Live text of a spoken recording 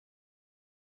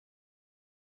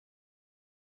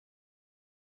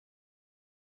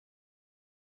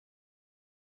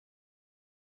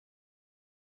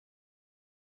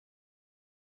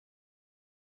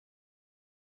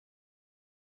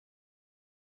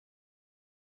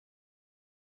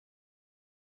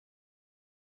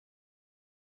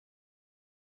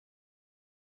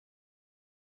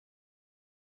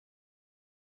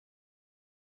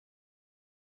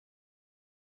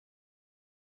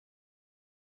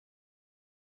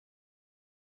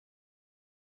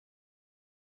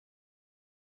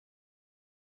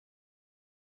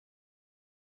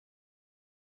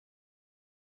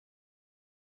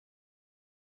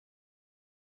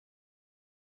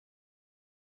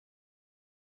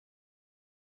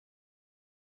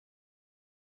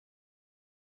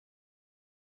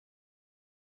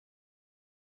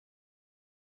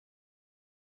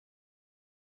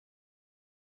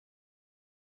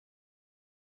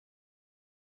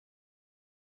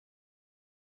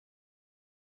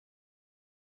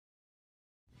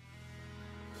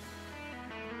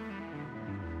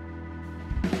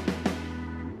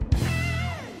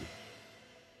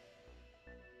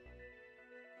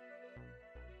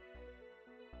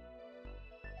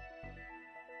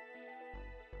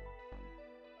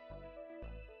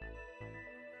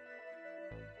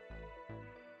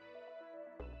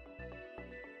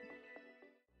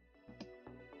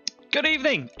Good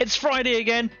evening, it's Friday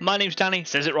again. My name's Danny,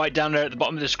 says it right down there at the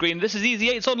bottom of the screen. This is Easy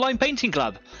 8's Online Painting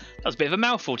Club. That was a bit of a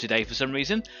mouthful today for some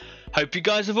reason. Hope you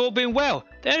guys have all been well.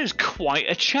 There's quite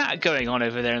a chat going on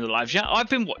over there in the live chat. I've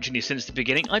been watching you since the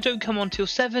beginning. I don't come on till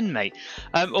 7, mate.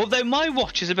 Although my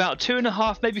watch is about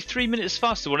 2.5, maybe 3 minutes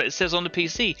faster than what it says on the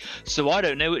PC. So I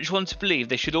don't know which one to believe.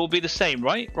 They should all be the same,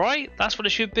 right? Right? That's what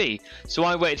it should be. So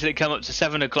I wait till it come up to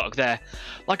 7 o'clock there,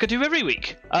 like I do every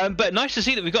week. But nice to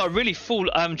see that we've got a really full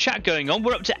chat going on.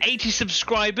 We're up to 80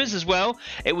 subscribers as well.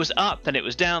 It was up, then it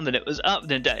was down, then it was up,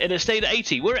 then down, and it stayed at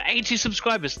 80. We're at 80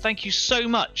 subscribers. Thank you so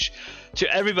much to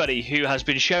everybody who has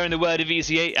been sharing the word of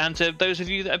Easy 8 and to those of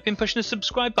you that have been pushing the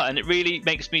subscribe button. It really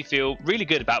makes me feel really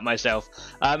good about myself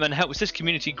and helps this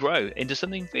community grow into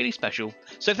something really special.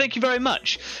 So thank you very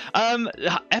much.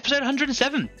 Episode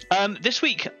 107. This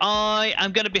week I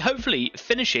am going to be hopefully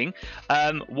finishing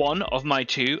one of my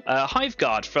two Hive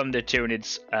Guard from the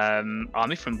Tyranids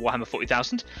army from Warhammer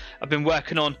 40,000. I've been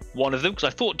working on one of them because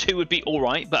I thought two would be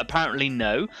alright, but apparently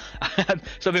no.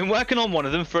 So I've been working on one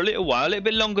of them for a little while, a little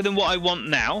bit longer than what I want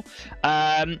now,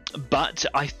 but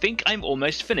I think I'm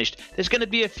almost finished. There's going to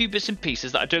be a few bits and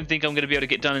pieces that I don't think I'm going to be able to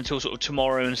get done until sort of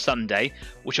tomorrow and Sunday,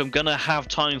 which I'm going to have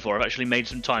time for. I've actually made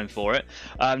some time for it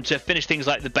to finish things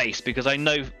like the base, because I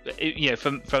know, you know,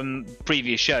 from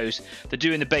previous shows that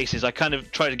doing the bases I kind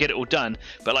of try to get it all done,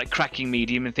 but like cracking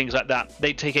medium and things like that,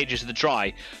 they take ages to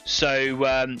dry. So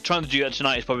trying to do that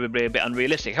tonight is probably a bit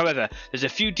unrealistic. However, there's a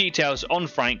few details on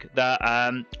Frank that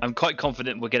I'm quite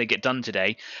confident we're going to get done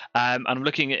today. And I'm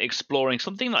looking at exploring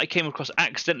something that I came across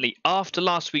accidentally after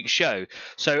last week's show.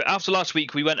 So after last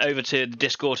week, we went over to the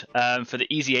Discord for the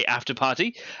Easy 8 after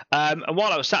party. And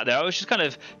while I was sat there, I was just kind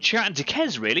of chatting to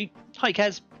Kez, really. Hi,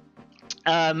 Kez.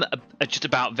 Just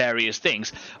about various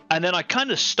things, and then I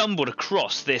kind of stumbled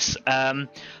across this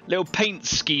little paint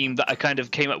scheme that I kind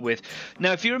of came up with.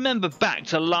 Now, if you remember back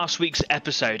to last week's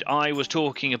episode, I was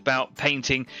talking about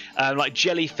painting like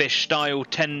jellyfish style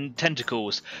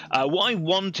tentacles. What I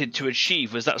wanted to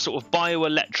achieve was that sort of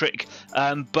bioelectric,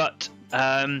 but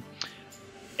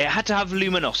it had to have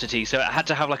luminosity, so it had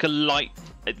to have like a light,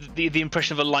 the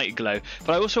impression of a light glow,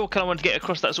 but I also kind of wanted to get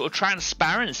across that sort of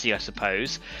transparency, I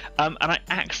suppose, and I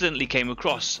accidentally came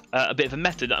across a bit of a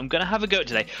method that I'm going to have a go at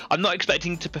today. I'm not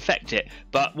expecting to perfect it,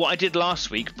 but what I did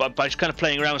last week, by just kind of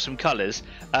playing around with some colours,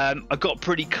 I got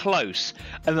pretty close,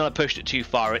 and then I pushed it too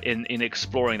far in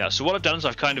exploring that. So what I've done is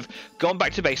I've kind of gone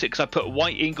back to basics. I put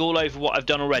white ink all over what I've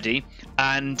done already,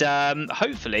 and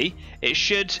hopefully it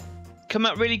should come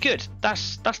out really good.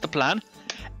 That's the plan.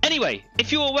 Anyway,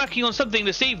 if you're working on something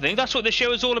this evening, that's what this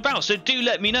show is all about, so do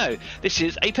let me know. This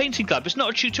is a painting club. It's not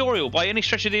a tutorial by any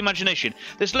stretch of the imagination.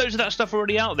 There's loads of that stuff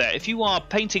already out there. If you are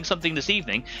painting something this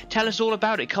evening, tell us all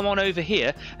about it. Come on over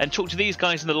here and talk to these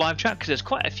guys in the live chat, because there's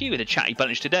quite a few in the chatty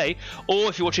bunch today. Or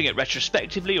if you're watching it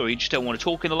retrospectively, or you just don't want to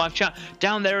talk in the live chat,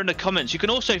 down there in the comments. You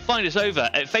can also find us over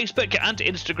at Facebook and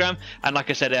Instagram, and like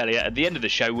I said earlier, at the end of the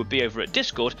show, we'll be over at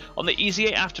Discord on the Easy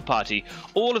 8 After Party.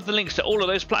 All of the links to all of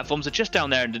those platforms are just down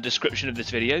there in the description of this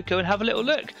video. Go and have a little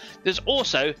look. There's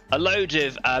also a load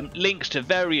of links to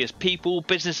various people,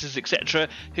 businesses, etc.,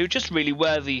 who are just really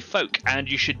worthy folk,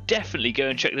 and you should definitely go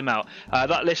and check them out.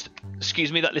 That list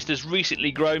has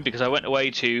recently grown because I went away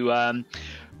to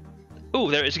oh,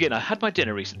 there it is again. I had my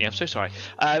dinner recently. I'm so sorry.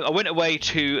 I went away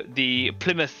to the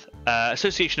Plymouth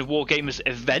Association of Wargamers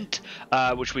event,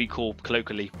 which we call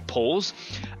colloquially Paws,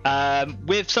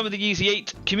 with some of the Easy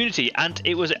 8 community, and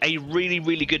it was a really,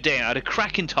 really good day. I had a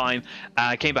cracking time.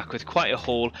 I came back with quite a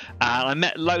haul, and I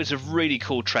met loads of really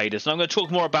cool traders. And I'm going to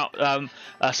talk more about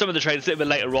some of the traders a little bit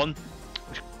later on,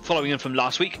 following in from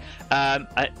last week,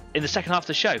 in the second half of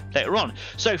the show later on.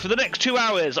 So for the next 2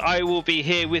 hours, I will be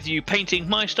here with you painting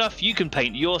my stuff. You can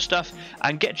paint your stuff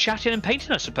and get chatting and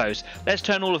painting, I suppose. Let's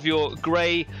turn all of your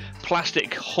grey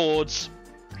plastic hordes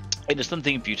into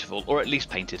something beautiful, or at least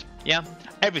painted. Yeah,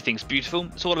 everything's beautiful.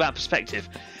 It's all about perspective.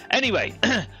 Anyway,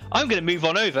 I'm going to move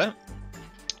on over.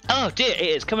 Oh dear, it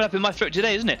is coming up in my throat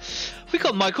today, isn't it? We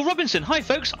got Michael Robinson. Hi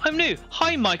folks, I'm new.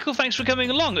 Hi Michael, thanks for coming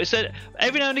along. It's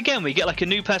every now and again we get like a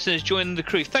new person who's joining the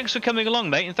crew. Thanks for coming along,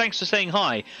 mate, and thanks for saying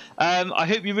hi. I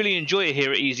hope you really enjoy it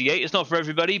here at Easy 8. It's not for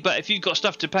everybody, but if you've got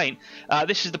stuff to paint,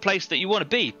 this is the place that you want to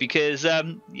be, because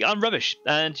I'm rubbish,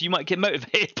 and you might get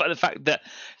motivated by the fact that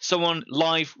someone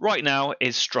live right now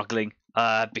is struggling.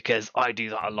 Because I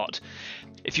do that a lot.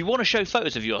 If you want to show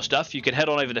photos of your stuff, you can head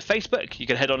on over to Facebook, you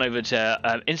can head on over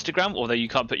to Instagram, although you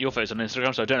can't put your photos on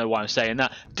Instagram, so I don't know why I'm saying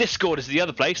that. Discord is the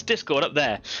other place, Discord up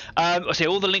there. I say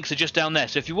all the links are just down there,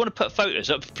 so if you want to put photos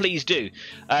up, please do.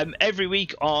 Every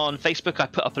week on Facebook I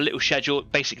put up a little schedule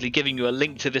basically giving you a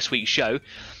link to this week's show.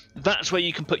 that's where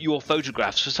you can put your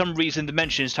photographs. For some reason, the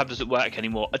Mentions tab doesn't work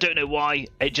anymore. I don't know why,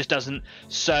 it just doesn't.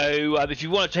 So if you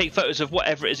want to take photos of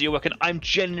whatever it is that you're working, I'm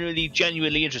genuinely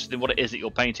interested in what it is that you're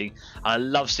painting. I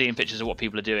love seeing pictures of what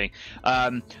people are doing.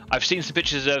 I've seen some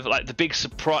pictures of like the big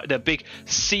surprise, the big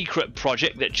secret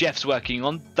project that Jeff's working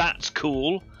on. That's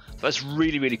cool. That's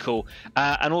really, really cool.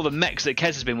 And all the mechs that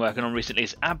Kez has been working on recently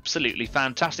is absolutely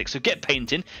fantastic. So get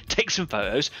painting, take some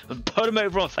photos, and put them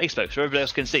over on Facebook so everybody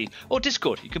else can see. Or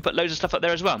Discord. You can put loads of stuff up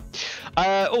there as well.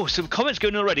 Oh, some comments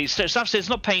going on already. So Staff says,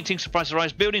 not painting,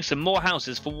 surprise, building some more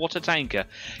houses for Water Tanker.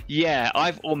 Yeah,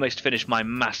 I've almost finished my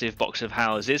massive box of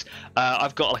houses.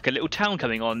 I've got like a little town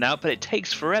coming on now, but it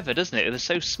takes forever, doesn't it? They're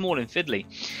so small and fiddly.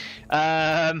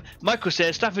 Michael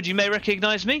says, Stafford, you may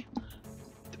recognise me.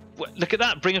 Look at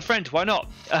that, bring a friend, why not?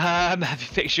 Have you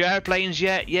fixed your airplanes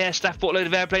yet? Yeah, Staff bought a load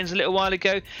of airplanes a little while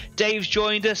ago. Dave's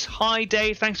joined us. Hi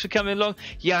Dave, thanks for coming along.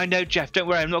 Yeah, I know Jeff, don't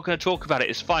worry, I'm not going to talk about it,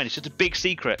 it's fine, it's just a big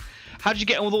secret. How did you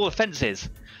get on with all the fences?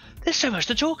 There's so much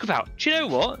to talk about. Do you know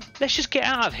what? Let's just get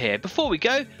out of here. Before we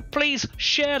go, please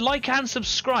share, like and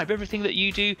subscribe. Everything that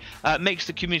you do makes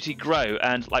the community grow.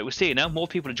 And like we're seeing now, more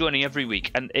people are joining every week.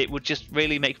 And it would just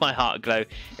really make my heart glow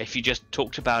if you just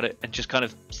talked about it and just kind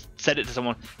of said it to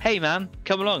someone. Hey man,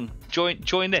 come along,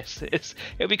 join this.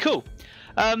 It'll be cool.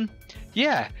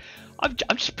 Yeah.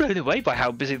 I'm just blown away by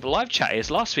how busy the live chat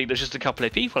is. Last week there's just a couple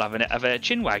of people having a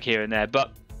chin wag here and there.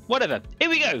 But whatever.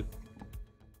 Here we go.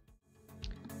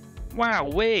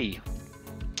 Wowee!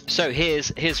 So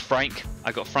here's Frank.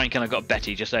 I got Frank and I got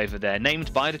Betty just over there,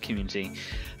 named by the community.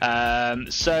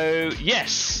 So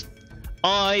yes,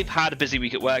 I've had a busy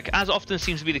week at work, as often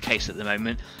seems to be the case at the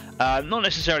moment. Not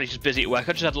necessarily just busy at work.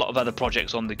 I just had a lot of other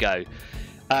projects on the go.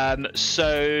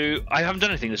 So I haven't done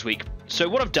anything this week. So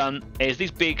what I've done is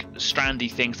these big strandy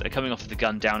things that are coming off of the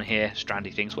gun down here,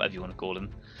 strandy things, whatever you want to call them.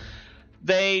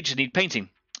 They just need painting.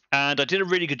 And I did a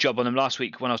really good job on them last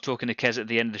week when I was talking to Kez at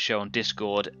the end of the show on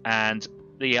Discord. And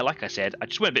yeah, like I said, I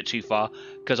just went a bit too far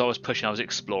because I was pushing, I was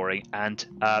exploring. And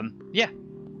yeah,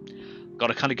 got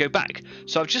to kind of go back.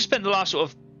 So I've just spent the last sort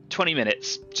of 20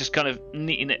 minutes just kind of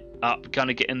neating it up, kind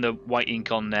of getting the white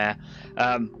ink on there.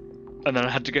 And then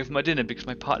I had to go for my dinner because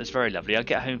my partner's very lovely. I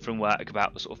get home from work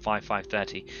about sort of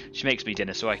 5:30. She makes me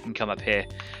dinner so I can come up here,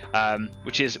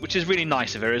 which is really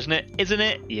nice of her, isn't it? Isn't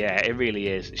it? Yeah, it really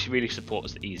is. She really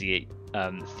supports the easy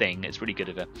thing. It's really good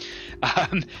of her.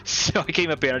 So I came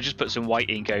up here and I just put some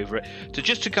white ink over it. So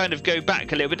just to kind of go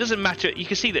back a little bit, it doesn't matter. You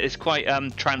can see that it's quite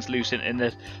translucent and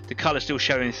the colour still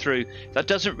showing through. That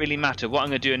doesn't really matter. What I'm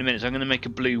going to do in a minute is I'm going to make a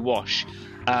blue wash.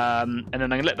 And then I'm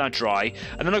going to let that dry.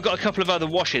 And then I've got a couple of other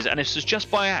washes. And this was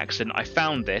just by accident I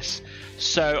found this.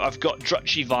 So I've got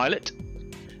Drutchy Violet,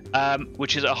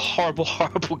 which is a horrible,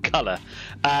 horrible colour.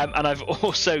 And I've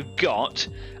also got...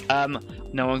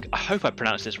 no, I hope I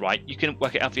pronounced this right. You can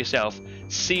work it out for yourself.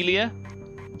 Celia,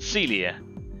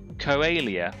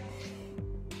 Coalia,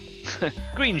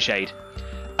 green shade.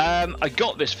 I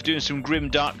got this for doing some grim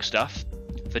dark stuff,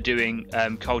 for doing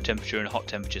cold temperature and hot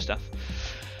temperature stuff.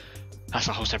 That's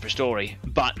a whole separate story.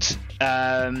 But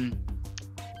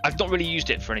I've not really used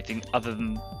it for anything other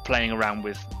than playing around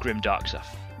with grim dark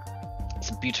stuff. It's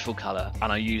a beautiful colour,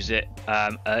 and I used it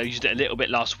a little bit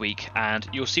last week, and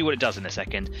you'll see what it does in a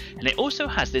second. And it also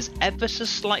has this ever so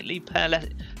slightly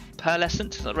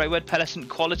pearlescent, is that the right word? Pearlescent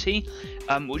quality,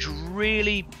 which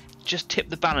really just tipped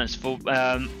the balance for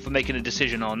making a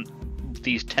decision on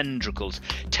these tendricles.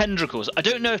 Tendricles. I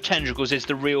don't know if tendricles is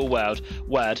the real word,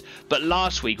 but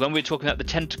last week when we were talking about the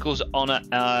tentacles on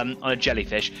a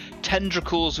jellyfish,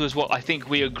 tendricles was what I think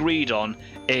we agreed on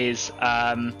is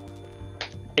the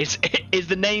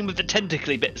name of the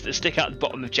tentacly bits that stick out the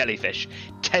bottom of jellyfish.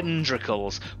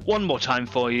 Tendricles. One more time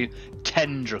for you.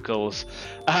 Tendricles.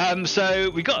 So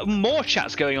we got more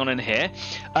chats going on in here.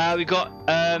 We got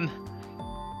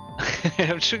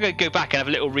I'm just going to go back and have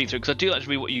a little read through because I do like to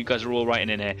read what you guys are all writing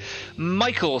in here.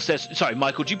 Michael says, sorry,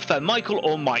 Michael, do you prefer Michael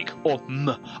or Mike or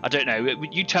M? I don't know.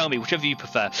 You tell me, whichever you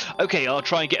prefer. Okay, I'll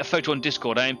try and get a photo on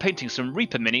Discord. I am painting some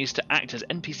Reaper minis to act as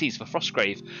NPCs for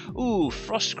Frostgrave. Ooh,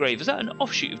 Frostgrave. Is that an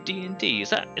offshoot of D&D?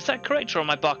 Is that correct, or am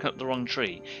I barking up the wrong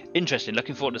tree? Interesting.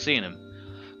 Looking forward to seeing them.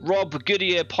 Rob,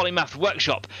 Goodyear Polymath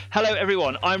Workshop. Hello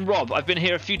everyone, I'm Rob. I've been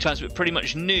here a few times but pretty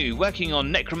much new, working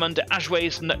on Necromunda Ash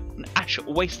Wastes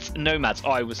Nomads.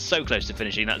 Oh, I was so close to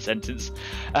finishing that sentence.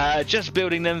 Just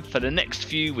building them for the next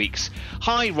few weeks.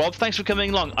 Hi Rob, thanks for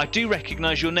coming along. I do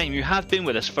recognise your name. You have been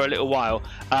with us for a little while,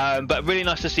 but really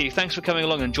nice to see you. Thanks for coming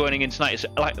along and joining in tonight. It's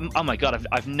like, oh my god,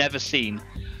 I've never seen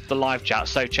the live chat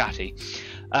so chatty.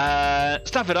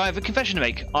 Stafford, I have a confession to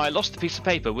make. I lost a piece of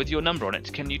paper with your number on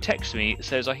it. Can you text me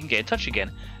so as I can get in touch again?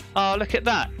 Oh, look at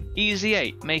that. Easy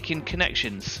 8 making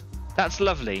connections. That's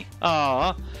lovely.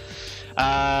 Ah.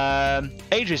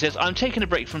 Adrian says, I'm taking a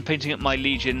break from painting up my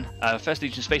Legion, 1st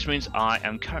Legion Space Marines. I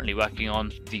am currently working on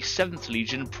the 7th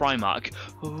Legion Primarch.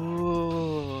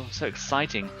 Oh, so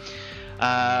exciting.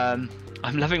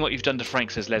 I'm loving what you've done to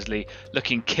Frank, says Leslie.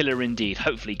 Looking killer indeed.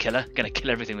 Hopefully killer. Gonna kill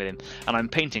everything with him. And I'm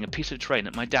painting a piece of terrain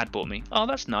that my dad bought me. Oh,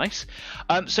 that's nice.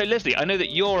 So Leslie, I know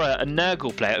that you're a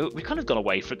Nurgle player. We kind of gone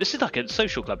away from it. This is like a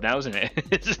social club now, isn't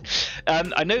it?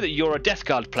 I know that you're a Death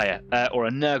Guard player, or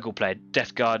a Nurgle player.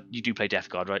 Death Guard, you do play Death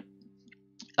Guard, right?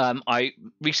 I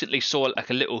recently saw like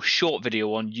a little short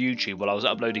video on YouTube while I was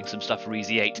uploading some stuff for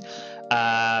Easy 8,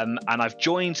 and I've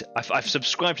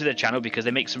subscribed to their channel because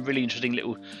they make some really interesting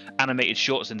little animated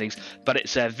shorts and things, but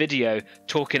it's a video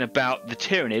talking about the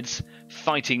Tyranids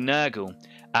fighting Nurgle,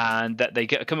 and that they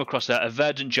come across a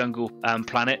verdant jungle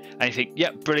planet, and you think,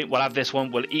 yep, brilliant, we'll have this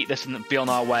one, we'll eat this and be on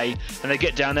our way, and they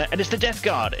get down there and it's the Death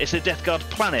Guard, it's a Death Guard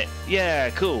planet, yeah,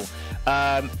 cool.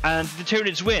 And the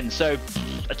Tyranids win, so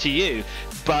to you,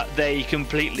 but they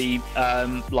completely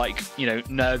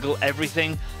Nurgle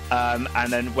everything,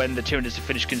 and then when the Tyranids have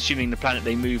finished consuming the planet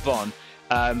they move on,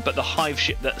 but the hive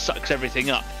ship that sucks everything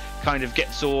up kind of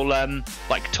gets all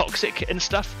like toxic and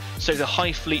stuff, so the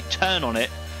hive fleet turn on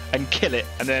it and kill it,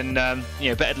 and then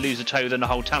better to lose a toe than a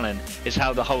whole talon is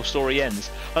how the whole story ends.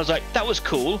 I was like, that was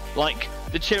cool, like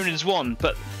the Tyranids won,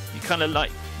 but you kind of like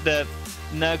the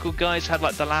Nurgle guys had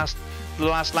like the last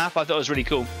laugh. I thought it was really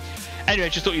cool. Anyway, I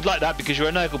just thought you'd like that because you're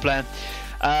a Nurgle player.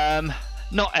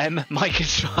 Not M, Mike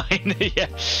is fine. Yeah.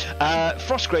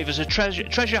 Frostgrave is a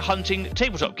treasure hunting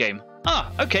tabletop game.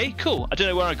 Ah, okay, cool. I don't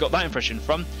know where I got that impression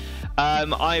from.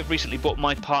 I've recently bought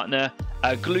my partner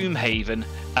Gloomhaven,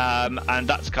 and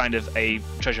that's kind of a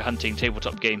treasure hunting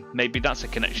tabletop game. Maybe that's a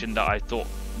connection that I thought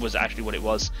was actually what it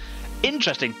was.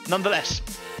 Interesting, nonetheless.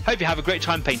 Hope you have a great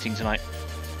time painting tonight.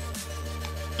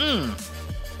 I'm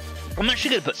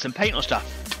actually going to put some paint on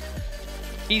stuff.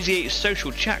 Easy 8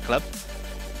 Social Chat Club.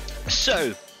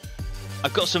 So,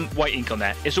 I've got some white ink on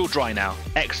there. It's all dry now.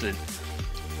 Excellent.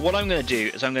 What I'm going to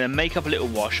do is I'm going to make up a little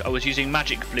wash. I was using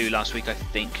magic blue last week, I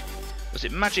think. Was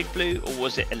it magic blue or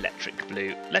was it electric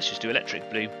blue? Let's just do electric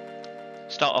blue.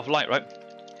 Start off light, right?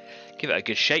 Give it a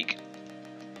good shake.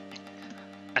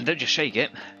 And don't just shake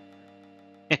it.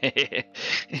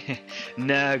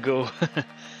 Nurgle.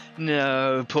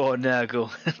 No, poor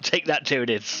Nurgle. Take that,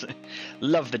 Tyranids.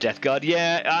 Love the Death Guard.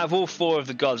 Yeah, out of all 4 of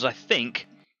the gods, I think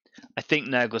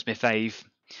Nurgle's my fave.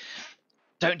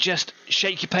 Don't just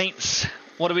shake your paints.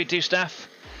 What do we do, staff?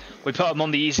 We put them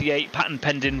on the Easy 8 pattern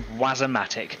pending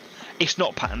Wazomatic. It's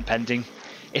not pattern pending.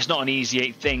 It's not an Easy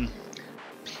 8 thing.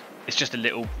 It's just a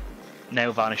little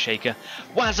nail varnish shaker.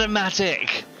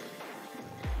 Wazomatic!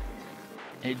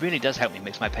 It really does help me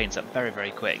mix my paints up very,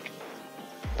 very quick.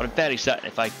 But I'm fairly certain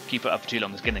if I keep it up for too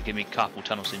long, it's going to give me carpal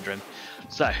tunnel syndrome.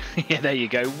 So, yeah, there you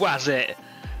go. Was it?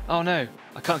 Oh no,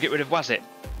 I can't get rid of was it.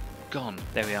 Gone.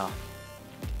 There we are.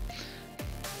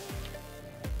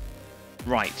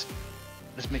 Right.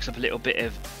 Let's mix up a little bit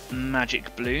of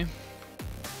magic blue.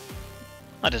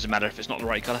 That doesn't matter if it's not the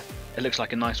right colour. It looks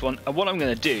like a nice one. And what I'm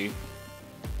going to do,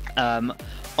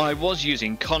 I was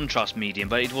using contrast medium,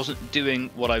 but it wasn't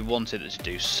doing what I wanted it to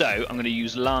do. So I'm going to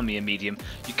use Lamia medium.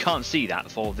 You can't see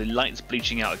that for the light's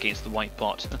bleaching out against the white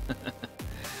pot.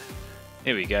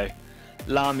 Here we go.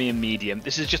 Lamia medium.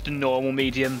 This is just a normal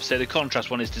medium, so the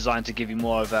contrast one is designed to give you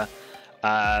more of a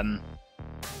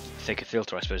thicker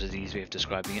filter, I suppose is the easy way of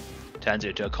describing it. Turns it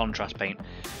into a contrast paint.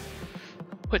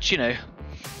 Which, you know,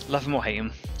 love them or hate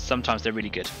them, sometimes they're really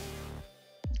good.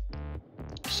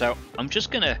 So I'm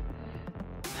just going to...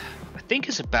 I think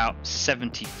it's about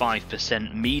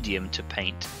 75% medium to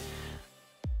paint,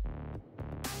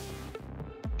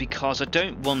 because I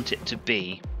don't want it to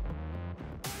be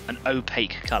an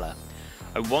opaque colour.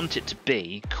 I want it to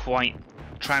be quite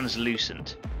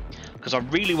translucent, because I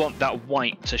really want that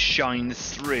white to shine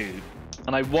through,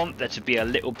 and I want there to be a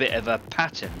little bit of a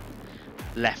pattern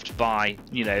left by,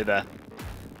 you know, the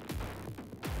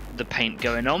paint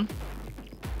going on,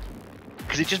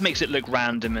 because it just makes it look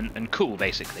random and cool,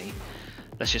 basically.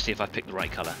 Let's just see if I pick the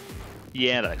right colour.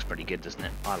 Yeah, that looks pretty good, doesn't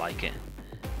it? I like it.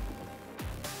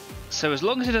 So as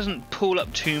long as it doesn't pull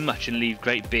up too much and leave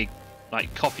great big,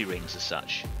 like, coffee rings as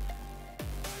such,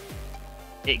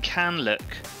 it can look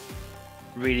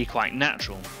really quite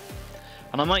natural.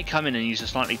 And I might come in and use a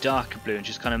slightly darker blue and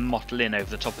just kind of mottle in over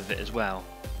the top of it as well.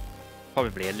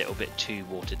 Probably a little bit too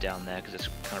watered down there because it's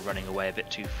kind of running away a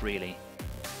bit too freely.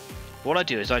 What I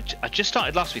do is I just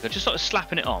started last week, I just started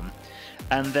slapping it on,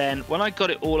 and then when I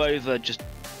got it all over just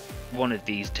one of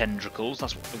these tendricles,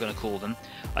 that's what we're going to call them,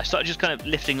 I started just kind of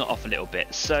lifting it off a little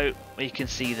bit. So you can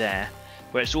see there,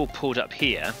 where it's all pulled up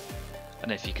here, I don't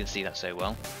know if you can see that so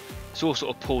well, it's all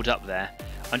sort of pulled up there.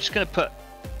 I'm just going to put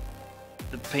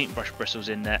the paintbrush bristles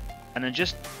in there and then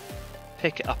just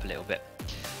pick it up a little bit.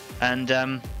 And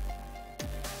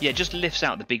yeah, it just lifts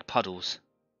out the big puddles.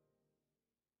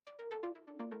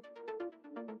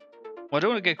 Well, I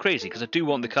don't want to go crazy because I do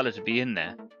want the colour to be in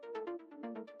there.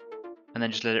 And then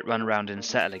just let it run around and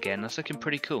settle again. That's looking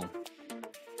pretty cool.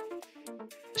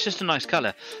 It's just a nice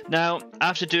colour. Now,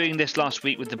 after doing this last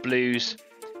week with the blues,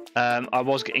 I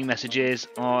was getting messages,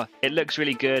 oh, it looks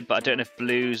really good, but I don't know if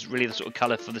blue's really the sort of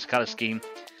colour for this colour scheme.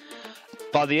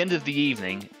 By the end of the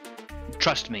evening,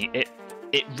 trust me, it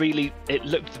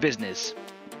looked the business.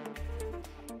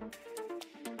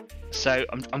 So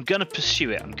I'm going to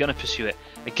pursue it. I'm going to pursue it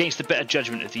against the better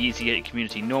judgment of the EZ8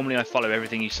 community. Normally I follow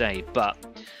everything you say, but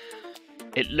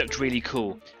it looked really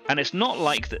cool. And it's not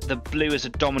like the blue is a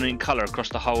dominant colour across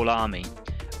the whole army.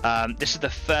 This is the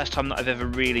first time that I've ever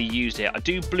really used it. I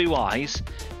do blue eyes,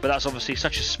 but that's obviously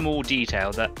such a small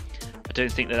detail that I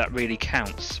don't think that really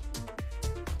counts.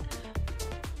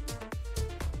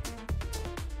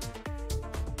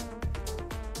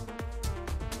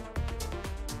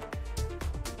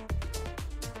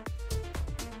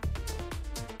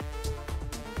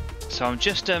 So I'm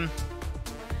just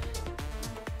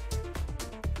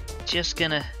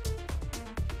gonna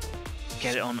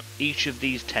get it on each of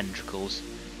these tendricles,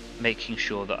 making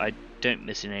sure that I don't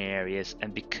miss any areas.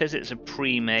 And because it's a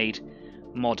pre-made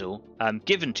model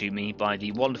given to me by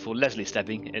the wonderful Leslie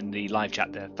Stebbing in the live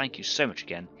chat there, thank you so much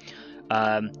again,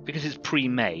 because it's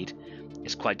pre-made,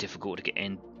 it's quite difficult to get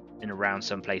in and around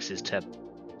some places to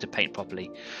paint properly.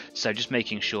 So just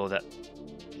making sure that,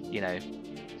 you know,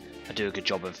 I do a good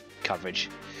job of coverage.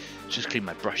 Just clean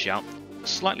my brush out,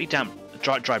 slightly damp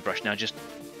dry brush now, just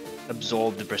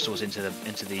absorb the bristles into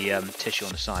the tissue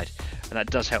on the side, and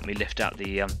that does help me lift out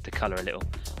the colour a little.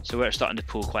 So where it's starting to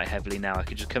pull quite heavily now, I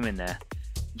can just come in there,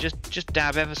 just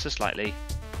dab ever so slightly,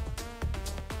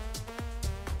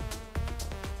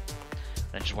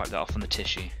 then just wipe that off on the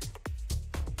tissue.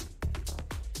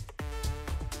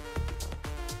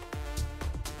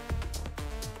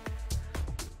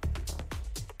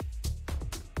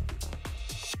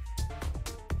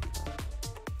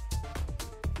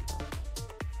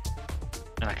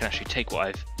 And I can actually take what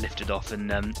I've lifted off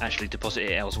and actually deposit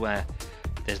it elsewhere.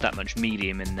 There's that much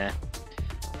medium in there.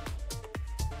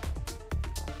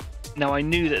 Now I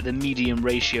knew that the medium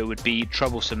ratio would be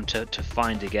troublesome to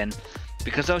find again,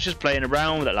 because I was just playing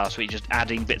around with it last week, just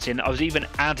adding bits in. I was even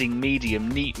adding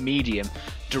neat medium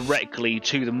directly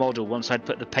to the model once I'd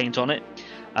put the paint on it.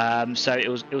 So it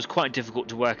was quite difficult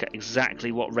to work out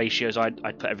exactly what ratios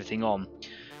I'd put everything on.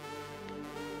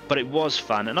 But it was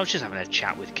fun, and I was just having a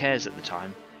chat with Kez at the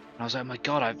time, and I was like, oh my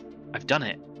god, I've done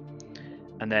it.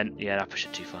 And then, yeah, I pushed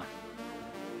it too far.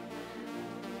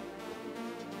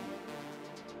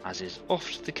 As is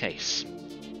oft the case.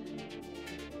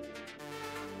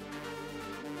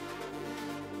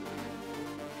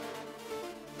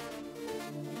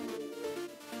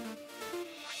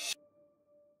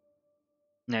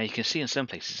 Now you can see in some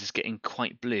places it's getting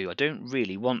quite blue. I don't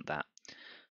really want that.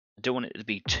 I don't want it to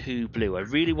be too blue. I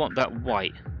really want that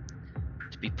white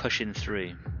to be pushing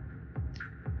through.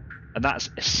 And that's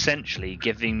essentially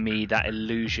giving me that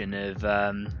illusion of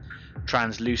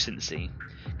translucency.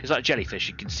 Because like jellyfish,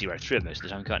 you can see right through it most of the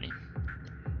time, can't you?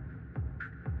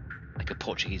 Like a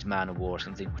Portuguese man of war or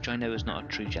something, which I know is not a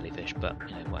true jellyfish, but,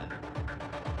 you know, whatever.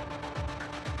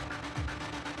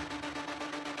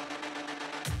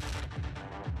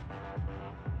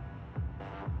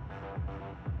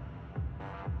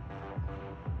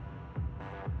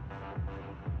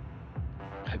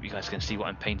 You guys can see what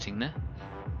I'm painting there.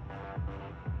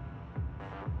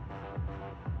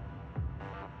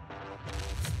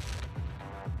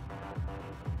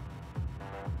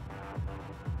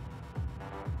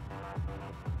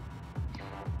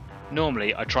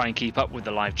 Normally I try and keep up with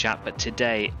the live chat, but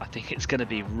today I think it's going to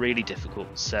be really difficult,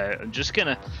 so I'm just going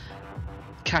to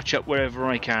catch up wherever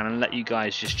I can and let you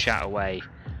guys just chat away.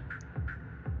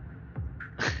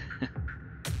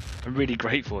 I'm really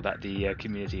grateful that the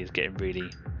community is getting really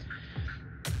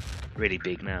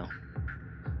big now.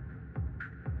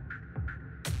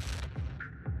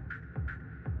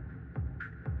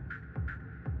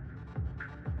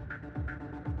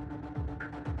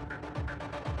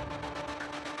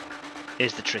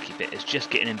 Here's the tricky bit, is just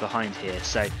getting in behind here,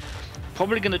 so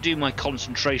probably going to do my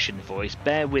concentration voice.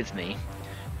 Bear with me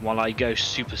while I go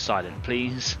super silent,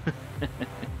 please.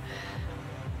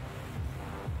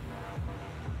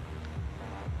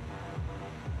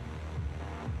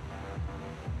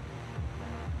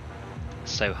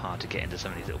 so hard to get into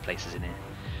some of these little places in here.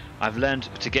 I've learned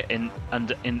to get in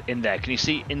there. Can you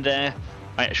see in there?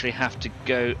 I actually have to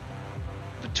go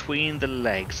between the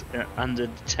legs, under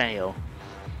the tail,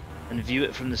 and view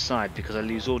it from the side because I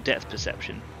lose all depth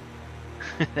perception.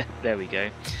 There we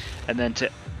go. And then to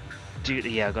do it,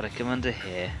 yeah, I've got to come under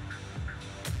here.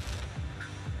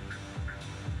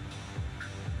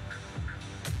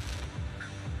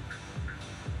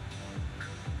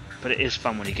 But it is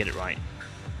fun when you get it right.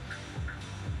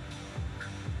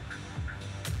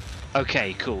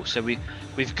 Okay, cool. So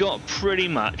we've got pretty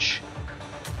much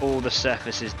all the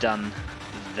surfaces done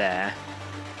there.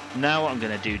 Now what I'm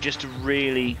going to do, just to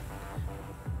really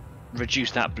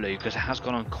reduce that blue, because it has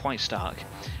gone on quite stark,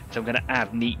 so I'm going to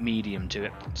add neat medium to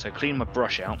it. So clean my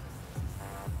brush out.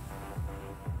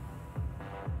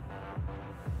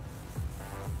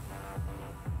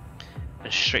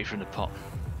 And straight from the pot.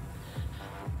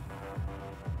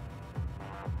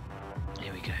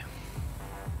 Here we go.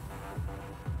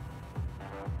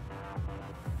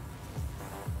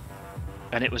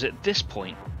 And it was at this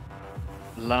point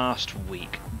last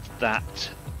week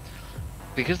that,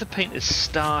 because the paint has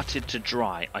started to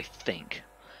dry, I think,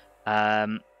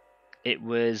 it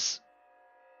was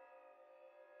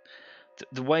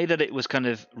the way that it was kind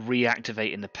of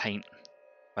reactivating the paint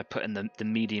by putting the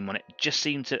medium on it just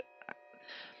seemed to,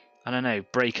 I don't know,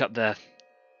 break up the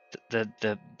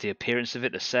appearance of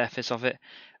it, the surface of it,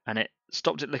 and it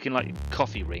stopped it looking like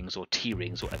coffee rings or tea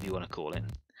rings, whatever you want to call it.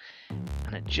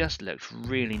 And it just looked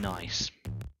really nice.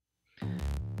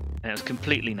 And it was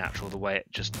completely natural the way it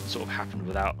just sort of happened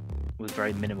with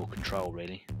very minimal control,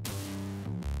 really.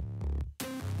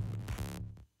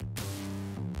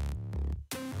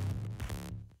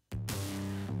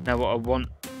 Now what I want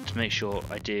to make sure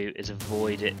I do is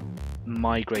avoid it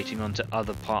migrating onto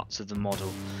other parts of the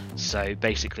model. So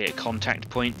basically at contact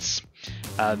points,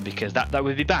 because that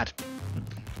would be bad.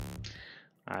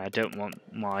 I don't want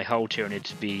my whole Tyrannid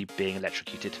to be being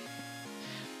electrocuted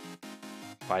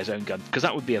by his own gun, because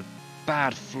that would be a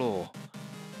bad flaw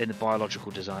in the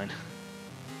biological design.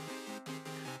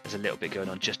 There's a little bit going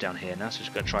on just down here now, so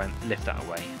just going to try and lift that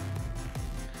away.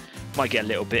 Might get a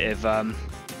little bit of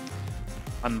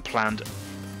unplanned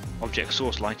object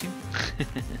source lighting.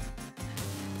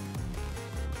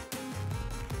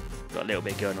 Got a little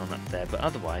bit going on up there, but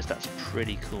otherwise that's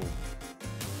pretty cool.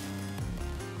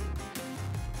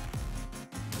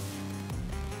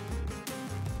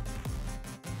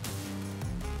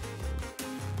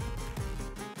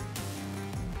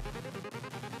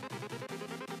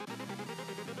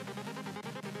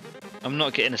 I'm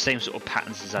not getting the same sort of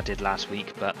patterns as I did last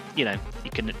week, but you know, you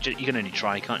can only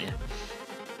try, can't you?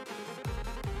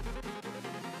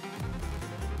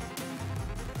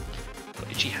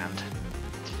 Got itchy hand.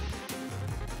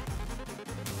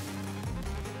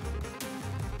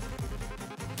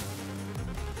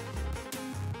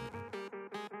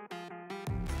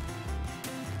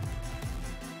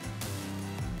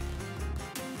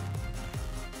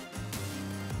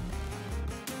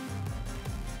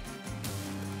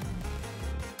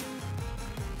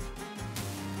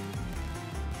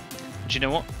 Do you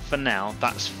know what? For now,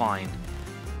 that's fine.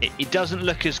 It doesn't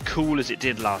look as cool as it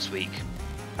did last week,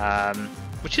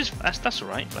 which is that's all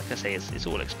right. Like I say, it's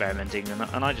all experimenting,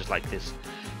 and I just like this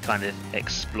kind of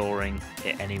exploring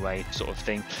it anyway sort of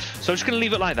thing. So I'm just going to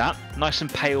leave it like that, nice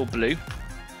and pale blue,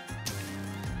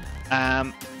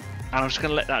 and I'm just going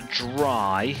to let that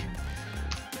dry.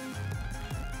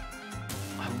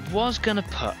 I was going to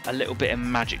put a little bit of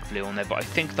magic blue on there, but I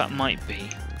think that might be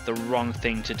the wrong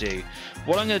thing to do.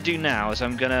 What I'm going to do now is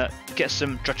I'm going to get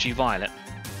some Drutchy Violet,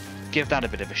 give that a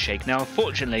bit of a shake. Now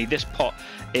unfortunately this pot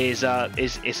is a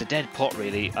dead pot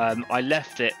really. I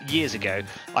left it years ago,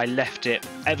 I left it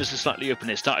ever so slightly open,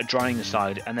 it started drying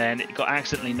inside, and then it got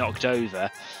accidentally knocked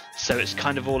over, so it's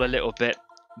kind of all a little bit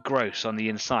gross on the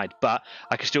inside, but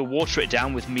I can still water it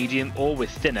down with medium or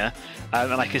with thinner,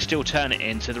 and I can still turn it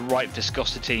into the right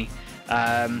viscosity.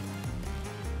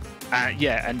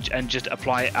 Yeah, and just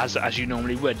apply it as you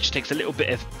normally would. It just takes a little bit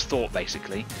of thought,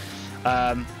 basically.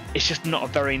 It's just not a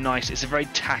very nice. It's a very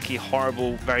tacky,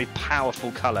 horrible, very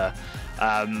powerful colour,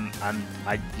 and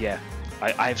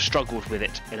I've struggled with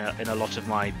it in a lot of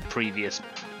my previous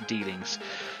dealings.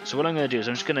 So what I'm going to do is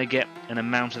I'm just going to get an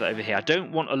amount of that over here. I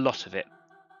don't want a lot of it.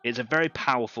 It's a very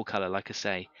powerful colour, like I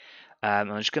say. I'm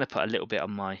just going to put a little bit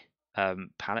on my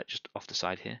palette, just off the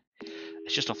side here.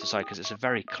 It's just off the side because it's a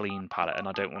very clean palette, and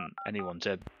I don't want anyone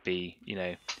to be, you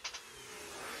know,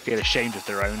 feel ashamed of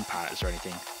their own palettes or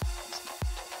anything.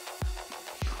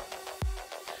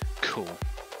 Cool.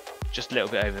 Just a little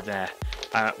bit over there.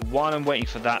 While I'm waiting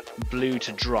for that blue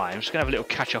to dry. I'm just going to have a little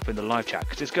catch up in the live chat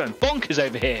because it's going bonkers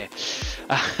over here.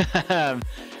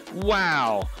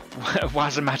 Wow.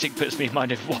 Wazomatic puts me in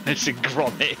mind of Wallace and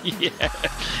Gromit.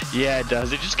 Yeah, it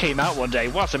does. It just came out one day.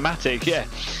 Wazomatic, yeah.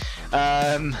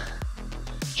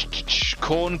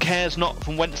 Corn cares not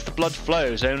from whence the blood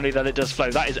flows, only that it does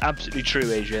flow. That is absolutely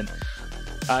true, Adrian.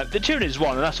 The tune is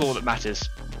one, and that's all that matters.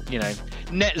 You know,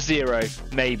 net zero,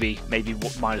 maybe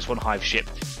minus one hive ship.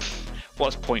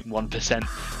 What's 0.1%?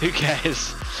 Who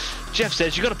cares? Jeff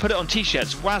says you got to put it on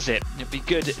t-shirts. Waz it. It'd be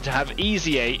good to have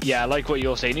Easy 8. Yeah, I like what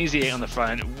you're saying. Easy 8 on the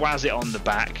front, Waz it on the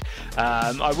back.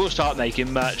 I will start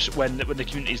making merch when the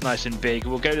community's nice and big.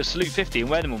 We'll go to Salute 50 and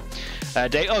wear them all.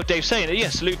 Dave's saying it. Yeah,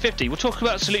 Salute 50. We'll talk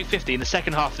about Salute 50 in the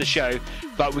second half of the show.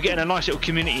 But we're getting a nice little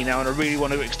community now, and I really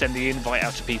want to extend the invite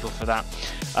out to people for that.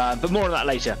 But more on that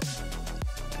later.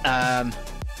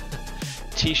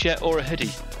 T-shirt or a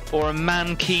hoodie or a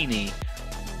mankini.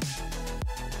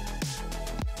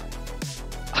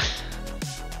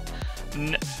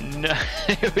 No,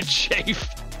 Chafe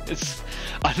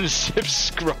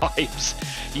unsubscribes.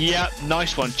 Yeah,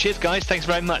 nice one. Cheers, guys. Thanks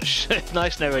very much.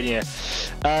 Nice knowing you.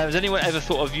 Has anyone ever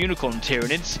thought of unicorn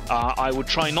tyranids? I would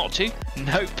try not to.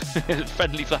 Nope.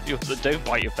 Friendly fluffy ones that don't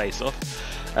bite your face off.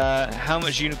 How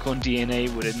much unicorn DNA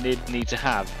would a nid need to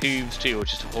have? Hooves too, or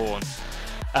just a horn?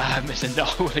 Is a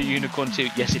null a unicorn too?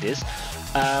 Yes, it is.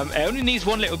 It only needs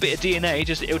one little bit of DNA.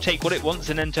 Just it'll take what it wants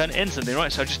and then turn it into something,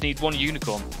 right? So I just need one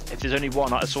unicorn. If there's only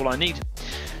one, that's all I need.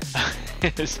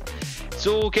 It's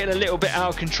all getting a little bit out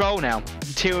of control now.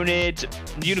 Tyrannid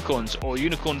unicorns or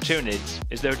unicorn tyrannids.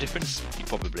 Is there a difference?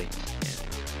 Probably.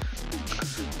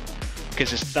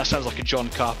 Because that sounds like a John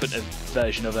Carpenter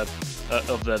version of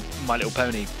the My Little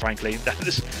Pony. Frankly,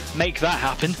 just make that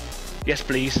happen. Yes,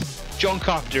 please. John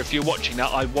Carpenter, if you're watching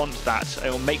that, I want that.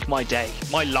 It will make my day,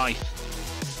 my life.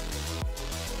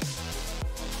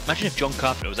 Imagine if John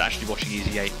Carpenter was actually watching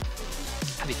Easy 8.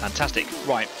 That'd be fantastic.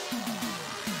 Right.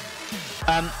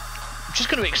 I'm just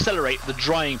going to accelerate the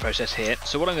drying process here.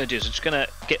 So what I'm going to do is I'm just going to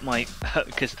get my,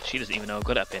 because she doesn't even know I've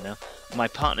got it up here now, my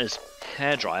partner's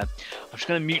hairdryer. I'm just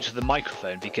going to mute the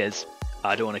microphone because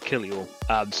I don't want to kill you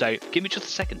all. So give me just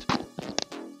a second.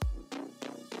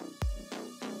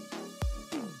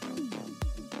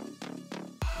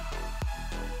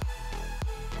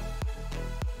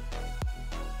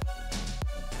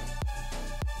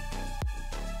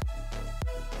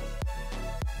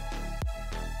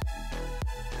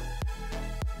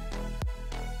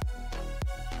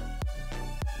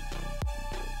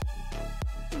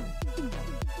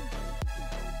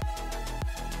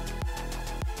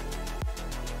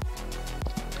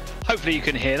 Hopefully you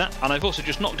can hear that, and I've also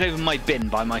just knocked over my bin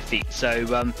by my feet, so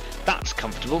that's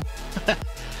comfortable.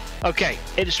 Okay,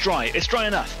 it's dry. It's dry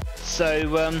enough. So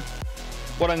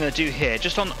what I'm going to do here,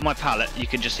 just on my palette, you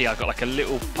can just see I've got like a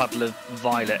little puddle of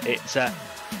violet. It's a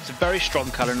very strong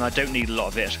colour, and I don't need a lot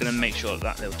of it. I'm just going to make sure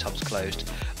that little tub's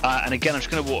closed. And again, I'm just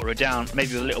going to water it down,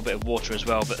 maybe with a little bit of water as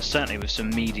well, but certainly with some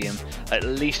medium, at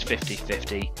least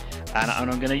 50-50. And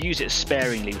I'm going to use it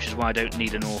sparingly, which is why I don't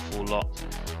need an awful lot.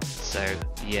 So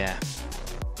yeah,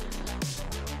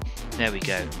 there we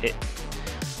go.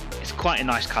 It's quite a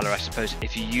nice colour, I suppose,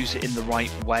 if you use it in the right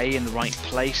way, in the right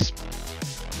place.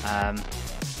 I'm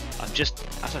just,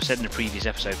 as I've said in a previous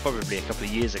episode, probably a couple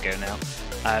of years ago now,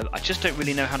 I just don't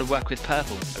really know how to work with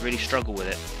purple. I really struggle with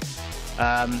it.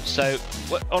 So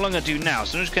all I'm going to do now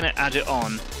is I'm just going to add it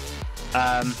on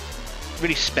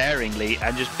really sparingly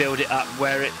and just build it up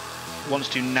where it wants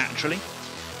to naturally.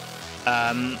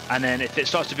 And then if it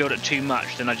starts to build up too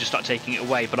much, then I just start taking it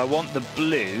away. But I want the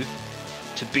blue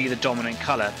to be the dominant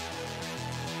colour.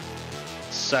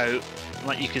 So,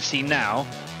 like you can see now,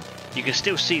 you can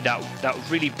still see that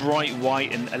really bright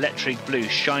white and electric blue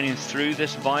shining through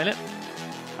this violet.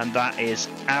 And that is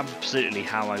absolutely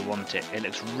how I want it. It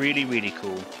looks really, really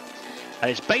cool. And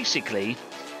it's basically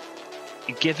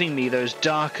giving me those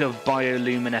darker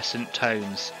bioluminescent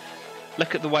tones.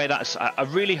 Look at the way that's... I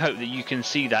really hope that you can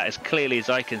see that as clearly as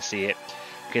I can see it,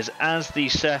 because as the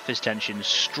surface tension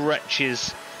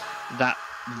stretches that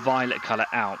violet colour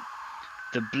out,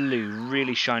 the blue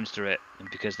really shines through it, and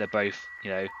because they're both,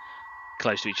 you know,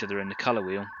 close to each other in the colour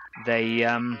wheel, they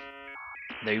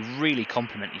really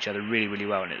complement each other really, really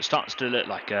well, and it starts to look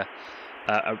like a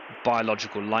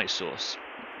biological light source.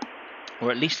 Or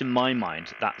at least in my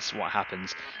mind, that's what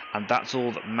happens, and that's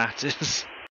all that matters.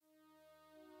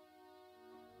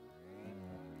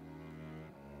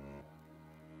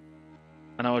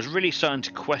 And I was really starting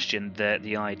to question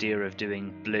the idea of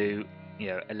doing blue, you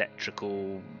know,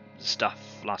 electrical stuff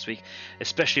last week,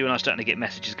 especially when I was starting to get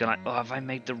messages going like, "Oh, have I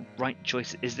made the right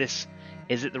choice? Is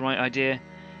it the right idea?"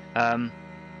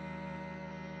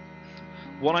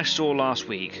 what I saw last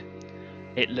week,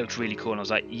 it looked really cool, and I was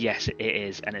like, yes, it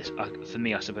is. And it's for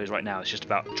me, I suppose, right now, it's just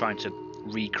about trying to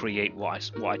recreate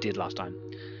what I did last time.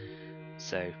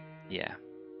 So yeah.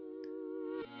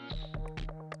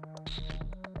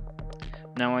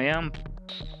 Now I am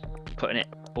putting it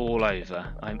all over.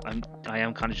 I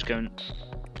am kind of just going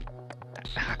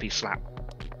happy slap,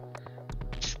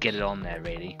 just get it on there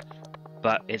really.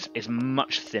 But it's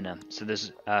much thinner. So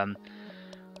there's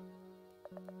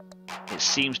it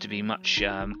seems to be much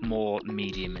more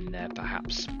medium in there,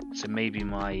 perhaps. So maybe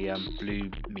my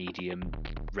blue medium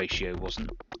ratio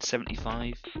wasn't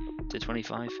 75 to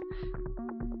 25.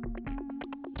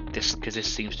 Because this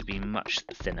seems to be much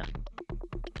thinner.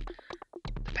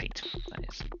 The paint, that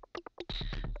is.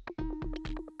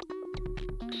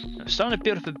 I'm starting to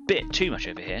build up a bit too much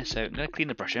over here, so I'm going to clean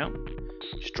the brush out.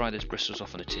 Just dry those bristles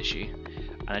off on a tissue.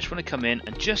 And I just want to come in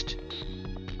and just...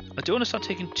 I don't want to start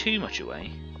taking too much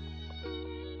away.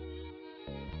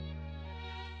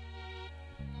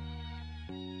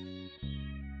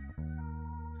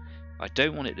 I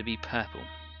don't want it to be purple.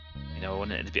 You know, I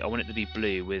want it to be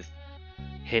blue with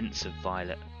hints of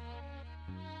violet.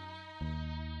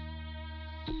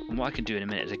 And what I can do in a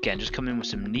minute is again just come in with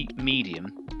some neat medium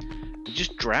and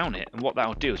just drown it. And what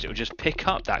that'll do is it will just pick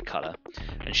up that colour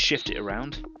and shift it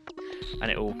around, and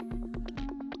it will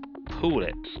pull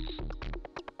it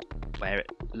where it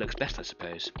looks best, I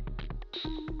suppose.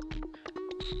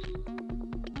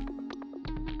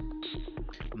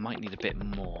 I might need a bit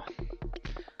more.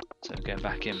 So I'm going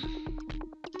back in.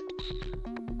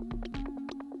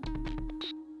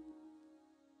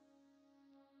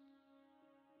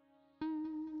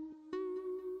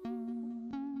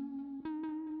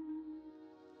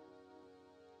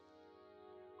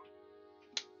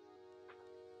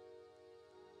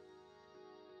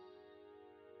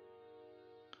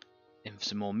 In for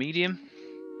some more medium.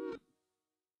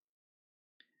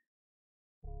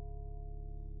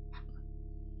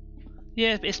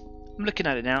 Yeah, I'm looking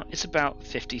at it now, it's about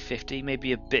 50-50,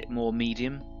 maybe a bit more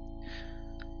medium.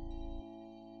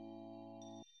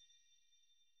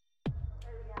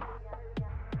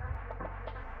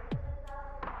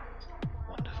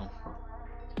 Wonderful.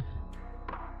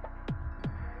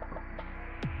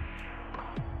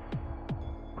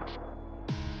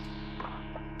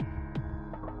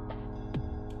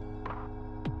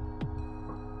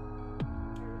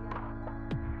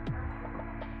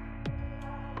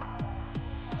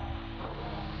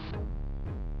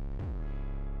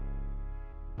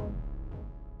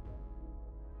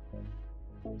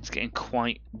 It's getting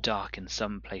quite dark in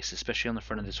some places, especially on the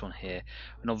front of this one here.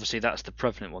 And obviously that's the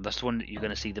prevalent one. That's the one that you're going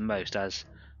to see the most as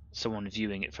someone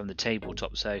viewing it from the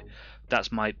tabletop. So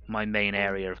that's my main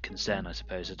area of concern, I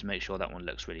suppose, is to make sure that one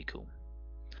looks really cool.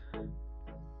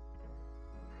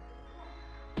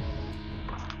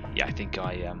 Yeah, I think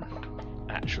I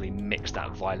actually mixed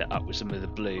that violet up with some of the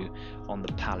blue on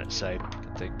the palette. So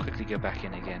to quickly go back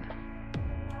in again,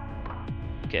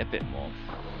 get a bit more.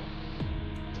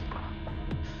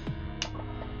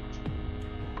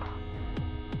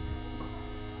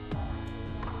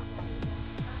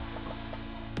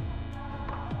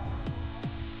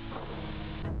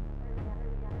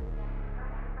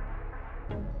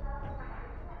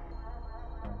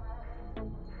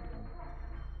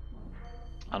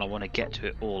 And I want to get to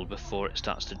it all before it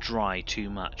starts to dry too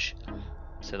much,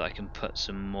 so that I can put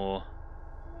some more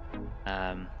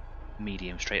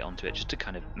medium straight onto it, just to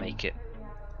kind of make it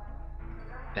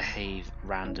behave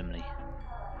randomly.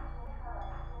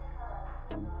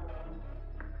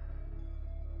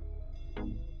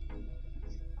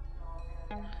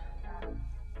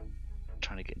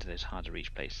 Trying to get into those hard to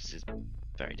reach places is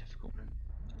very difficult,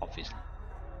 obviously.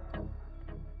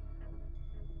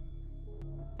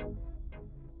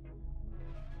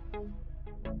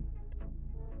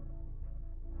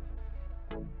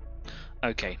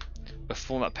 Okay,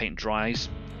 before that paint dries,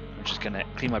 I'm just going to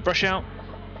clean my brush out,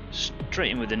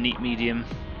 straight in with a neat medium.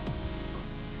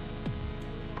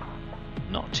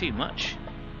 Not too much.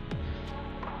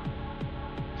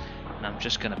 And I'm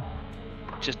just going to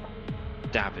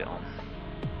dab it on.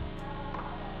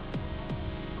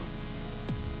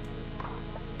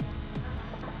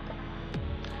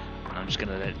 And I'm just going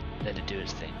to let it do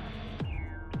its thing.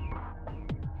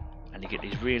 And you get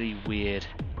these really weird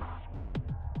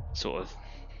sort of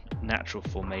natural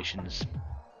formations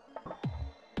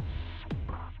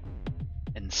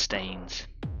and stains.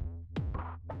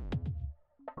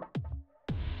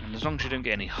 And as long as you don't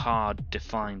get any hard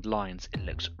defined lines, it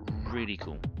looks really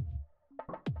cool.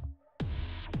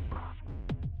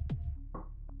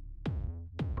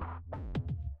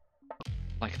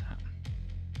 Like that.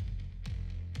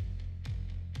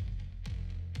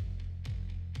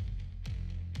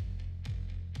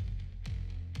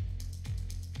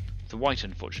 The white,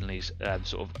 unfortunately, has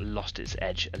sort of lost its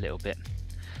edge a little bit.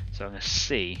 So I'm going to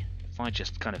see if I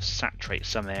just kind of saturate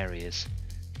some areas,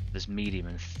 this medium,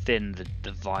 and thin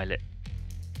the violet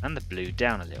and the blue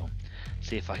down a little.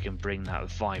 See if I can bring that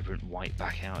vibrant white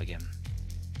back out again.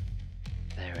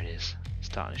 There it is,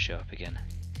 starting to show up again.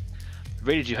 I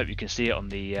really do hope you can see it on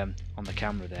the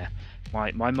camera there.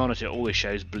 My monitor always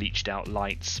shows bleached out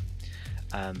lights,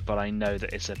 but I know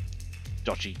that it's a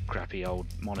dodgy, crappy old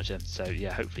monitor, so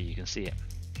yeah, hopefully you can see it.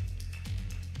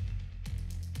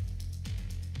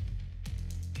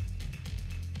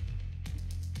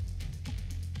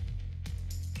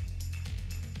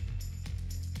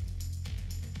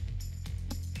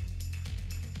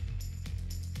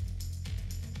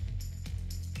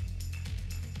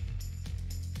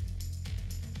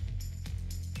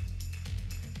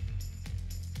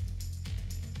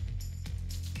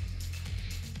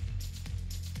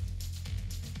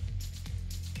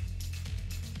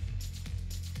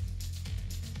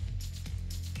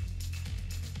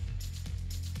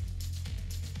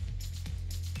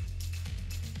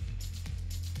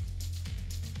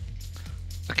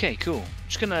 Okay, cool.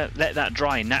 Just gonna let that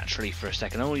dry naturally for a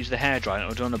second. I want to use the hair dryer. I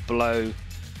don't want to blow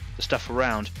the stuff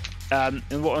around. And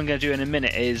what I'm going to do in a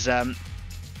minute is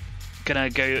gonna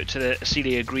go to the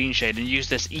Celia green shade and use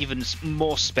this even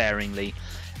more sparingly,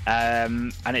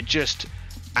 and it just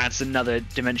adds another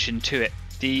dimension to it.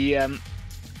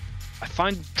 I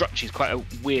find Druchii is quite a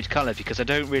weird colour because I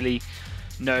don't really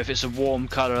know if it's a warm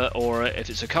colour or if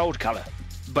it's a cold colour,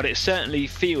 but it certainly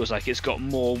feels like it's got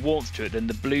more warmth to it than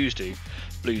the blues do.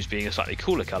 Blues being a slightly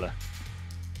cooler colour.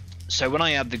 So when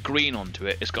I add the green onto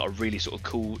it, it's got a really sort of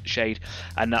cool shade,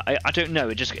 and I don't know,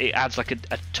 it adds like a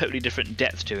totally different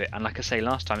depth to it. And like I say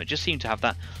last time, it just seemed to have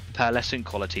that pearlescent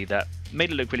quality that made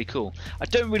it look really cool. I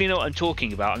don't really know what I'm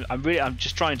talking about. I'm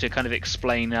just trying to kind of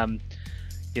explain,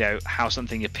 you know, how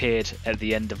something appeared at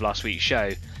the end of last week's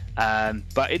show.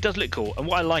 But it does look cool, and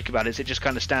what I like about it is it just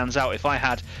kind of stands out. If I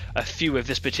had a few of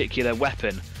this particular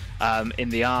weapon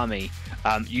in the army,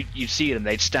 you'd see them,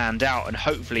 they'd stand out, and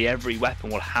hopefully every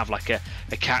weapon will have like a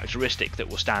characteristic that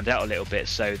will stand out a little bit,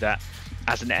 so that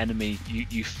as an enemy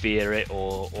you fear it,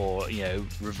 or you know,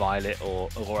 revile it,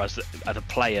 or as a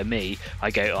player, me, I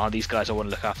go, oh, these guys, I want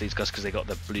to look after these guys because they got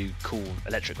the blue cool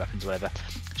electric weapons or whatever.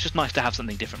 It's just nice to have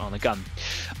something different on a gun.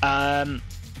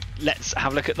 Let's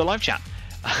have a look at the live chat.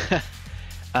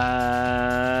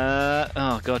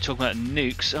 Oh god, talking about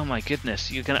nukes, oh my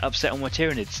goodness, you're going to upset all my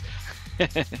Tyranids.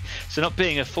 So not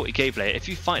being a 40k player, if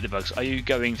you fight the bugs, are you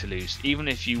going to lose? Even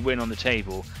if you win on the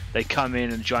table, they come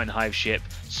in a giant hive ship,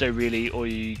 so really all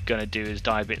you're going to do is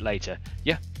die a bit later.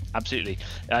 Yeah, absolutely.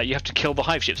 You have to kill the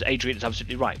hive ships. Adrian is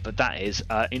absolutely right, but that is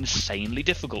insanely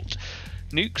difficult.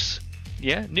 Nukes,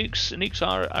 yeah, nukes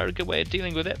are a good way of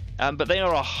dealing with it, but they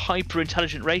are a hyper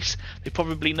intelligent race. They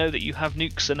probably know that you have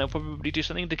nukes, and they'll probably do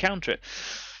something to counter it.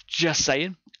 Just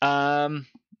saying.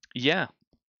 Yeah,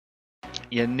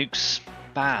 nukes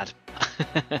bad.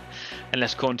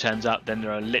 Unless Khorne turns up, then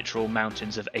there are literal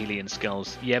mountains of alien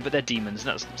skulls. Yeah, but they're demons, and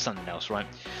that's something else, right?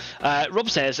 Rob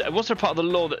says, was there a part of the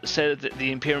law that said that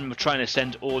the Imperium were trying to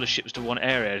send all the ships to one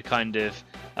area to kind of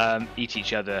eat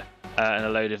each other and a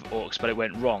load of orcs, but it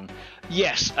went wrong?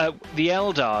 Yes, the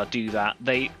Eldar do that.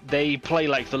 They play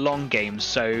like the long games,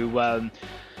 so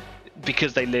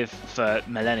because they live for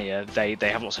millennia, they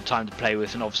have lots of time to play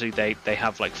with, and obviously they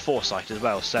have like foresight as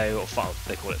well. So,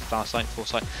 they call it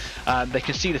foresight. They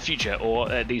can see the future,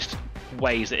 or at least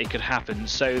ways that it could happen.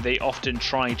 So they often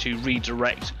try to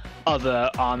redirect other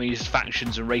armies,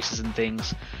 factions, and races and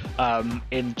things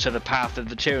into the path of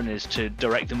the Tyranids to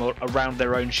direct them around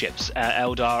their own ships.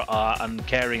 Eldar are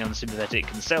uncaring,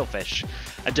 unsympathetic, and selfish,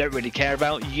 and don't really care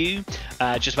about you,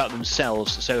 just about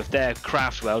themselves. So if their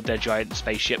craft world, their giant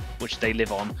spaceship, which they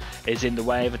live on, is in the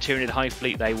way of a Tyranid hive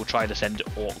fleet, they will try to send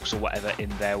orcs or whatever in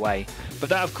their way. But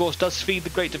that, of course, does feed the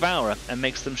Great Devourer and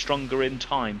makes them stronger in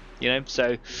time, you know,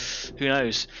 so who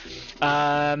knows.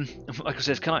 Michael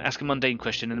says, can I ask a mundane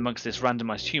question in amongst this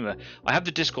randomized humour? I have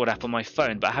the Discord app on my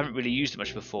phone, but I haven't really used it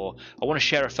much before. I want to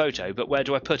share a photo, but where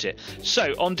do I put it?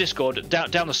 So on Discord,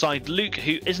 down the side, Luke,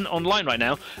 who isn't online right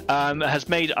now, has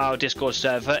made our Discord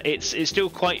server. It's still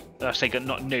quite, I say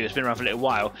not new, it's been around for a little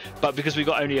while, but because we've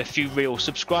got only a few real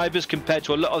subscribers compared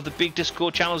to a lot of the big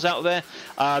Discord channels out there,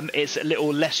 it's a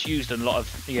little less used than a lot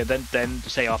of, you know, than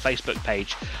say our Facebook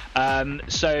page.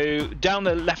 So down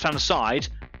the left hand side,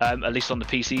 at least on the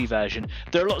PC version.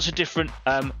 There are lots of different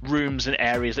rooms and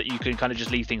areas that you can kind of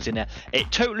just leave things in there.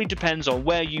 It totally depends on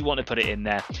where you want to put it in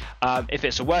there. If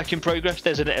it's a work in progress,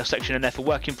 there's a little section in there for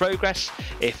work in progress.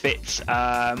 If it's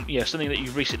something that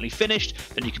you've recently finished,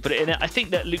 then you can put it in there. I think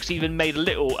that Luke's even made a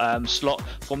little slot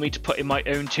for me to put in my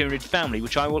own Tyranid family,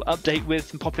 which I will update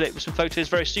with and populate with some photos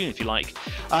very soon if you like.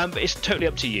 But it's totally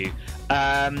up to you.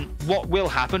 What will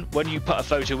happen when you put a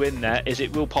photo in there is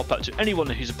it will pop up to anyone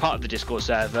who's a part of the Discord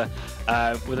server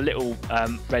with a little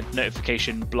red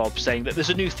notification blob saying that there's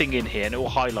a new thing in here, and it will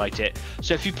highlight it.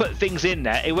 So if you put things in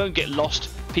there, it won't get lost.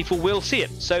 People will see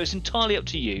it. So it's entirely up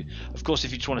to you. Of course,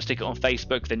 if you just want to stick it on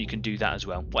Facebook, then you can do that as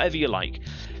well. Whatever you like.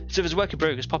 So if there's work in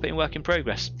progress, pop it in work in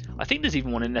progress. I think there's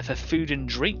even one in there for food and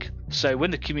drink. So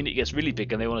when the community gets really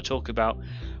big and they want to talk about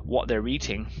what they're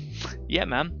eating, yeah,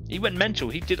 man, he went mental.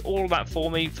 He did all of that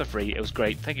for me for free. It was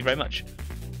great. Thank you very much.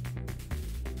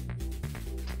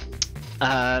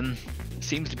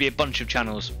 Seems to be a bunch of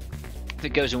channels. If it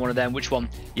goes in one of them, which one?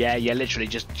 Yeah, literally,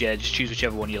 just choose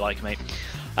whichever one you like, mate.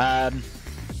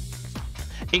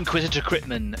 Inquisitor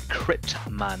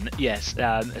Cryptman, yes,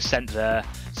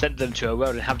 sent them to a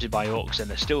world inhabited by orcs, and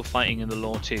they're still fighting in the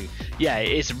lore too. Yeah,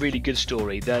 it is a really good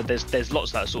story. There's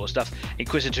lots of that sort of stuff.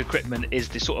 Inquisitor Cryptman is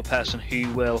the sort of person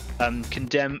who will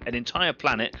condemn an entire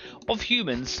planet of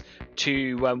humans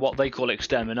to what they call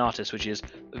exterminatus, which is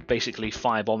basically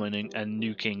firebombing and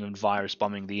nuking and virus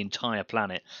bombing the entire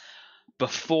planet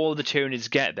before the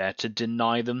Tyranids get there, to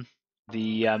deny them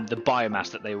the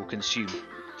biomass that they will consume.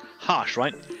 Harsh,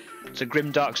 right? It's a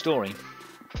grim, dark story.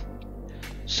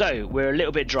 So we're a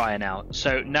little bit drier now.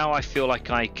 So now I feel like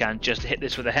I can just hit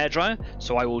this with a hairdryer.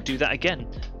 So I will do that again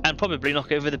and probably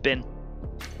knock over the bin.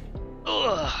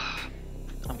 Ugh,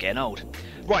 I'm getting old.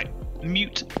 Right,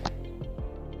 mute.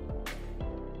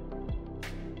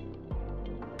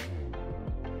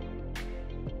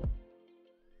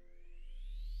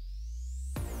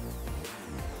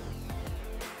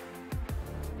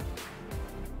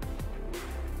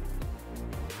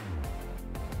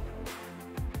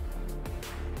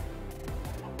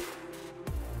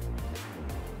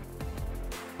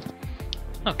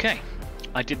 Okay,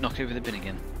 I did knock over the bin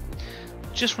again.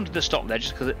 Just wanted to stop there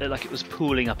just because it looked like it was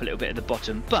pooling up a little bit at the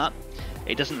bottom, but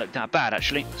it doesn't look that bad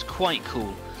actually. It's quite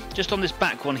cool. Just on this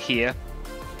back one here,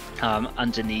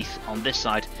 underneath on this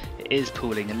side, it is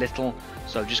pooling a little,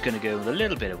 so I'm just going to go with a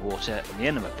little bit of water on the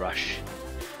end of my brush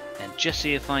and just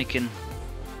see if I can...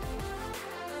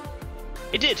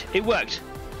 It did! It worked!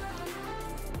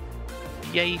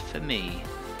 Yay for me.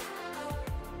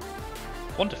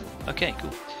 Wonderful. Okay,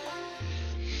 cool.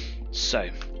 So,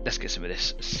 let's get some of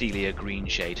this Celia green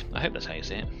shade. I hope that's how you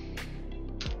say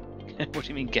it. What do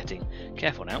you mean getting?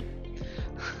 Careful now.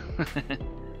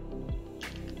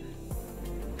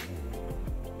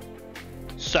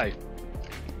 So,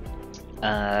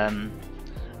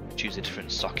 choose a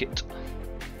different socket,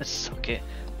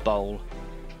 bowl,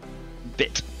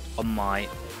 bit on my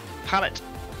palette.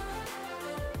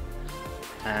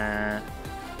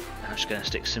 I'm just going to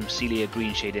stick some Celia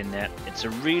green shade in there. It's a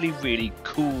really, really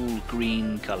cool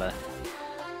green colour.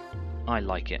 I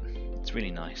like it. It's really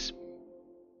nice.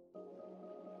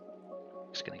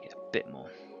 Just going to get a bit more.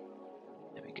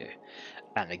 There we go.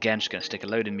 And again, just going to stick a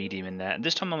load of medium in there. And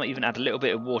this time I might even add a little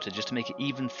bit of water just to make it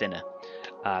even thinner.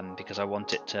 Because I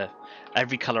want it to...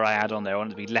 Every colour I add on there, I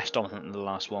want it to be less dominant than the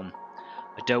last one.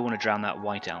 I don't want to drown that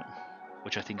white out,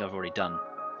 which I think I've already done.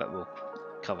 But we'll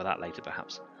cover that later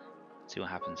perhaps. See what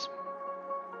happens.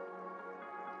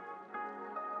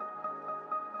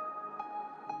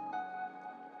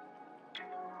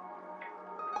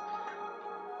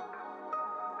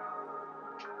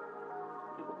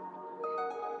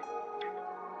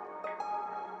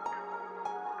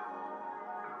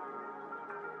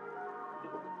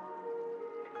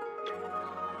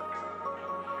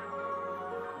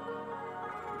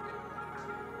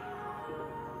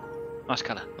 Nice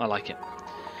colour, I like it.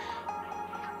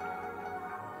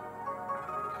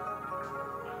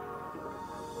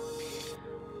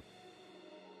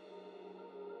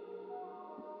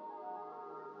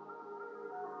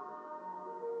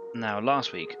 Now,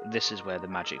 last week, this is where the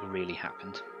magic really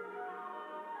happened.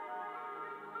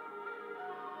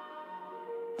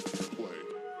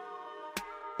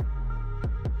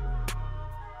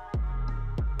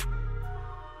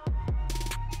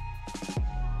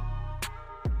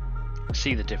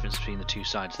 See the difference between the two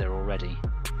sides there already.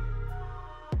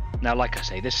 Now, like I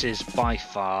say, this is by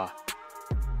far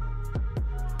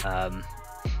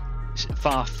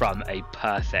far from a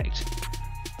perfect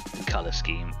colour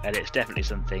scheme, and it's definitely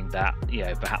something that, you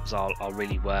know, perhaps I'll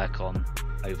really work on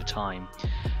over time.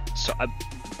 So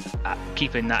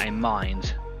keeping that in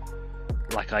mind,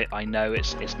 like I know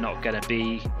it's not going to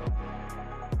be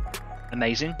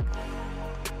amazing,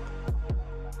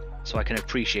 so I can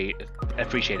appreciate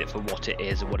it for what it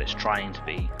is and what it's trying to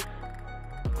be,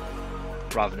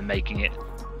 rather than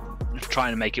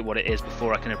trying to make it what it is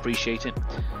before I can appreciate it.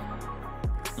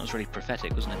 That was really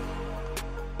prophetic, wasn't it?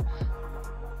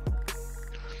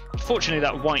 Unfortunately,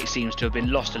 that white seems to have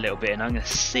been lost a little bit, and I'm going to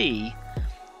see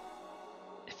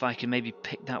if I can maybe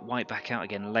pick that white back out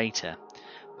again later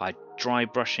by dry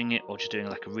brushing it, or just doing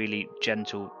like a really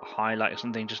gentle highlight or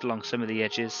something just along some of the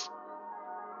edges.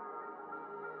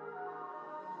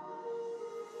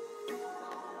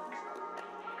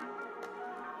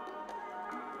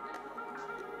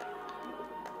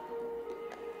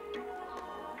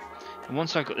 And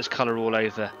once I've got this colour all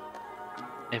over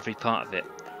every part of it,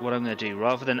 what I'm going to do,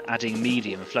 rather than adding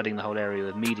medium and flooding the whole area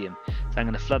with medium, is I'm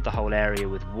going to flood the whole area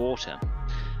with water,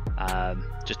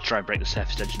 just to try and break the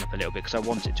surface tension up a little bit, because I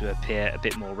want it to appear a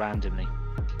bit more randomly.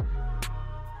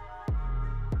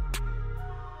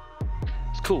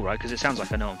 It's cool, right? Because it sounds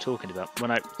like I know what I'm talking about,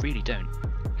 when I really don't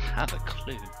have a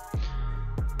clue.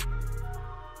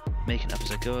 Making it up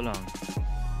as I go along.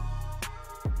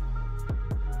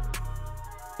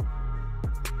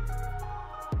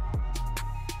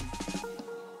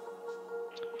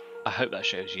 I hope that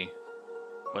shows you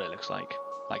what it looks like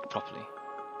properly,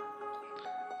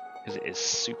 because it is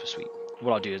super sweet.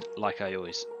 What I'll do is, like I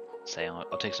always say,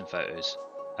 I'll take some photos,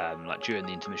 like during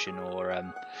the intermission or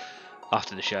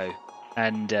after the show,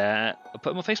 and I'll put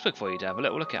them on Facebook for you to have a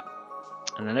little look at.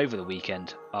 And then over the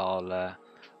weekend, I'll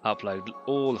upload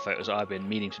all the photos that I've been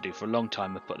meaning to do for a long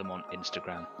time and put them on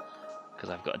Instagram, because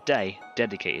I've got a day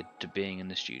dedicated to being in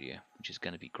the studio, which is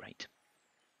going to be great.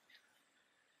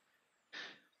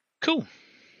 Cool.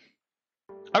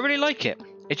 I really like it.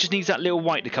 It just needs that little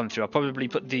white to come through. I'll probably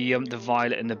put the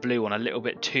violet and the blue on a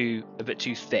bit too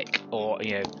thick, or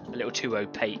a little too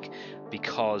opaque,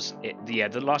 because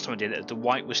the last time I did it, the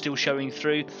white was still showing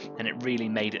through, and it really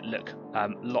made it look a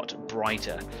lot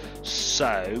brighter.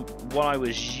 So what I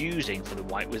was using for the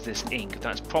white was this ink.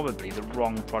 That's probably the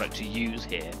wrong product to use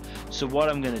here. So what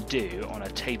I'm going to do on a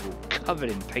table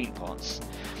covered in paint pots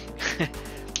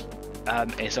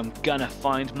is I'm gonna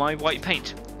find my white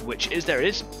paint, which there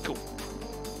is cool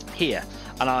here,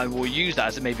 and I will use that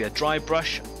as maybe a dry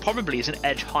brush, probably as an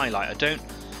edge highlight. I don't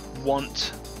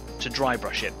want to dry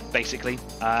brush it, basically,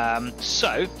 so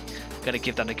I'm gonna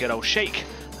give that a good old shake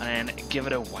and then give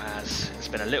it a whiz. It's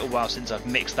been a little while since I've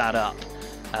mixed that up,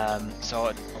 so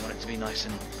I want it to be nice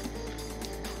and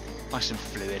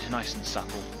fluid, nice and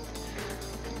supple.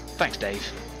 Thanks, Dave.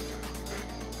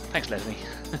 Thanks, Leslie.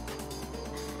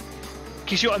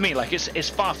 You see what I mean? Like, it's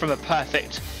far from a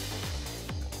perfect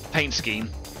paint scheme,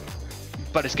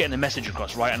 but it's getting the message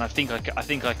across, right? And I think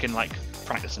I can like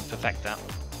practice and perfect that.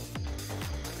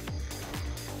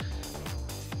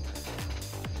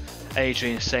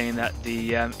 Adrian is saying that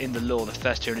in the lore, the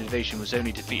first Terran invasion was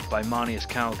only defeated by Marnius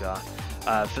Calgar.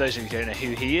 For those of you who don't know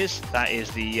who he is, that is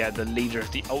the leader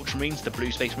of the Ultramarines, the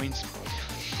Blue Space Marines.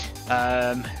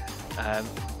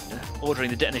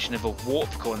 Ordering the detonation of a warp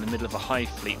core in the middle of a hive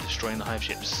fleet, destroying the hive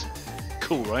ships.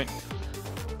 Cool, right?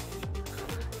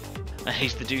 And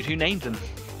he's the dude who named them.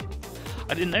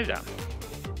 I didn't know that.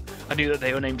 I knew that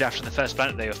they were named after the first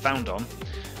planet they were found on.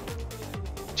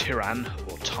 Tyran,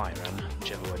 or Tyran,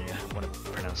 whichever one you want to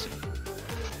pronounce it.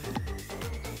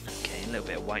 Okay, a little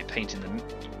bit of white paint in the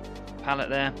palette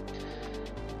there.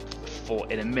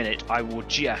 In a minute, I will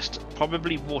just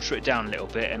probably water it down a little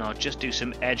bit, and I'll just do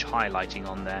some edge highlighting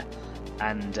on there,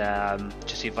 and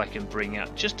just see if I can bring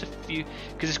out just a few,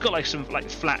 because it's got like some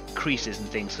flat creases and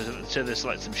things, so there's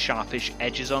like some sharpish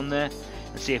edges on there,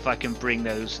 and see if I can bring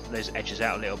those edges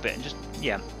out a little bit, and just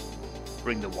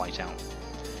bring the white out.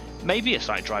 Maybe a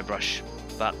slight dry brush,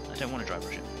 but I don't want to dry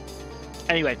brush it.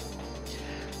 Anyway,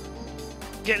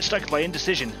 getting stuck by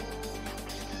indecision.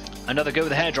 Another go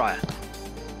with the hairdryer.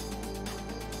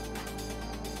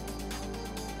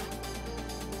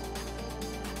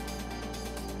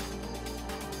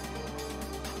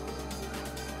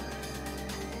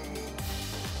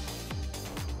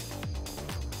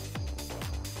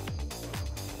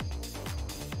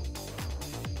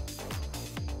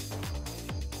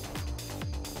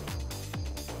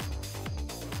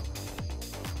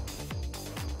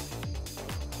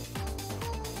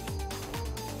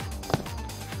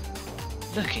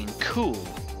 Looking cool.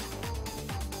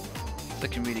 It's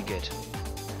looking really good.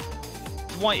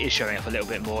 The white is showing up a little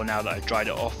bit more now that I've dried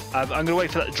it off. I'm going to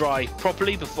wait for that to dry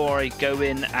properly before I go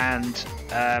in and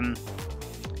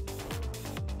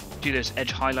do those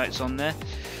edge highlights on there.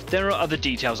 There are other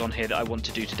details on here that I want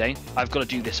to do today. I've got to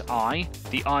do this eye.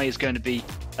 The eye is going to be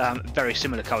very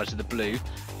similar colour to the blue,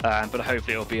 but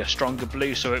hopefully it'll be a stronger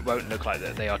blue, so it won't look like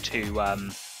that they are too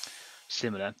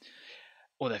similar.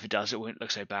 Although if it does, it won't look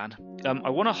so bad.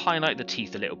 I want to highlight the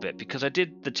teeth a little bit, because I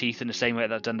did the teeth in the same way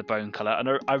that I've done the bone colour,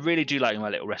 and I really do like my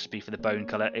little recipe for the bone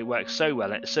colour. It works so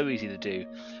well, and it's so easy to do,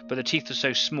 but the teeth are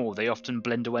so small, they often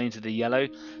blend away into the yellow,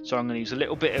 so I'm going to use a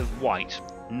little bit of white,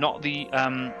 not the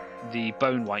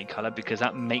bone white colour, because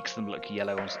that makes them look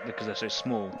yellow because they're so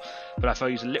small. But if I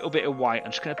use a little bit of white,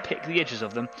 I'm just going to pick the edges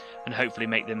of them and hopefully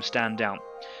make them stand out.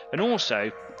 And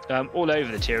also, all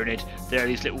over the Tyrannid, there are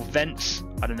these little vents.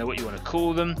 I don't know what you want to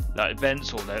call them, like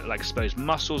vents or like exposed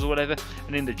muscles or whatever.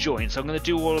 And in the joints, I'm going to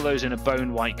do all of those in a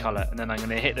bone white colour, and then I'm going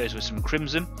to hit those with some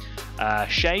crimson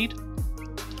shade,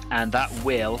 and that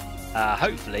will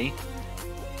hopefully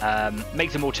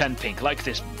make them all turn pink, like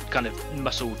this kind of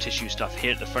muscle tissue stuff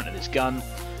here at the front of this gun.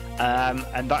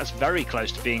 And that's very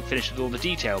close to being finished with all the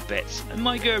detail bits. I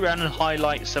might go around and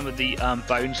highlight some of the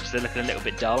bones because they're looking a little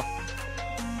bit dull.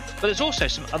 But there's also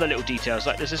some other little details,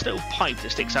 like there's this little pipe that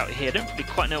sticks out here. I don't really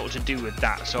quite know what to do with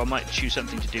that, so I might choose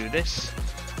something to do with this.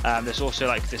 There's also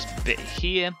like this bit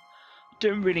here.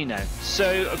 Don't really know.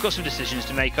 So I've got some decisions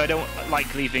to make. I don't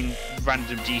like leaving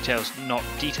random details not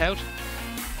detailed.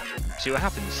 See what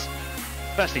happens.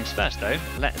 First things first though,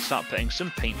 let's start putting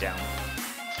some paint down.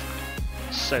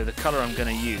 So the colour I'm going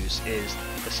to use is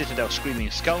the Citadel Screaming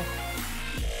Skull.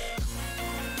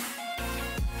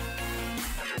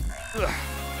 Ugh.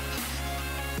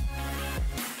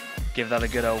 Give that a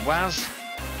good old waz.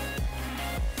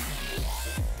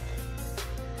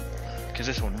 Because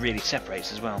this one really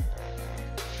separates as well.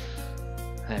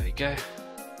 There we go.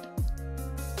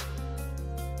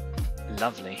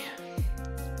 Lovely.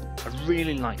 I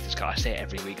really like this colour. I say it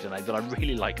every week, don't I? But I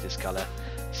really like this colour.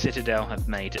 Citadel have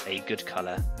made a good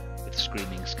colour with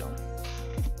Screaming Skull.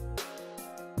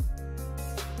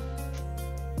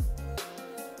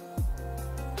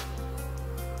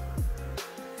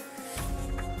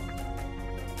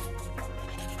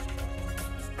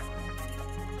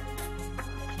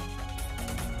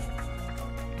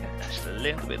 Just a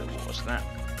little bit of water to that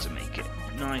to make it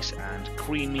nice and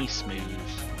creamy smooth.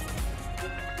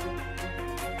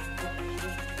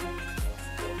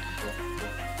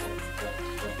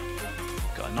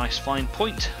 Nice fine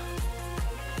point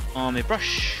on my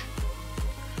brush.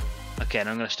 Okay, and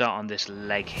I'm going to start on this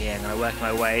leg here. I'm going to work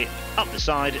my way up the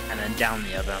side and then down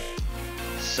the other.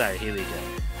 So here we go.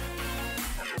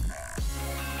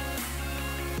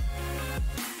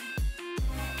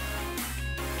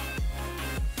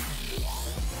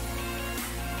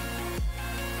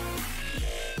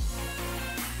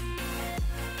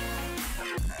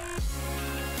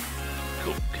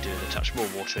 Cool, could do with a touch more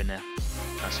water in there.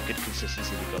 That's a good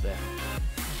consistency we've got there.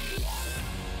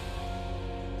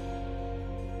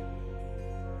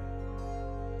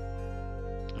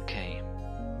 Okay.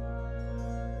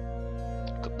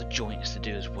 Got the joints to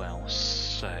do as well.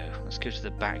 So let's go to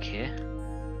the back here.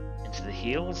 Into the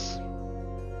heels.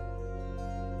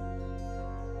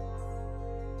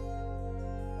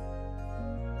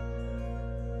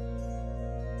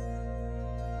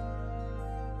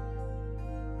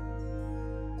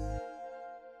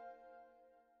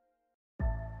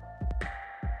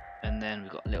 And then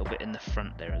we've got a little bit in the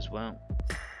front there as well.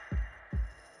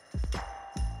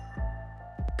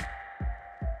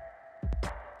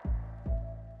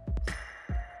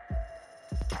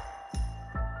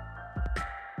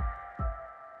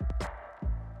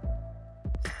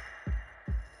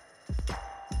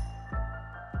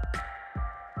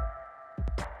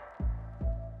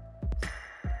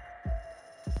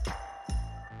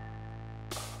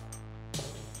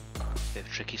 Bit of a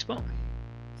tricky spot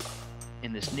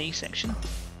in this knee section.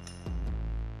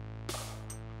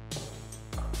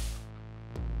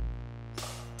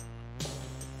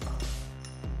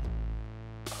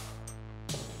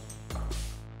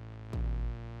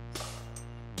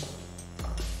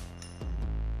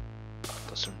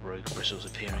 Got some rogue bristles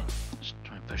appearing. Just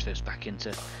try and push those back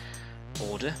into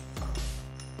order.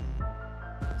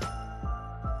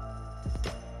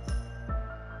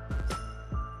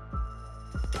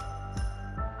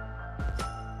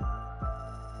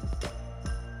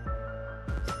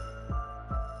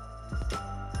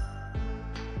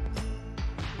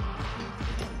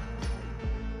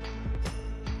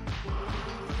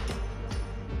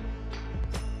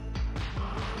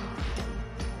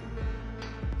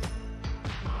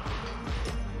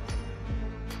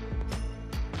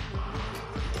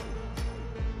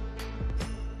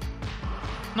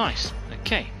 Nice,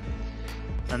 okay.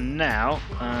 And now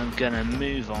I'm going to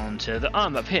move on to the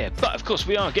arm up here. But of course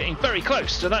we are getting very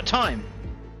close to that time.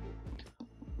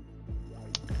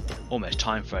 almost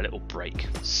time for a little break.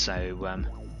 So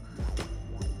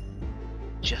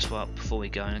just before we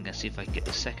go, I'm going to see if I can get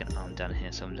the second arm down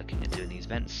here. So I'm looking at doing these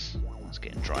vents. It's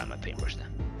getting dry on my paintbrush there.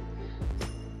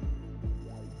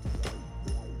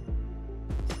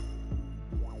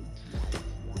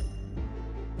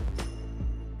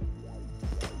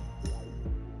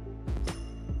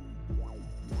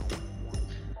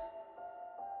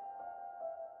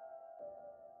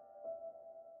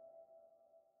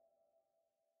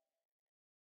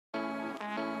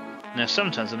 Now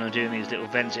sometimes when I'm doing these little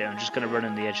vents here, I'm just going to run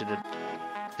on the edge of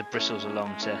the bristles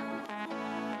along to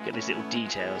get these little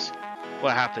details.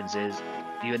 What happens is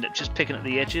you end up just picking up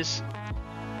the edges,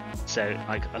 so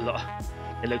like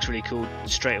it looks really cool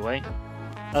straight away.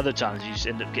 Other times you just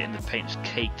end up getting the paint just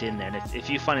caked in there, and if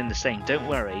you're finding the same, don't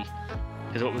worry,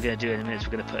 because what we're going to do in a minute is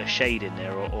we're going to put a shade in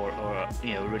there, or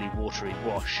you know, a really watery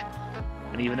wash.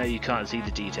 And even though you can't see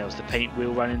the details, the paint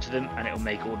will run into them, and it will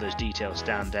make all those details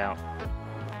stand out.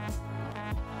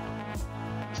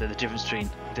 So the difference between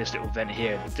this little vent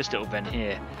here and this little vent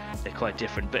here, they're quite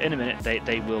different, but in a minute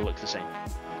they will look the same.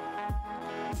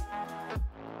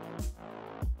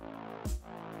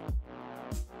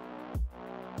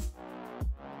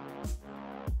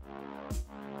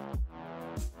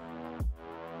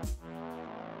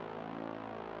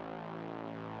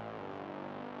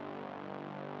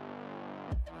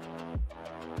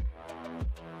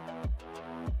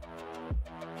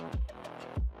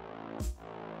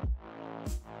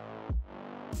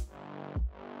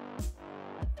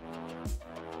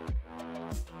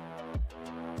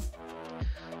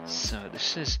 So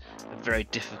this is a very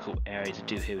difficult area to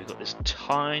do here. We've got this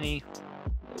tiny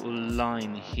little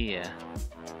line here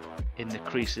in the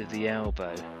crease of the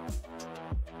elbow,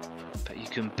 but you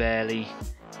can barely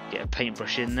get a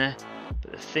paintbrush in there.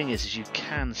 But the thing is you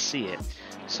can see it,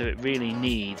 so it really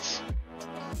needs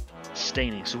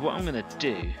staining. So what I'm going to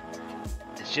do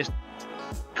is just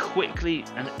quickly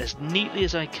and as neatly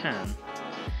as I can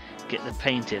get the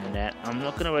paint in there. I'm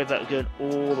not going to worry about going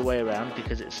all the way around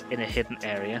because it's in a hidden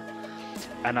area,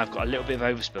 and I've got a little bit of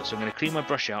overspill, so I'm going to clean my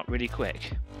brush out really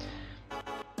quick,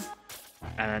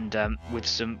 and with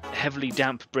some heavily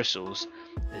damp bristles,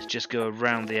 let's just go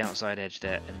around the outside edge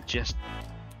there and just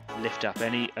lift up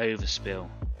any overspill.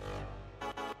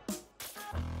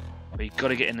 But you've got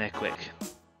to get in there quick.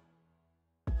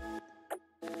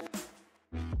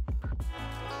 And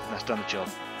that's done the job.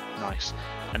 Nice.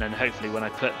 And then hopefully when I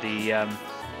put the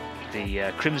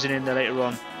crimson in there later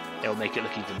on, it'll make it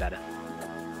look even better.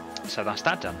 So that's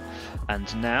that done.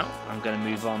 And now I'm going to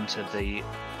move on to the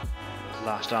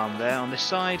last arm there on this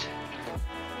side.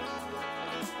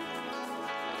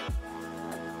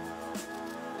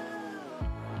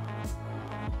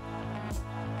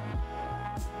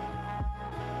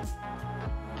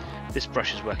 This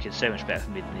brush is working so much better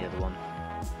for me than the other one.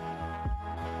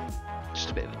 Just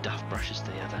a bit of a duff brush as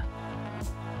the other.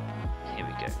 Here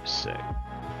we go. So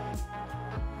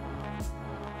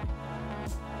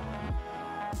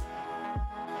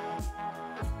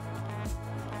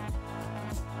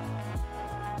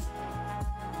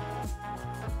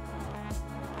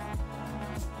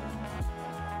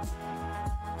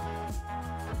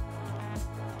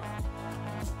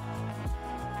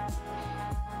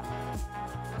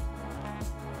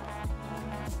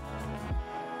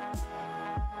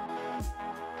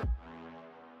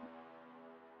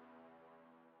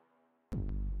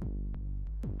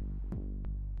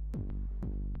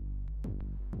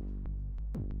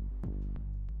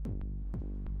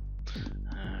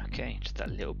okay, just that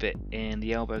little bit in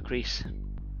the elbow crease.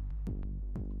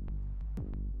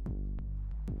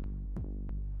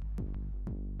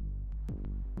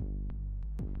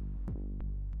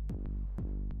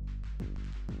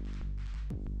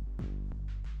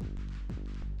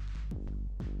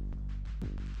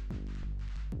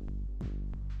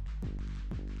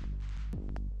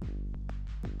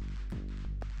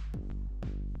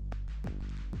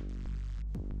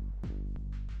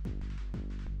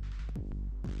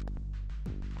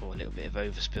 A little bit of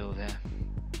overspill there.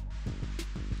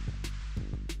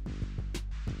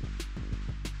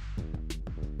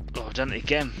 Oh, I've done it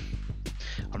again.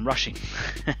 I'm rushing.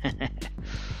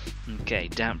 Okay,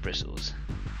 damp bristles.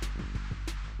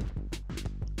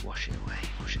 Wash it away,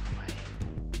 wash it away.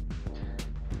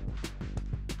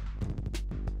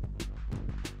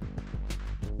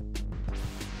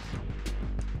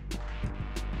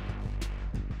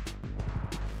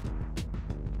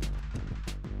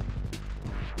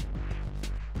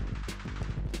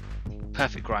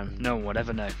 Perfect grime, no one would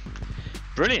ever know.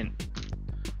 Brilliant.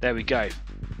 There we go.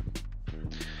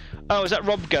 Oh, is that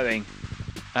Rob going?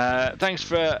 Thanks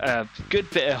for a good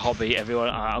bit of hobby, everyone.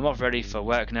 I'm off ready for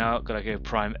work now. Gotta go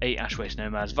prime 8 Ashwaste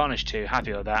Nomads, Varnish 2.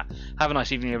 Happy with that. Have a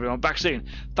nice evening, everyone. Back soon.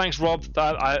 Thanks, Rob.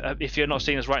 If you're not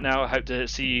seeing us right now, I hope to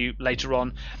see you later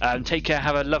on. Take care.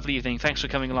 Have a lovely evening. Thanks for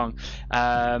coming along.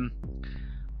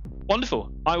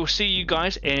 Wonderful. I will see you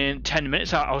guys in 10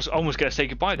 minutes. I was almost going to say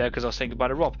goodbye there because I was saying goodbye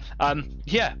to Rob.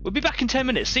 Yeah, we'll be back in 10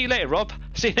 minutes. See you later, Rob.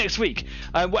 See you next week.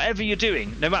 Whatever you're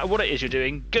doing, no matter what it is you're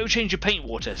doing, go change your paint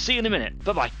water. See you in a minute.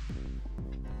 Bye-bye.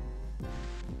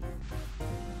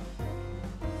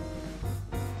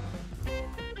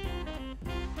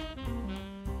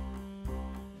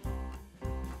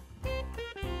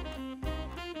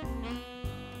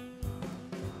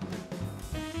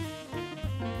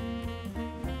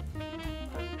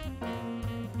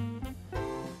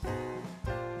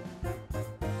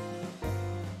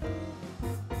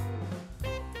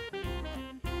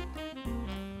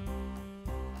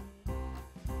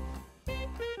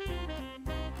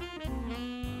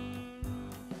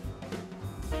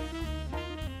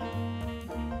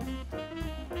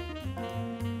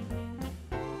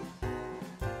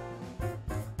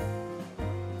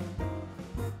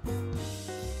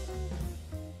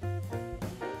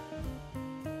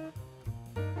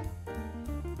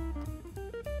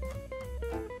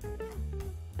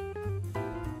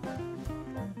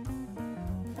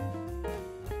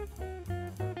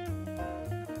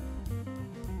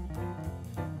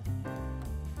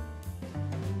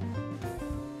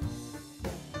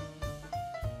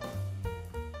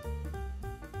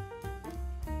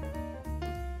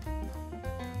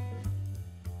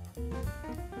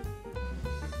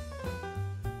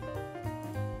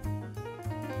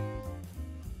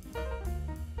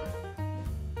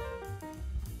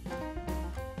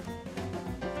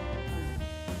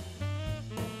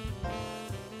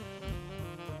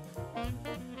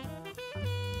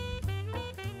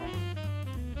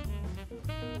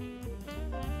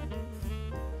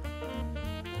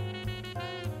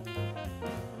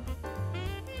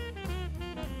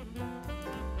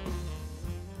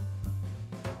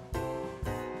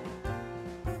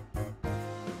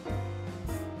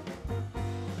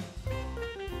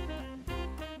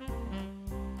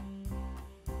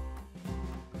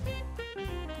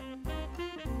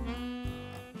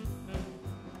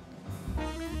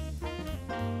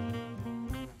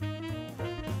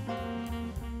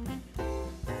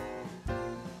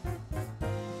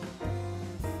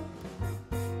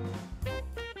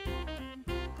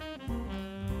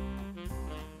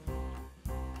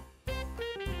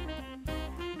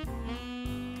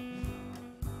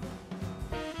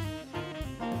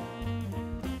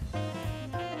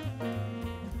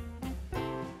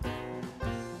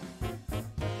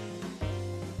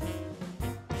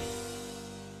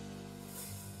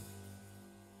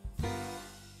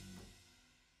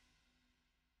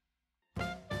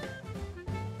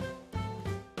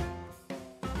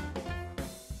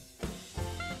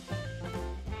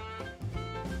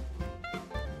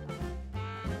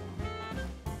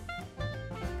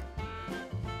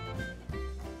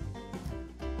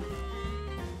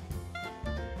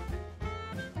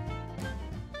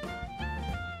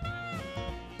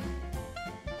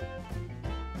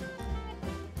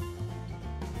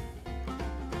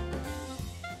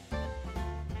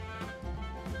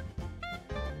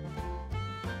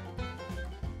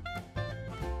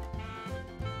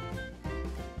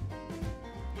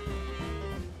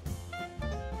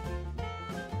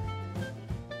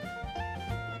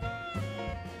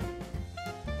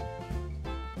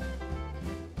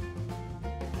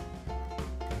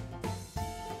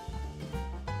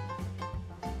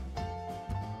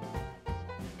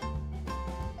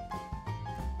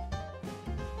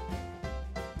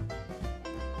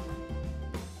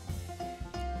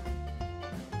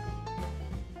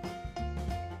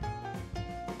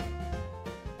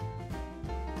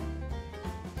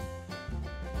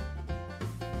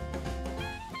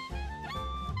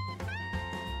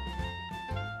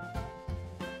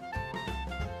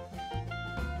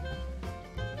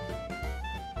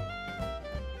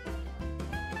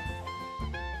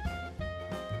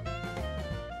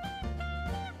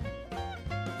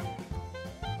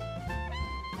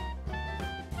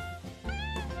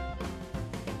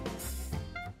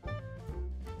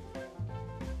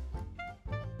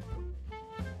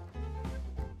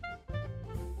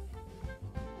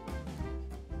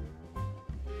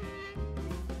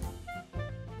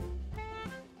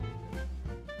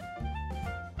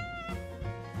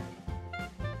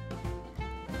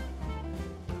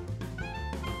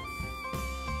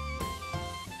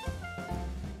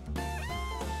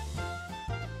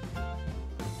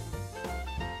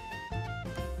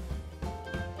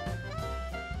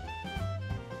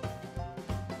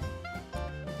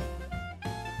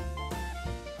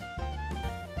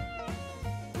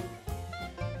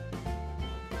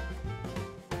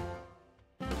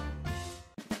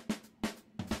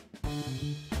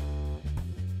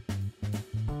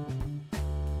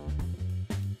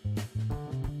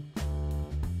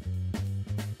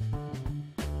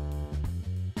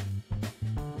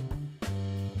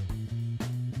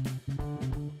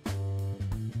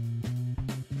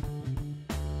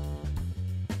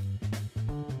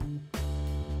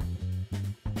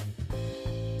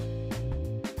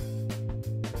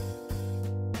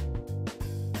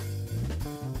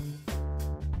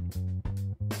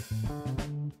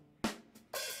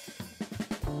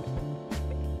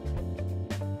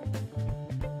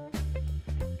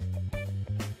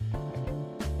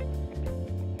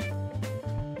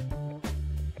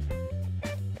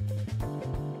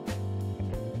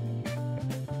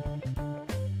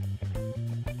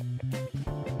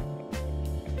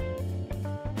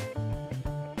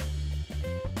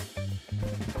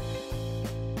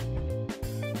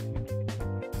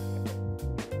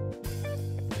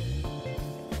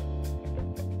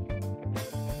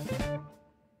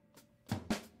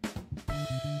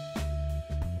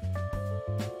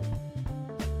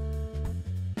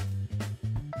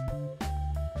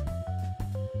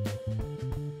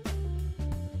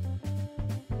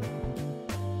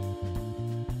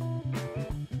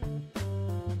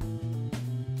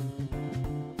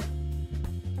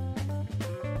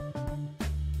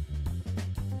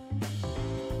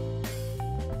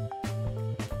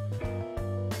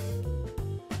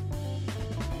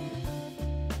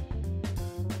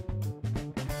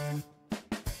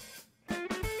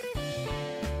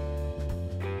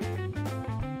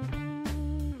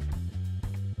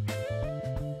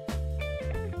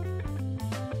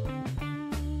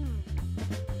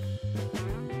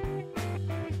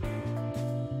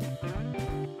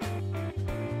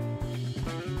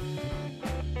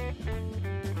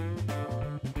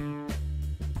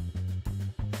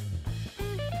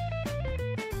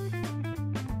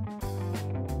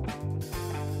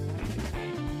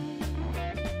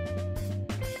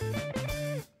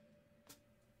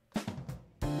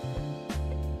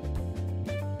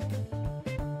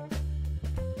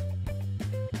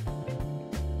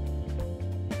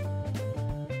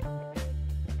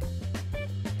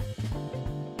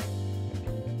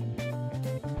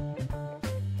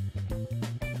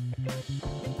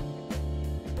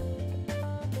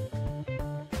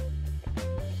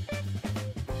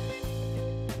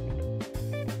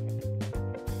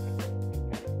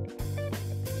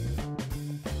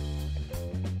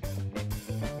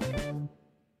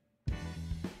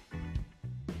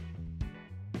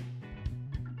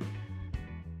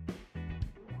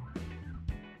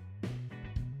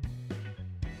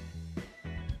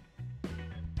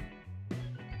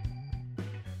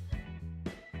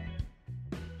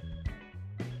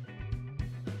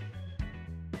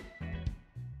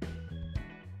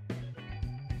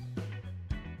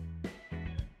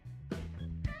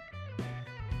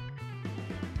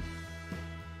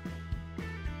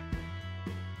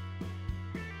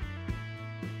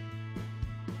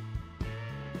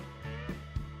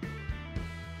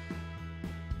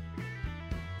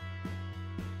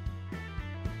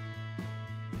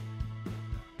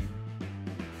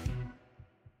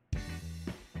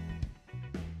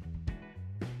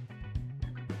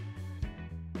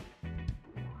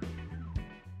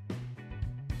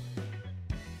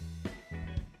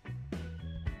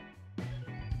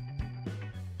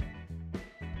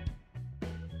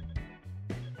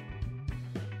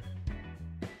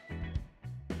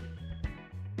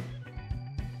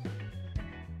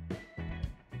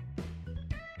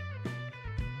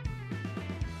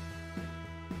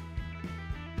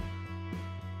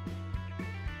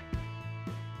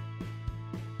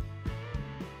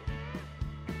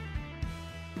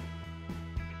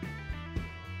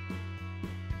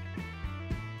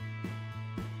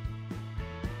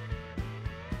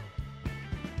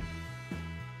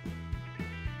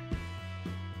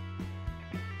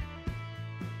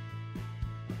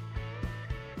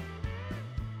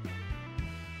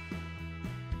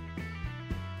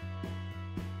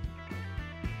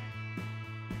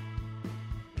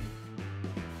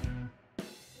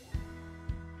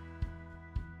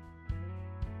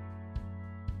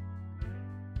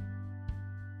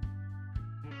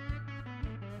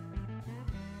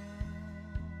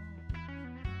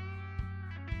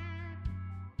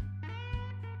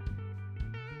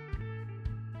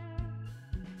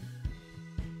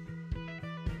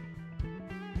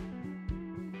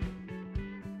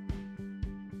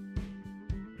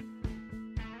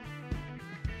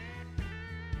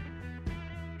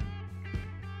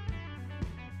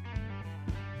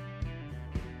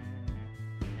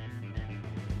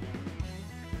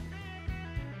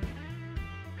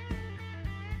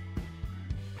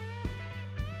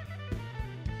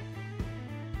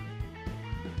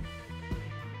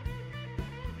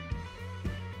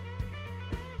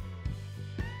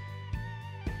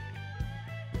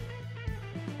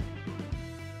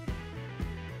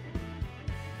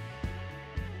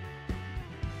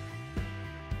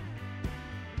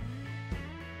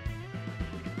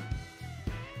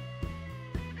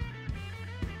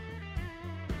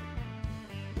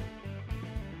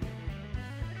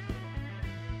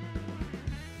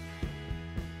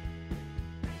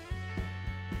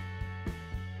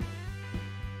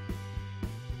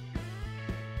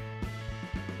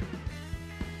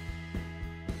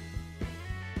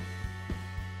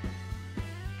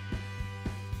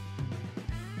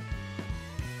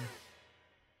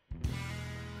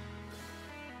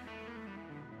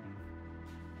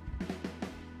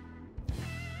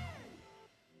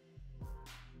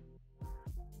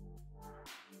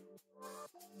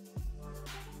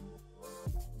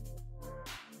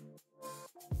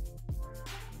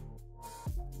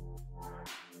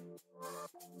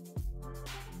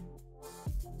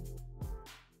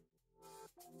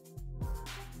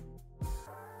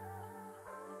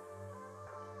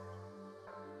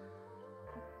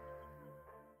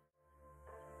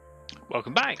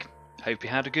 Welcome back. Hope you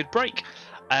had a good break.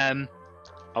 I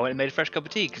went and made a fresh cup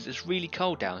of tea because it's really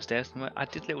cold downstairs. I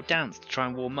did a little dance to try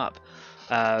and warm up.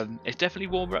 It's definitely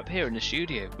warmer up here in the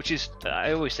studio, which is,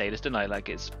 I always say this, don't I? Like,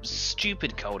 it's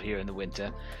stupid cold here in the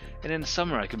winter, and in the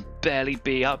summer I can barely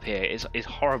be up here. It's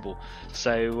horrible.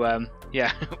 So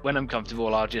yeah, when I'm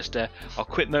comfortable, I'll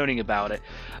quit moaning about it.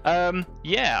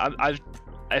 Yeah,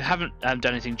 I haven't done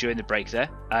anything during the break there.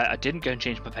 I didn't go and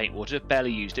change my paint water,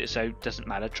 barely used it, so it doesn't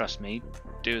matter, trust me.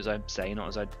 Do as I say, not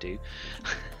as I do.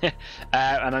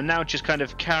 And I'm now just kind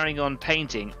of carrying on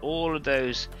painting all of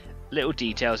those little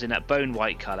details in that bone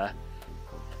white colour,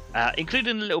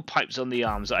 including the little pipes on the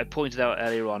arms that I pointed out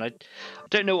earlier on. I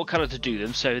don't know what colour to do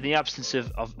them, so in the absence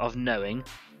of knowing,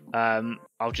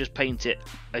 I'll just paint it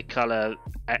a colour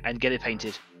and get it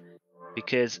painted,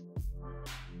 because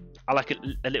I like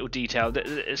a little detail,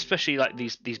 especially like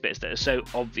these bits that are so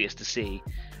obvious to see.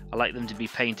 I like them to be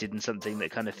painted in something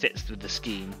that kind of fits with the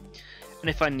scheme. And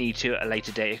if I need to at a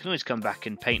later date, I can always come back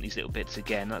and paint these little bits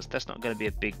again. That's not going to be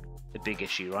a big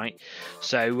issue, right?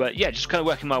 So yeah, just kind of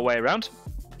working my way around.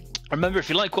 Remember, if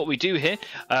you like what we do here,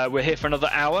 we're here for another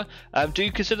hour. Do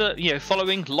consider,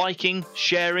 following, liking,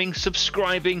 sharing,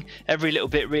 subscribing. Every little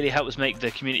bit really helps make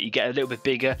the community get a little bit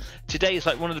bigger. Today is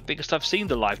like one of the biggest I've seen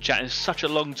the live chat in such a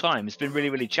long time. It's been really,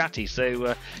 really chatty.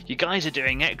 So you guys are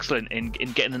doing excellent in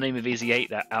getting the name of Easy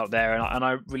 8 out there, and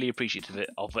I'm really appreciative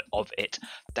of it.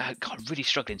 God, I'm really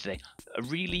struggling today.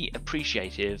 Really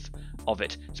appreciative of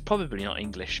it. It's probably not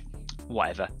English.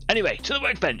 Whatever. Anyway, to the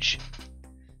workbench.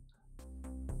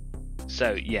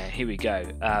 So yeah, here we go.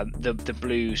 The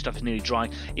blue stuff is nearly dry.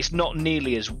 It's not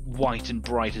nearly as white and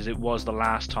bright as it was the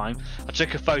last time. I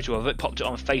took a photo of it, popped it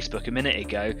on Facebook a minute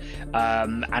ago,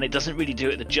 and it doesn't really do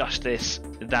it the justice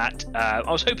that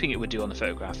I was hoping it would do on the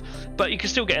photograph. But you can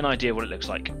still get an idea of what it looks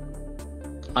like.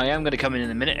 I am going to come in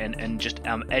a minute and just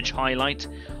edge highlight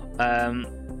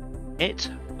it,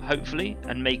 hopefully,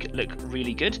 and make it look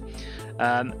really good.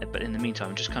 But in the meantime,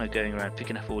 I'm just kind of going around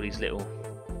picking up all these little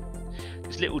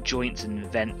joints and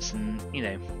vents and,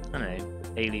 I don't know,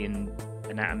 alien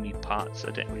anatomy parts. I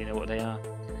don't really know what they are.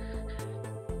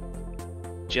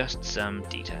 Just some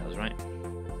details, right?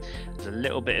 There's a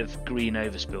little bit of green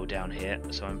overspill down here,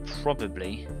 so I'm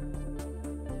probably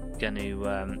going to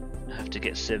have to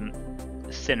get some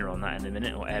thinner on that in a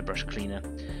minute, or airbrush cleaner.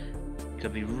 Got to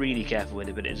be really careful with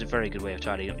it, but it's a very good way of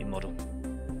tidying up your model.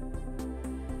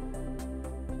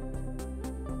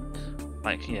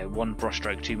 Like, one brush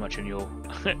stroke too much and you'll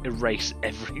erase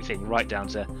everything right down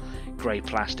to grey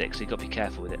plastic, so you've got to be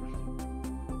careful with it.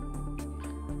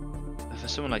 For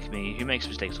someone like me who makes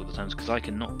mistakes all the time, because I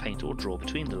cannot paint or draw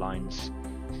between the lines,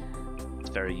 it's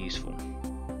very useful.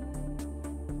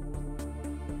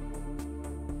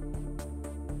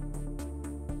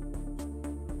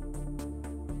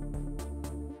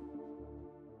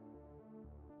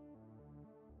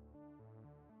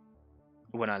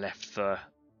 When I left to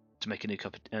make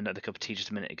another cup of tea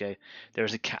just a minute ago, there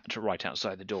is a cat right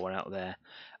outside the door out there,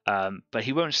 but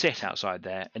he won't sit outside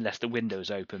there unless the window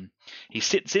is open. He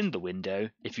sits in the window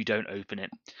if you don't open it,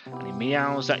 and he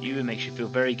meows at you and makes you feel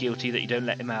very guilty that you don't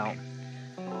let him out.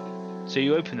 So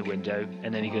you open the window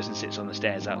and then he goes and sits on the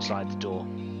stairs outside the door.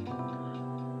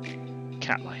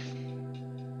 Cat life.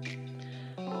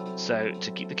 So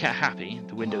to keep the cat happy,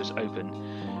 the window is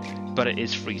open, but it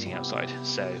is freezing outside,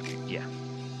 so yeah.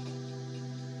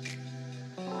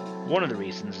 One of the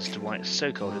reasons as to why it's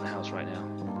so cold in the house right now.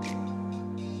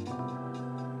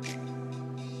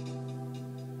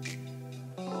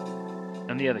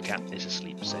 And the other cat is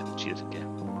asleep, so she doesn't care.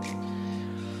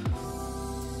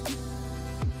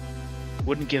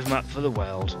 Wouldn't give him up for the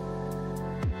world.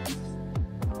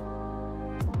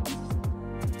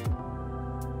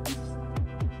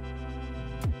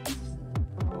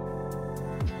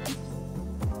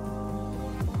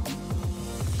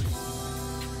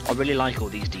 I really like all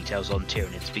these details on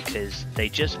Tyranids because they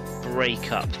just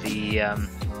break up the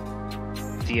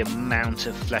amount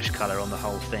of flesh colour on the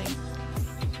whole thing.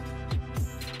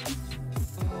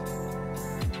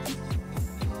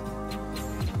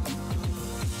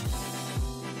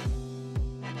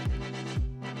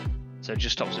 So it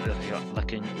just stops it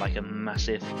looking like a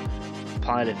massive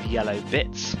pile of yellow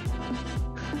bits.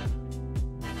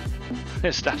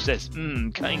 Staff says,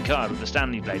 cutting card with a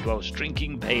Stanley blade while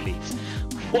drinking Baileys.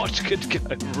 What could go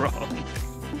wrong?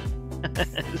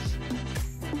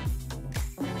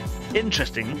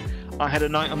 Interesting. I had a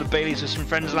night on the Baileys with some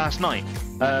friends last night.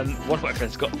 One of my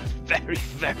friends got very,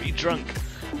 very drunk.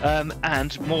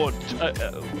 And more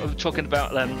talking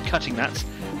about cutting mats,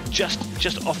 just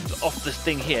off the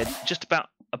thing here, just about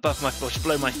above my, or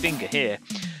below my finger here,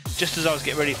 just as I was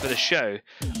getting ready for the show,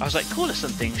 I was like, cool, there's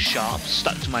something sharp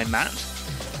stuck to my mat.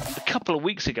 A couple of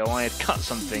weeks ago I had cut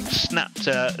something, snapped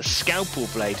a scalpel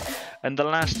blade, and the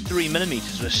last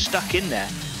 3mm were stuck in there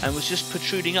and was just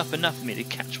protruding up enough for me to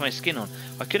catch my skin on.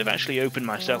 I could have actually opened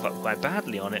myself up quite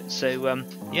badly on it, so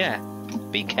yeah,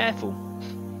 be careful.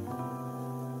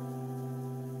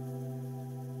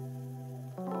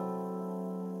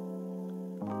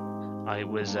 I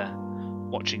was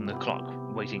watching the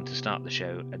clock, waiting to start the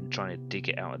show, and trying to dig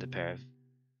it out of the pair of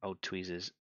old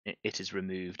tweezers. It is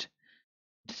removed.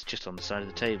 It's just on the side of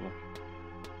the table.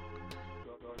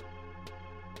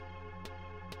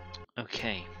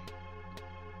 Okay.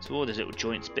 So all those little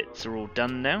joints bits are all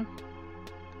done now.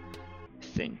 I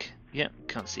think. Yep,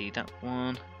 can't see that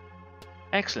one.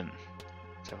 Excellent.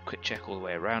 Let's have a quick check all the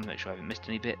way around, make sure I haven't missed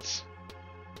any bits.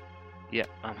 Yep,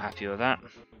 I'm happy with that.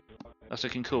 That's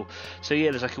looking cool. So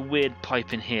yeah, there's like a weird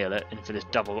pipe in here for this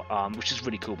double arm, which is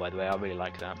really cool, by the way. I really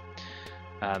like that.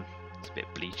 It's a bit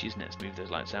bleachy, isn't it? Let's move those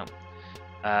lights out.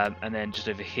 And then just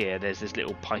over here, there's this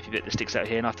little pipey bit that sticks out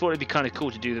here, and I thought it'd be kind of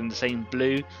cool to do them the same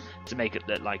blue to make it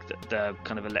look like the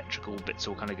kind of electrical bits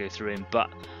all kind of go through in. But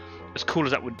as cool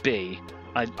as that would be,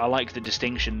 I like the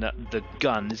distinction that the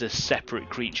gun is a separate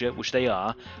creature, which they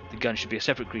are. The gun should be a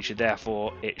separate creature,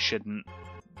 therefore it shouldn't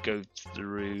go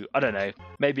through. I don't know.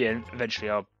 Maybe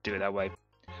eventually I'll do it that way.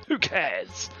 Who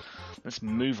cares? Let's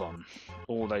move on.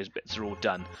 All those bits are all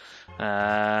done.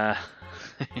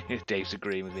 Dave's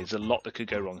agreeing with me. There's a lot that could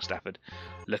go wrong, Stafford.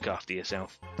 Look after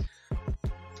yourself.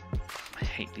 I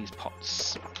hate these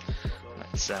pots.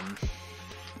 Let's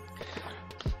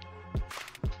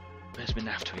where's my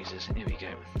naff tweezers? Here we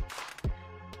go.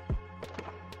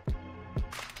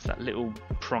 It's that little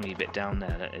prongy bit down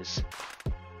there that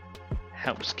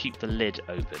helps keep the lid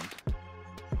open,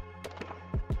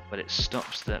 but it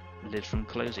stops the lid from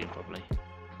closing properly.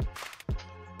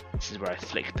 This is where I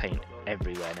flick paint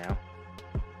everywhere now.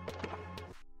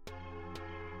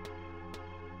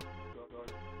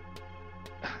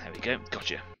 There we go,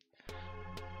 gotcha.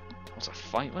 What's a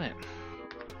fight, wasn't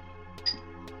it?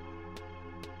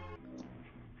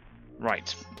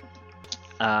 Right.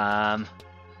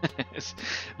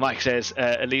 Mike says,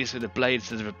 at least with the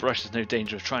blades instead of a brush, there's no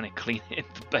danger of trying to clean it in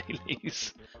the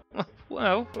Baileys.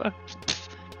 Well,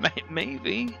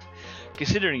 maybe.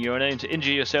 Considering you're known to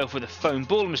injure yourself with a foam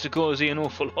ball, Mr. Causey, an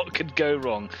awful lot could go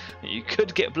wrong. You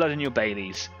could get blood in your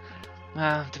Baileys.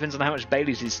 Depends on how much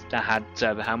Baileys he's had,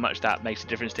 how much that makes a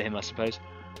difference to him, I suppose.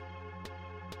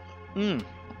 That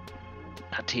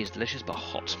tea is delicious, but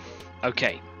hot.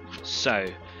 Okay, so,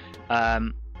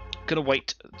 gonna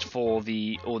wait for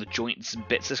all the joints and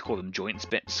bits, let's call them joints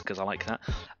bits because I like that,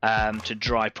 to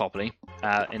dry properly.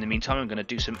 In the meantime, I'm going to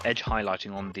do some edge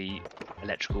highlighting on the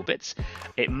electrical bits.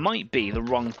 It might be the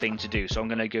wrong thing to do, so I'm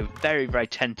going to go very, very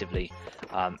tentatively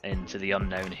into the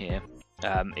unknown here.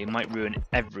 It might ruin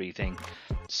everything,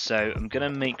 so I'm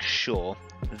going to make sure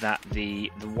that the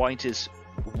white is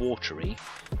watery,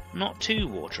 not too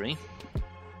watery.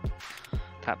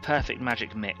 That perfect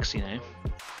magic mix, you know.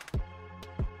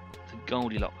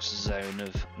 Goldilocks zone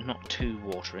of not too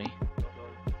watery,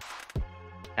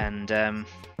 and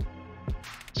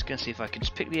just gonna see if I can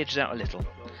just pick the edges out a little.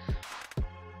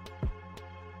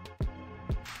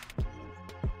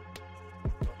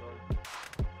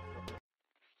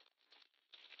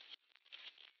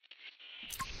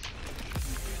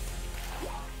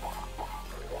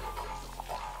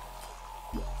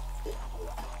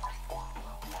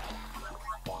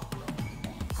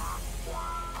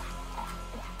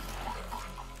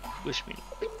 Wish me.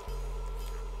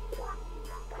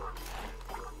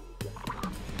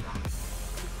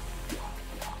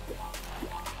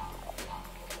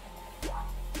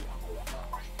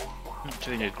 Not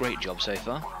doing a great job so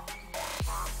far.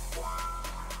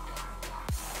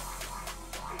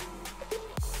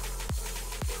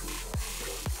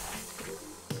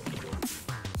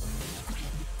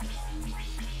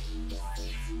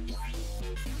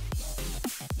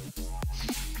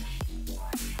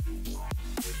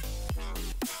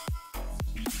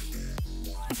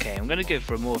 Okay, I'm going to go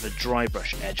for more of a dry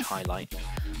brush edge highlight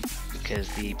because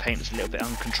the paint is a little bit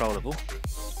uncontrollable.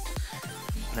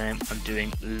 Then I'm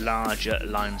doing larger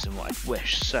lines than what I'd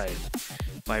wish, so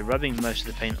by rubbing most of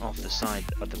the paint off the side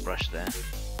of the brush there,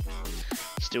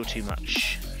 still too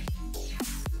much.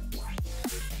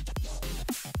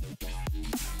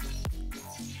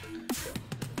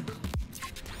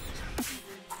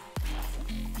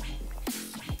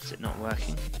 Is it not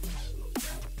working?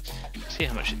 See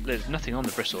how much there's nothing on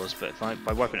the bristles, but if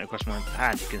by wiping it across my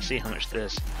hand, you can see how much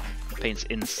there's paint's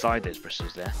inside those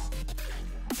bristles there.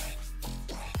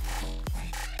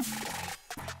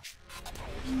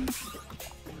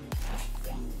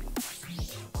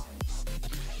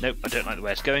 Nope, I don't like the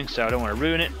way it's going, so I don't want to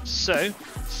ruin it. So,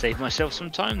 save myself some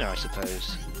time there, I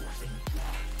suppose.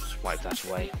 Just wipe that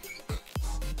away.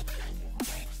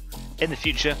 In the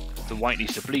future, if the white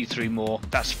needs to bleed through more,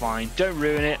 that's fine. Don't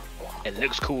ruin it. It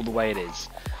looks cool the way it is.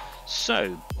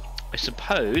 So, I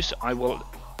suppose I will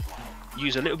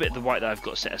use a little bit of the white that I've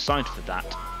got set aside for that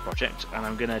project, and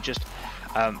I'm going to just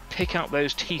pick out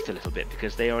those teeth a little bit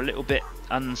because they are a little bit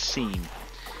unseen.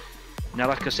 Now,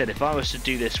 like I said, if I was to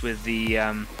do this with the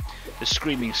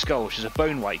Screaming Skull, which is a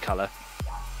bone white colour,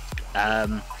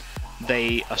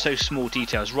 they are so small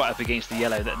details right up against the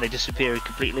yellow that they disappear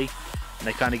completely, and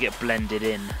they kind of get blended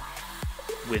in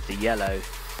with the yellow,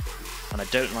 and I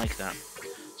don't like that.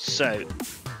 So,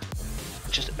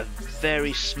 just a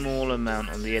very small amount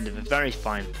on the end of a very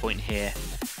fine point here.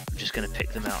 I'm just going to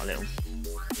pick them out a little.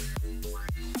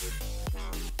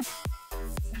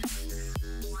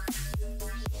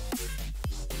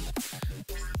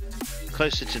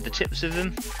 Closer to the tips of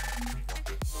them.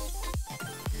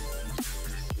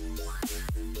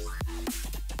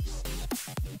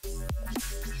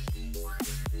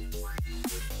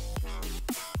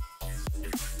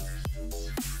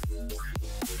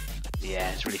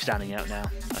 Yeah, it's really standing out now.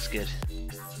 That's good.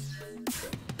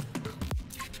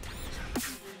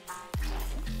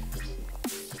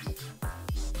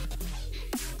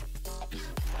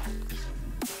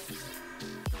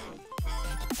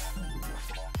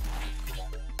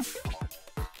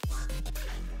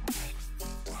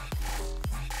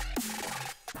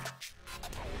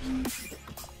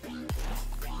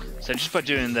 So just by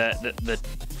doing the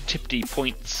tippy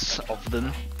points of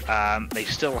them, they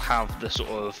still have the sort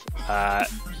of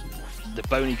the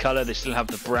bony colour. They still have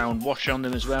the brown wash on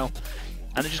them as well,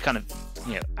 and it just kind of,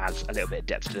 you know, adds a little bit of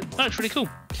depth to them. Oh, it's really cool.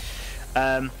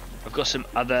 I've got some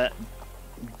other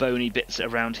bony bits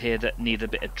around here that need a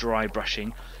bit of dry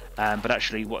brushing, but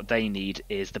actually what they need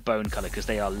is the bone colour because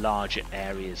they are larger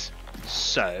areas.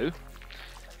 So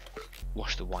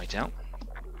wash the white out,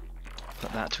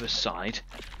 put that to a side.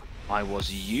 I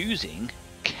was using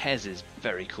Kez's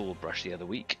very cool brush the other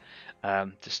week,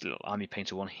 this little army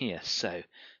painter one here, so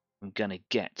I'm going to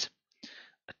get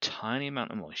a tiny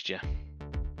amount of moisture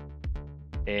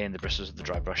in the bristles of the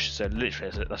dry brush, so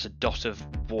literally that's a dot of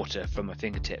water from my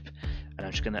fingertip, and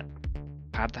I'm just going to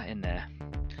add that in there,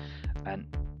 and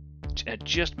it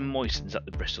just moistens up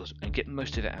the bristles and get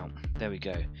most of it out. There we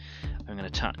go. I'm going to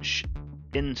touch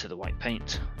into the white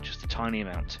paint, just a tiny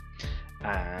amount,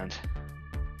 and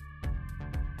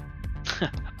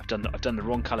I've done the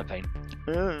wrong colour paint.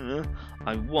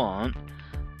 I want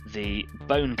the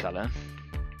bone colour.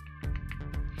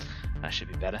 That should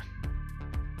be better.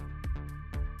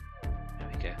 There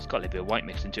we go. It's got a little bit of white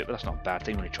mixed into it, but that's not a bad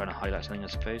thing when you're trying to highlight something, I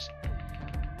suppose.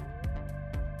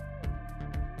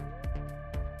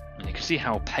 And you can see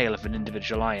how pale of an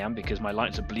individual I am because my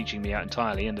lights are bleaching me out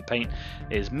entirely, and the paint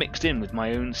is mixed in with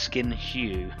my own skin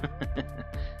hue.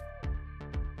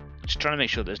 Just trying to make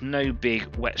sure there's no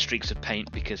big wet streaks of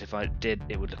paint, because if I did,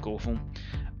 it would look awful.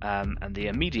 And the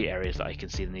immediate areas that I can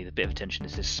see that need a bit of attention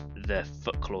is the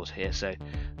foot claws here, so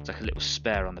it's like a little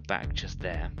spare on the back just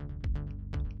there.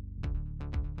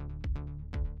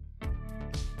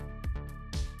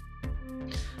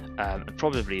 And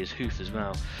probably his hoof as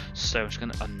well, so I'm just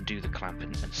going to undo the clamp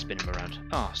and spin him around.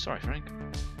 Oh, sorry Frank.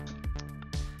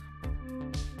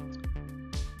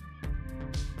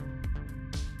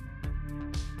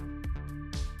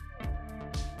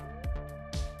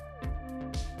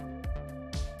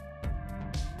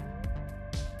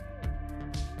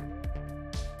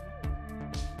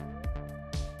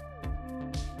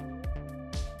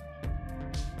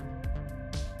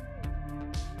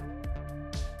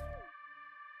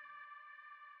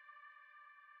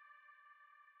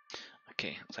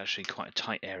 Okay, it's actually quite a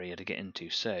tight area to get into,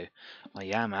 so I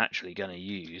am actually going to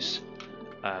use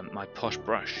my posh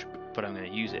brush, but I'm going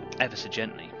to use it ever so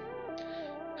gently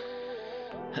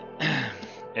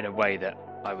in a way that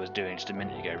I was doing just a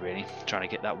minute ago, really, trying to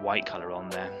get that white colour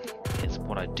on there. It's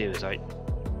what I do is I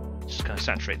just kind of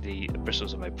saturate the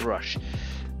bristles of my brush,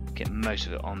 get most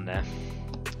of it on there,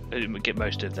 get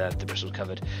most of the bristles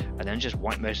covered, and then just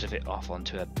wipe most of it off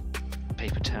onto a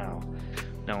paper towel.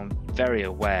 Now I'm very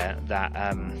aware that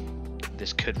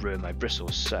this could ruin my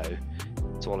bristles, so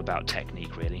it's all about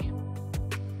technique really.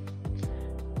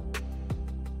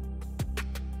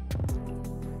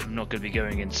 I'm not going to be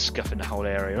going and scuffing the whole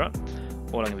area up.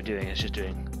 All I'm going to be doing is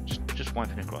just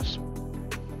wiping across.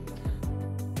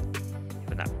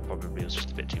 But that probably was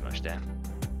just a bit too much there.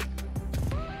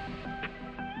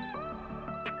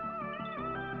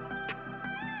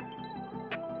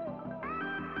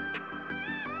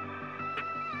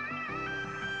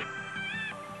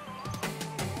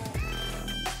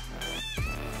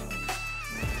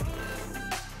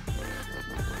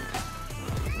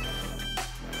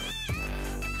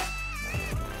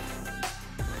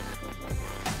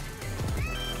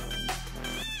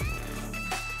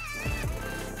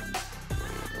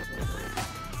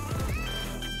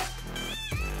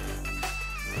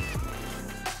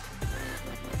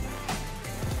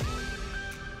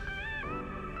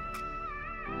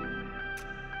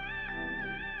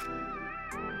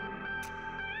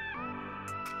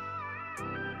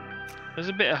 There's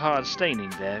a bit of hard staining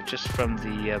there, just from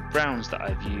the browns that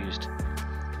I've used.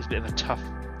 There's a bit of a tough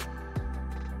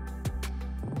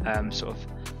sort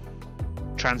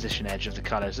of transition edge of the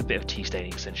colour. It's a bit of tea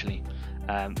staining essentially.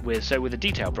 So with a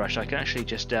detail brush, I can actually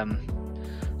just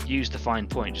use the fine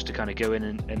point just to kind of go in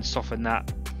and soften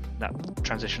that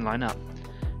transition line up.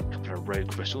 A couple of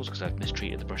rogue bristles because I've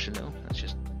mistreated the brush a little. Let's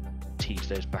just tease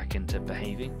those back into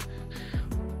behaving.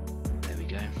 There we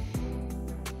go.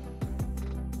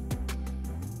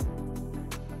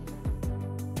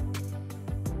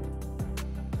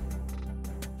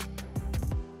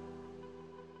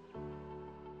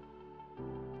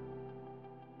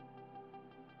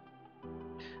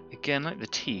 Again, like the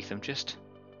teeth, I'm just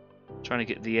trying to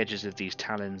get the edges of these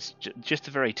talons, just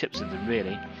the very tips of them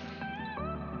really.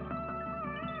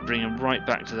 Bring them right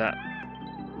back to that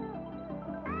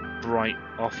bright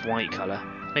off-white colour.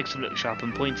 Makes them look sharp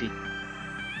and pointy.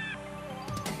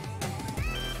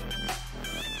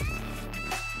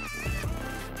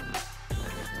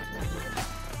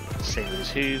 Same with his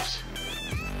hooves.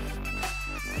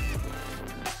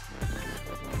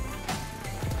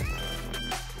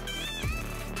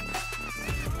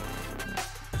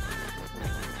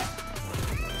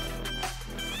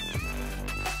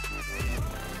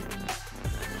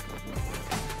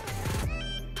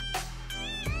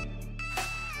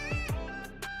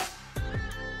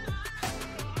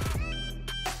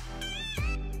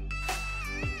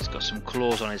 Some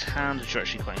claws on his hands, which are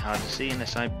actually quite hard to see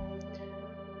unless I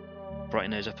brighten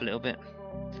those up a little bit.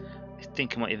 I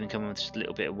think I might even come in with just a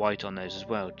little bit of white on those as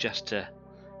well, just to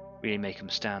really make them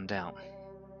stand out.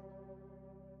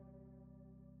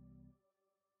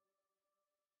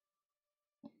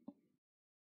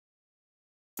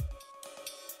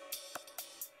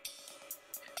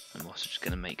 I'm also just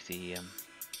going to make the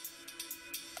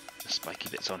spiky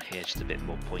bits on here just a bit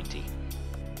more pointy.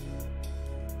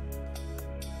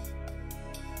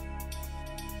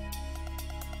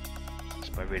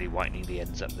 By really whitening the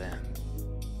ends up there.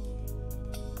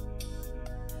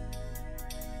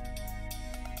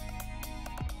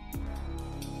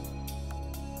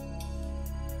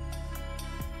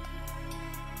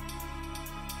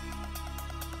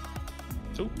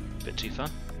 Oh, a bit too far.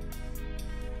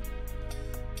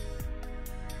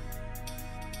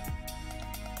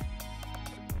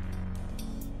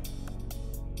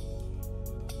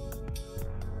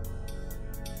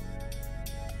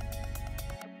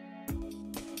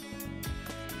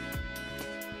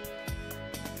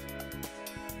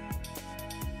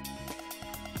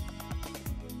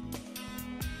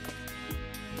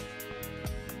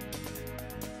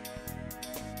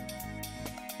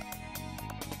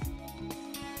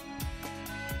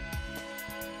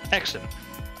 Excellent.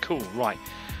 Cool, right.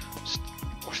 Just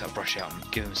wash that brush out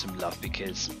and give him some love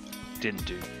because didn't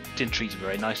treat him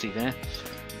very nicely there.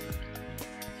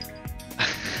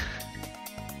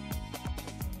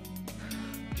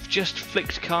 You've just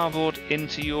flicked cardboard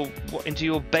into your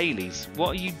Baileys.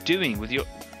 What are you doing with your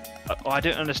I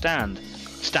don't understand.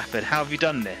 Stafford, how have you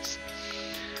done this?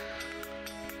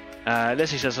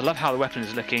 Leslie says, I love how the weapon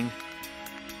is looking.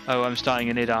 Oh, I'm starting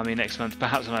a NID army next month.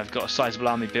 Perhaps when I've got a sizable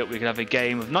army built, we could have a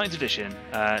game of 9th edition.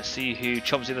 See who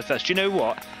chomps in the first. Do you know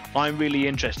what? I'm really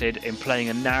interested in playing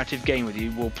a narrative game with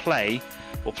you. We'll play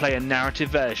a narrative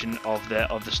version of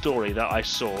the story that I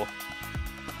saw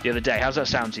the other day. How's that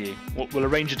sound to you? We'll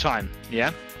arrange a time.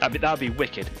 Yeah, that'd be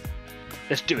wicked.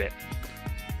 Let's do it.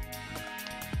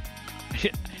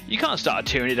 You can't start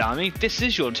a Tyranid army. This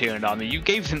is your Tyranid army. You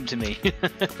gave them to me.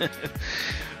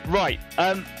 Right.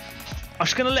 I'm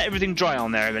just going to let everything dry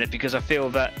on there a minute because I feel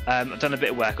that I've done a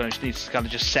bit of work on it. It needs to kind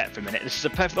of just set for a minute. This is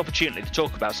a perfect opportunity to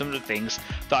talk about some of the things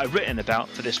that I've written about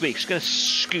for this week. Just going to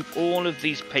scoop all of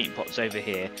these paint pots over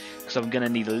here because I'm going to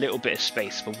need a little bit of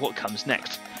space for what comes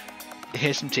next.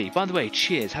 Here's some tea. By the way,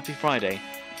 cheers. Happy Friday.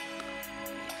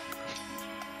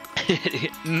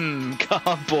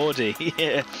 Cardboardy.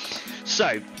 Yeah.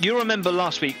 So, you remember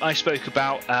last week I spoke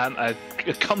about a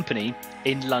company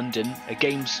in London, a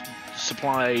games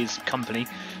supplies company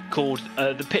called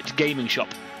the Pit Gaming Shop,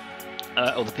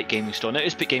 or the Pit Gaming Store. No,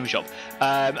 it's Pit Gaming Shop.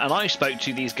 And I spoke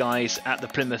to these guys at the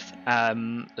Plymouth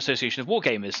Association of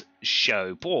Wargamers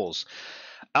show, Balls.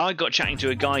 I got chatting to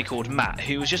a guy called Matt,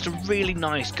 who was just a really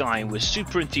nice guy and was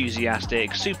super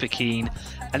enthusiastic, super keen,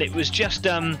 and it was just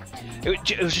a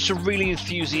really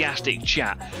enthusiastic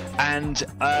chat. And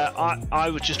I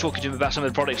was just talking to him about some of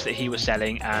the products that he was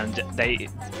selling, and they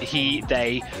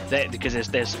because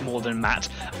there's more than Matt,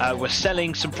 were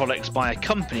selling some products by a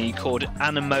company called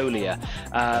Anomalia.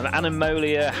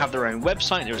 Anomalia have their own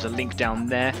website. There is a link down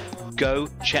there. Go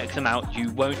check them out. You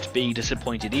won't be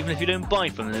disappointed. Even if you don't buy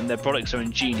from them, their products are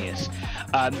ingenious.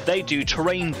 They do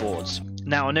terrain boards.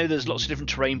 Now, I know there's lots of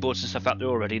different terrain boards and stuff out there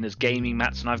already, and there's gaming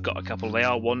mats, and I've got a couple. They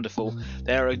are wonderful.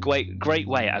 They're a great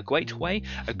way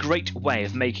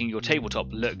of making your tabletop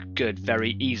look good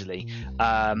very easily.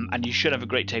 And you should have a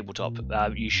great tabletop.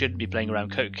 You shouldn't be playing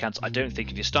around Coke cans. I don't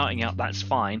think if you're starting out, that's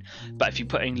fine. But if you're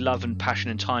putting love and passion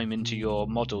and time into your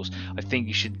models, I think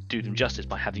you should do them justice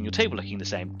by having your table looking the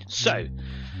same. So,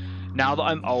 now that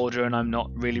I'm older and I'm not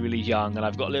really young and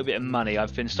I've got a little bit of money,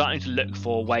 I've been starting to look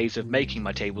for ways of making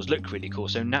my tables look really cool.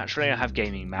 So naturally I have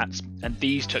gaming mats, and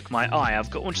these took my eye. I've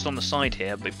got one just on the side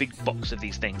here, a big box of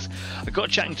these things. I got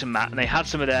chatting to Matt and they had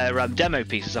some of their demo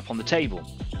pieces up on the table.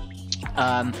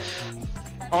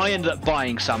 I ended up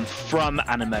buying some from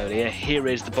Anomalia. Here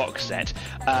is the box set.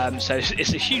 So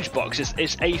it's a huge box.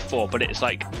 It's A4, but it's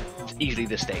like easily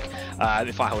this thick.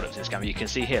 If I hold up to this camera, you can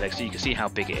see here, so you can see how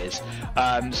big it is.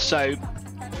 So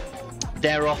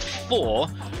there are 4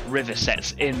 river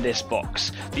sets in this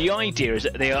box. The idea is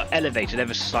that they are elevated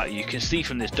ever so slightly. You can see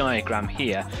from this diagram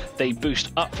here, they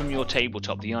boost up from your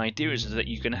tabletop. The idea is that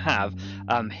you can have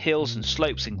hills and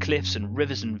slopes and cliffs and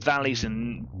rivers and valleys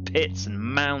and pits and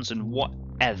mounds and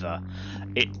whatever.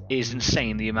 It is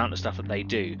insane the amount of stuff that they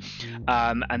do.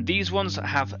 And these ones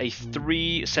have a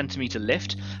 3 centimeter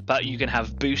lift, but you can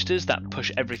have boosters that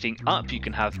push everything up. You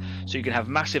can have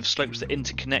massive slopes that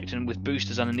interconnect and with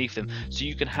boosters underneath them, so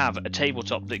you can have a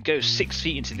tabletop that goes 6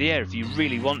 feet into the air if you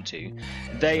really want to.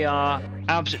 They are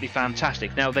absolutely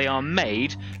fantastic. Now, they are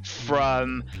made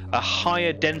from a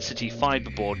higher density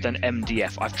fiberboard than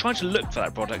MDF. I've tried to look for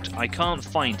that product, I can't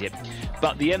find it,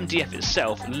 but the MDF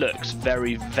itself looks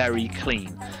very clean.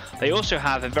 They also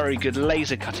have a very good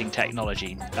laser cutting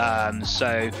technology.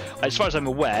 So as far as I'm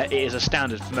aware, it is a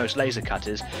standard for most laser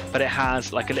cutters, but it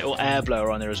has like a little air blower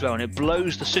on there as well, and it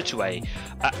blows the soot away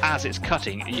as it's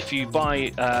cutting. If you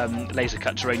buy laser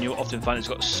cut terrain, you'll often find it's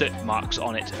got soot marks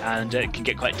on it, and it can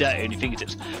get quite dirty on your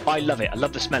fingertips. I love it. I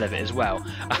love the smell of it as well.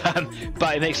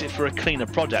 But it makes it for a cleaner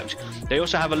product. They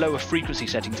also have a lower frequency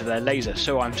setting to their laser,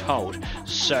 so I'm told,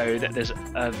 so that there's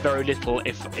very little,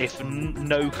 if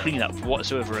no cleanup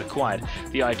whatsoever required.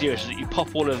 The idea is that you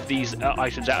pop all of these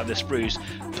items out of the sprues,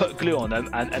 put glue on them,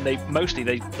 and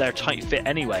they're tight fit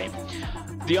anyway.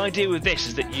 The idea with this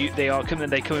is that they come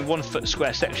in 1 foot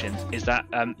square sections. Is that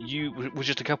with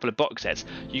just a couple of box sets,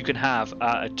 you can have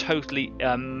a totally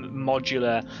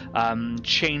modular,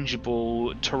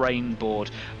 changeable terrain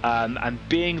board, and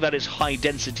being that it's high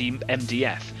density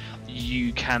MDF,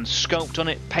 you can sculpt on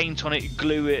it, paint on it,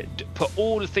 glue it, put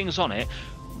all the things on it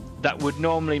that would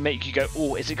normally make you go,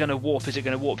 oh, is it going to warp? Is it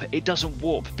going to warp? It doesn't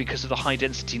warp because of the high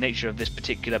density nature of this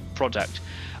particular product.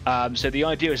 So the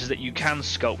idea is that you can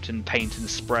sculpt and paint and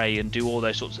spray and do all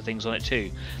those sorts of things on it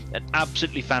too. An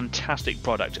absolutely fantastic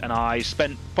product, and I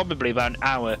spent probably about an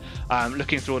hour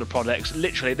looking through all the products.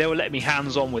 Literally, they were letting me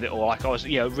hands-on with it all, like I was,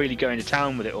 really going to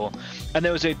town with it all. And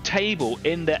there was a table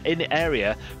in the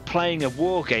area playing a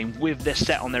war game with this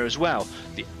set on there as well.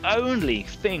 The only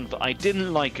thing that I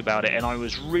didn't like about it, and I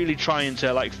was really trying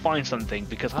to find something,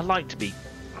 because I like to be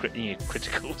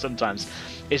critical sometimes,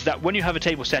 is that when you have a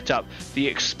table set up, the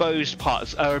exposed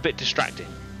parts are a bit distracting.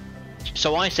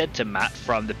 So I said to Matt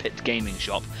from the Pit Gaming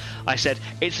Shop, I said,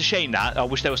 it's a shame that I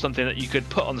wish there was something that you could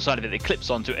put on the side of it that clips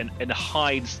onto it and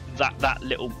hides that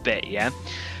little bit, yeah.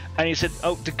 And he said,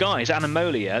 oh, the guys,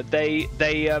 Anomalia,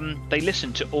 they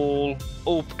listen to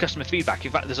all customer feedback.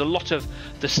 In fact, there's a lot of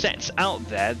the sets out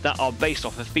there that are based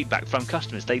off of feedback from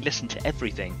customers. They listen to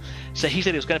everything. So he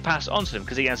said he was going to pass it on to them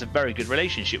because he has a very good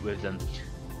relationship with them.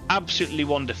 Absolutely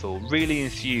wonderful, really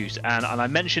enthused, and I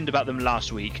mentioned about them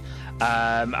last week,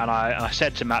 and I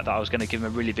said to Matt that I was going to give him a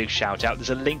really big shout out. There's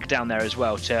a link down there as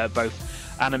well to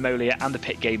both Anomalia and the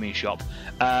Pit Gaming Shop.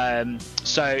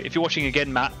 So if you're watching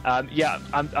again, Matt, yeah,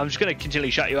 I'm just going to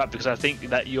continually shout you up because I think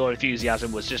that your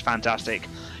enthusiasm was just fantastic.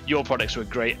 Your products were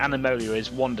great. Anomalia is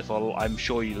wonderful. I'm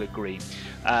sure you'll agree.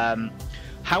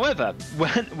 However,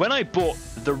 when I bought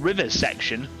the rivers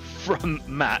section from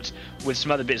Matt with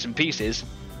some other bits and pieces,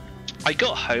 I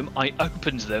got home, I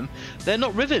opened them, they're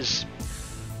not rivers.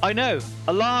 I know,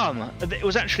 alarm. It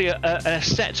was actually a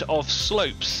set of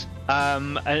slopes,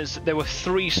 and there were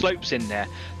 3 slopes in there.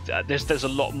 There's a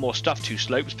lot more stuff to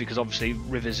slopes because obviously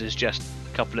rivers is just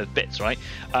a couple of bits, right?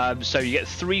 So you get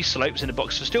 3 slopes in a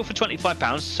box, still for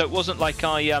 £25, so it wasn't like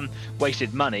I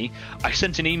wasted money. I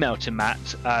sent an email to Matt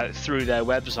through their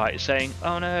website saying,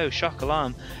 oh no, shock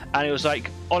alarm. And it was like,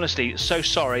 honestly, so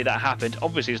sorry that happened.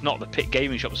 Obviously, it's not the Pit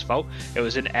Gaming Shop's fault. It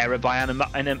was an error by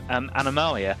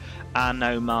Anomalia.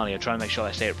 Anomalia, trying to make sure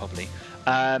I say it properly.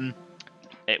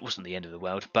 it wasn't the end of the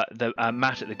world, but the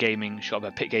Matt at the gaming shop,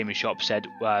 Pit Gaming Shop, said,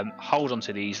 hold on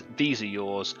to these are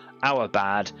yours, our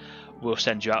bad, we'll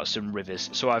send you out some rivers.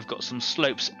 So I've got some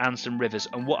slopes and some rivers,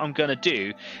 and what I'm going to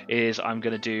do is I'm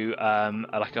going to do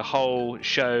like a whole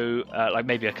show, like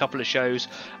maybe a couple of shows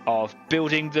of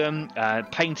building them,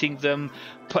 painting them,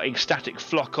 putting static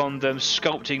flock on them,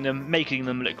 sculpting them, making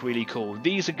them look really cool.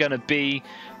 These are going to be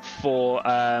for,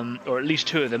 or at least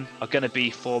 2 of them are going to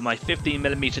be for my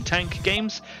 15mm tank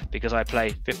games, because I play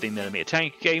 15mm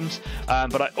tank games,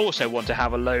 but I also want to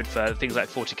have a load for things like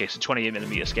 40k, so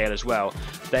 28mm scale as well.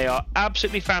 They are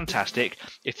absolutely fantastic.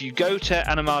 If you go to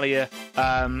Anomalia.org,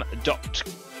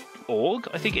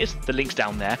 I think it is, the link's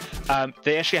down there,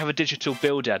 they actually have a digital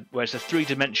builder where it's a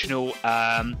 3-dimensional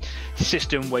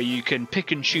system where you can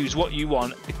pick and choose what you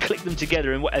want, click them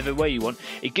together in whatever way you want.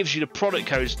 It gives you the product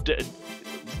codes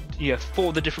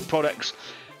for the different products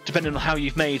depending on how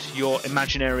you've made your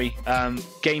imaginary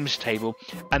games table,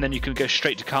 and then you can go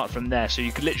straight to cart from there. So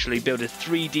you can literally build a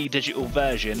 3D digital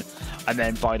version and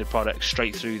then buy the product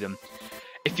straight through them.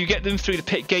 If you get them through the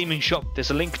Pit Gaming Shop,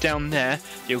 there's a link down there.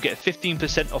 You'll get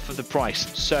 15% off of the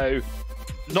price. So,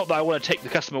 not that I want to take the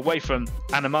customer away from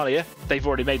Anomalia. They've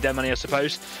already made their money, I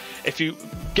suppose. If you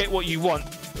get what you want,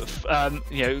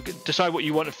 decide what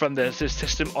you want from the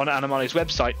system on Anomalia's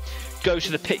website, go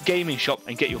to the Pit Gaming Shop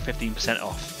and get your 15%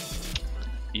 off.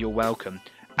 You're welcome.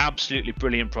 Absolutely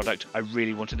brilliant product. I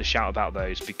really wanted to shout about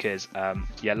those because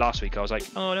last week I was like,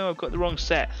 oh no, I've got the wrong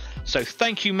set. So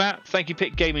thank you, Matt, thank you,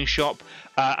 Pit Gaming Shop,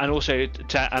 and also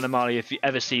to Anomalia if you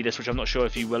ever see this, which I'm not sure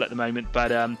if you will at the moment,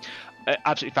 but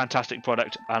absolutely fantastic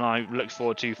product, and I look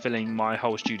forward to filling my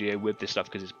whole studio with this stuff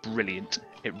because it's brilliant.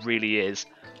 It really is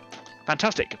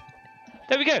fantastic.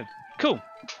 There we go. Cool.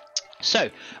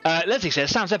 So, Leslie says,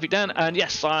 sounds epic, Dan, and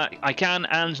yes, I can,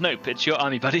 and nope, it's your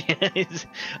army, buddy.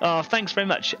 Oh, thanks very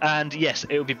much, and yes,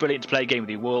 it would be brilliant to play a game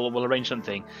with you. We'll arrange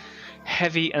something.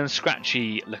 Heavy and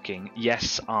scratchy looking.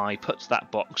 Yes, I put that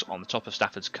box on the top of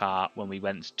Stafford's car when we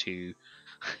went to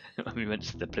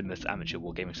the Plymouth Amateur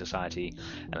Wargaming Society,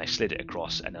 and I slid it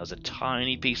across, and there was a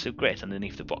tiny piece of grit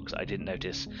underneath the box that I didn't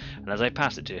notice, and as I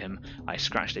passed it to him, I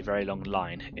scratched a very long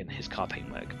line in his car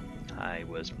paintwork. I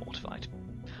was mortified.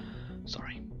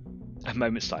 Sorry. A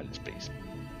moment's silence, please.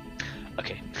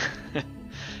 Okay.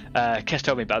 Kes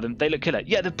told me about them. They look killer.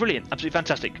 Yeah, they're brilliant. Absolutely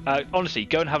fantastic. Honestly,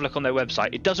 go and have a look on their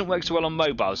website. It doesn't work so well on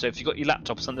mobile, so if you've got your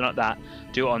laptop or something like that,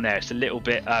 do it on there. It's a little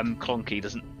bit clonky.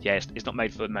 It's not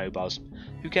made for mobiles.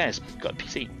 Who cares? Got a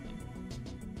PC.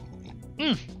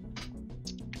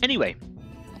 Anyway,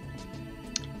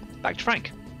 back to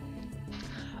Frank.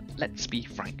 Let's be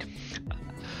frank.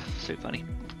 So funny.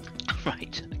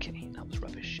 Right, okay, that was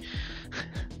rubbish.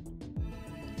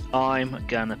 I'm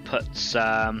gonna put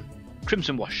some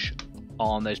crimson wash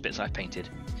on those bits I've painted.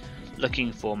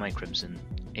 Looking for my crimson.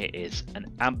 It is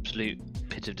an absolute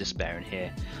pit of despair in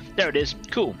here. There it is.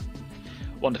 Cool.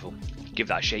 Wonderful. Give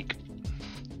that a shake.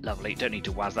 Lovely. Don't need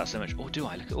to waz that so much. Or do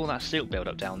I? Look at all that silt build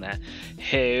up down there.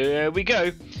 Here we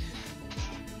go.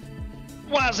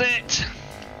 Waz it!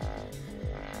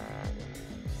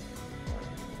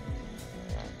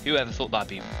 Whoever thought that'd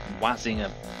be wazzing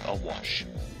a wash?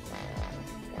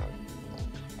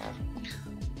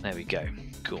 There we go.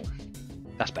 Cool.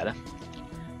 That's better.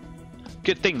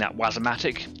 Good thing that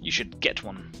Wazomatic. You should get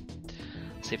one.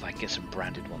 See if I can get some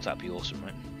branded ones. That'd be awesome,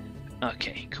 right?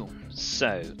 Okay, cool.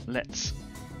 So let's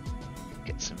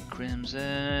get some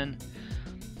crimson.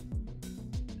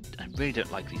 I really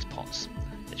don't like these pots.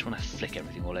 I just want to flick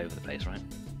everything all over the place, right?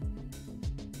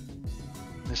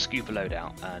 Let's scoop a load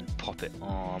out and pop it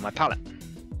on my palette.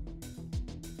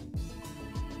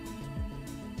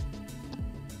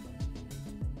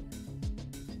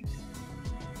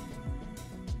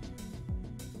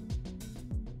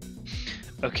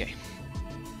 Okay,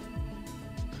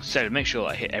 so to make sure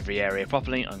I hit every area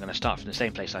properly, I'm going to start from the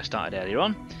same place I started earlier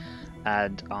on,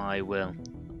 and I will,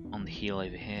 on the heel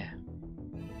over here,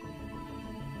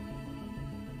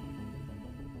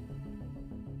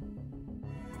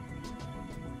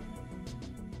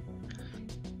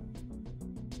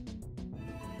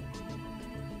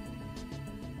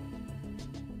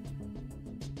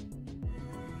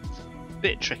 it's a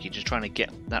bit tricky just trying to get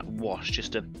that wash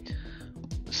just to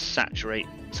saturate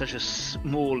such a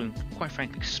small and quite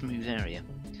frankly smooth area.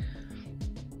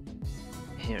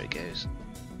 Here it goes.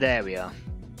 There we are.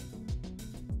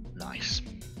 Nice.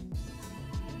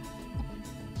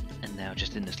 And now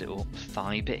just in this little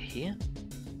thigh bit here.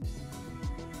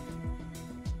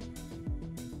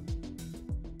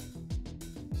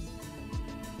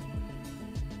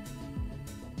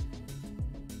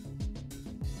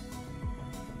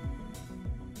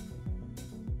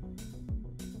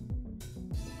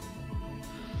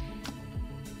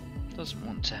 doesn't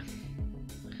want to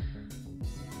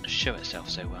show itself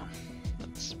so well.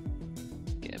 Let's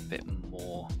get a bit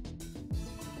more.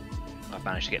 I've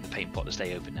managed to get the paint pot to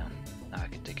stay open now. Now I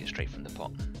can take it straight from the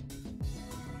pot.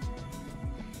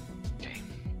 Okay.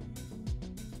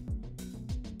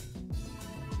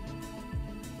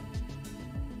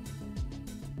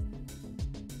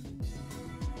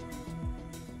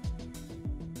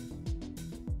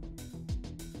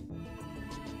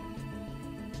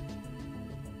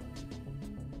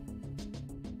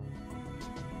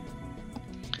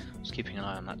 Just keeping an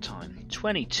eye on that time.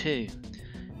 22.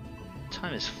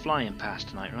 Time is flying past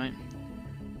tonight, right?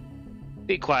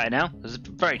 Bit quieter now. It was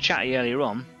very chatty earlier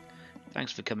on.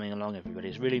 Thanks for coming along, everybody.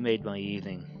 It's really made my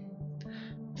evening.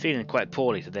 Feeling quite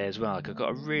poorly today as well. Like I've got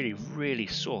a really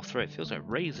sore throat. It feels like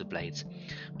razor blades.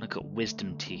 I've got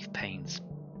wisdom teeth pains,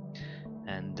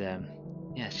 and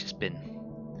yeah, it's been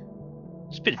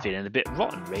feeling a bit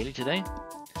rotten really today.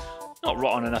 Not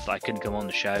rotten enough that I couldn't come on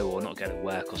the show or not go to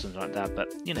work or something like that,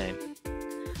 but you know,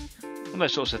 one of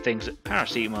those sorts of things that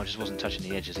paracetamol just wasn't touching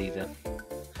the edges either.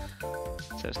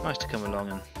 So it's nice to come along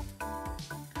and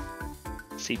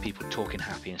see people talking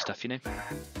happy and stuff, you know.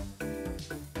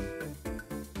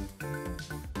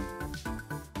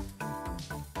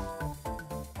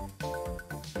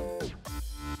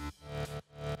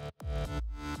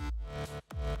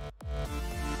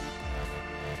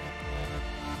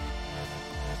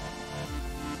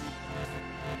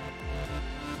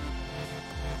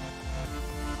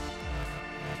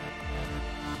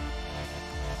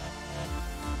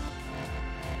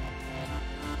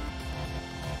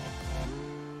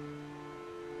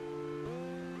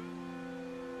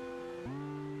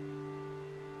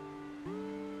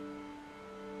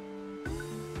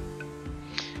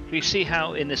 You see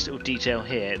how in this little detail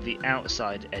here the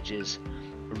outside edges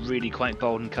are really quite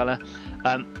bold in colour.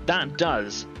 That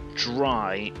does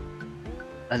dry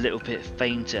a little bit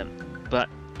fainter, but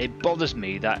it bothers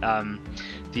me that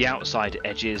the outside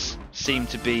edges seem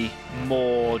to be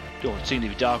more, or seem to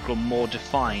be darker or more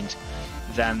defined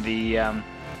than the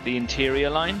interior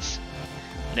lines,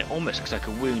 and it almost looks like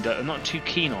a wound. I'm not too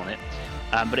keen on it,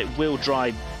 but it will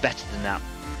dry better than that.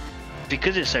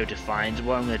 Because it's so defined,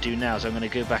 what I'm going to do now is I'm going to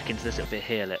go back into this little bit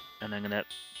here, and I'm going to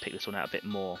pick this one out a bit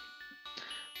more.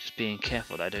 Just being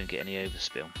careful that I don't get any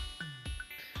overspill.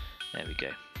 There we go.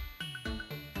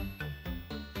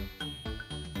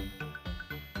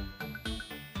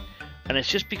 And it's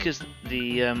just because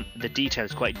the detail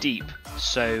is quite deep,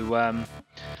 so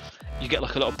you get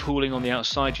like a lot of pooling on the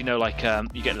outside. You know, like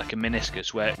you get like a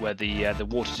meniscus where the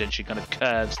water tension kind of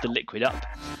curves the liquid up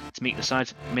to meet the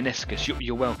sides. Meniscus,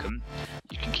 you're welcome.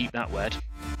 You can keep that word.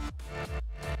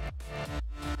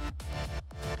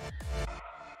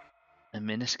 A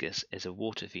meniscus is a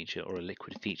water feature or a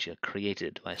liquid feature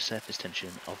created by surface tension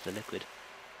of the liquid.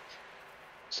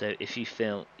 So if you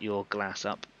fill your glass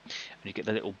up and you get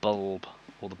the little bulb,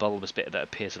 or the bulbous bit that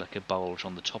appears like a bulge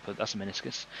on the top of, that's a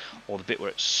meniscus, or the bit where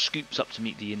it scoops up to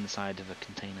meet the inside of a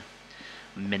container.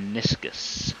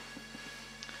 Meniscus.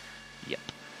 Yep.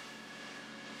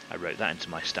 I wrote that into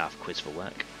my staff quiz for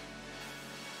work.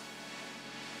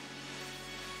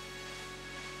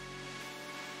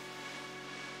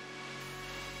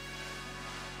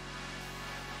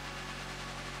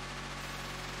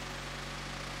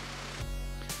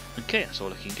 Okay, that's all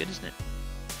looking good, isn't it?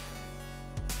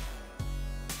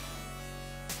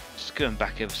 Just going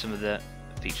back over some of the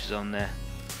features on there,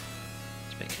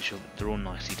 just making sure that they're all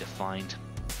nicely defined.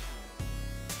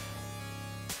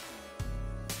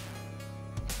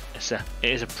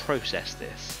 It is a process,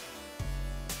 this.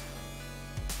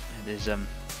 It is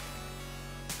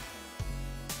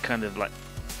kind of like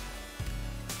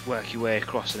work your way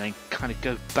across and then kind of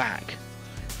go back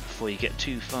before you get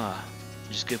too far.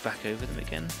 Just go back over them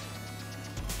again.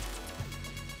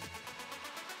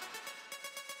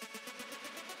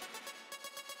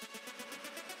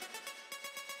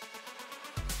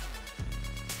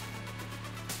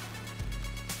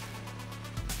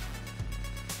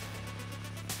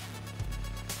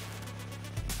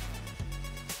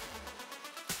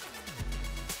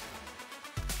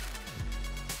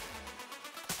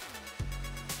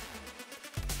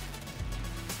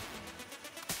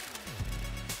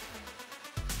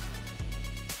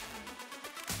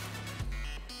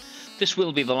 This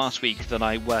will be the last week that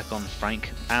I work on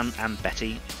Frank and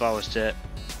Betty. If I was to...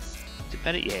 Is it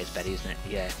Betty? Yeah, it's Betty, isn't it?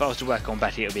 Yeah, if I was to work on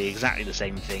Betty, it would be exactly the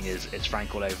same thing as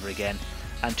Frank all over again.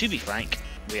 And to be frank,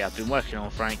 we have been working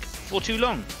on Frank for too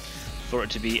long for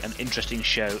it to be an interesting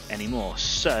show anymore.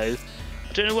 So,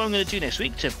 I don't know what I'm going to do next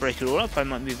week to break it all up. I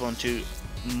might move on to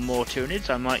more Tyranids.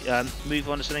 I might move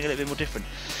on to something a little bit more different.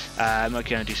 I might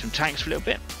go and do some tanks for a little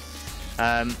bit.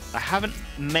 I haven't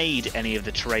made any of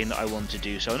the terrain that I want to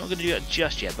do, so I'm not going to do it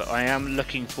just yet, but I am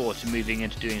looking forward to moving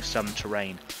into doing some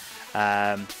terrain.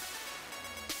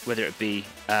 Whether it be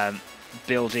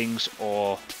buildings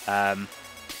or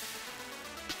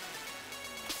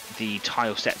the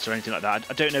tile sets or anything like that.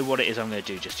 I don't know what it is I'm going to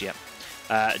do just yet.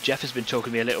 Jeff has been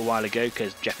talking to me a little while ago,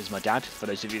 because Jeff is my dad, for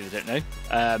those of you that don't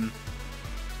know.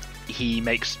 He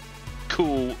makes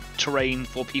cool terrain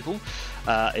for people,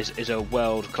 is a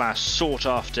world-class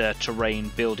sought-after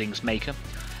terrain buildings maker,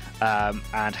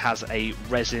 and has a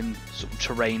resin sort of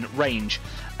terrain range,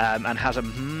 and has a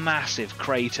massive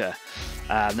crater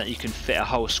that you can fit a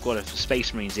whole squad of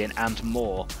Space Marines in and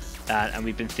more. And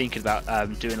we've been thinking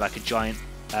about doing like a giant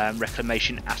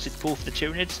reclamation acid pool for the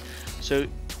Tyranids. So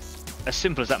as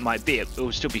simple as that might be, it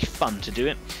will still be fun to do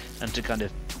it and to kind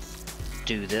of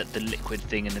do the liquid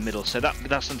thing in the middle. So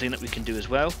that's something that we can do as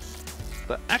well.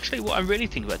 But actually what I'm really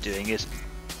thinking about doing is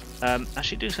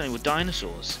actually doing something with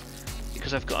dinosaurs,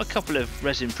 because I've got a couple of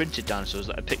resin printed dinosaurs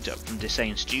that I picked up from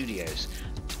Desane Studios.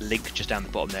 Link just down the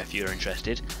bottom there if you're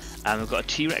interested. I've got a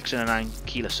T-Rex and an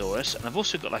Ankylosaurus, and I've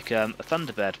also got like a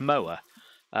Thunderbird moa,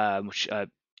 which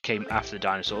came after the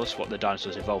dinosaurs, what the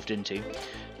dinosaurs evolved into.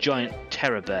 Giant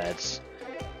terror birds.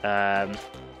 They're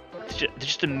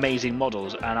just amazing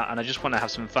models, and I just want to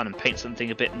have some fun and paint something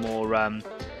a bit more,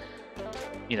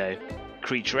 you know,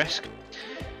 creature-esque.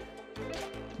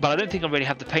 But I don't think I really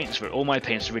have the paints for it. All my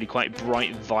paints are really quite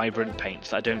bright, vibrant paints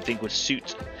that I don't think would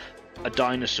suit a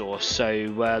dinosaur.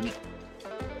 So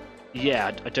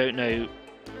yeah, I don't know.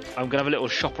 I'm gonna have a little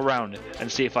shop around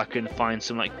and see if I can find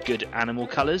some like good animal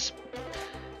colours,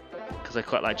 because I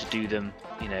quite like to do them,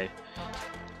 you know,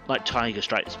 like tiger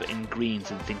stripes but in greens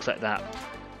and things like that,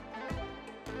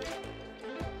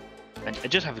 and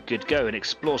just have a good go and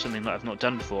explore something that I've not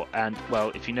done before. And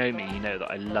well, if you know me, you know that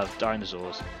I love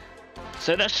dinosaurs,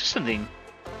 so that's just something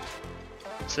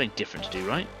different to do,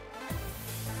 right?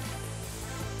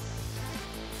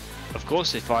 Of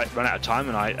course, if I run out of time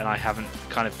and I haven't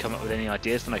kind of come up with any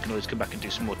ideas, then I can always come back and do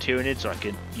some more Tyranids, or I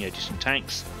can, you know, do some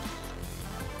tanks.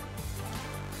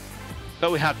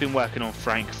 But we have been working on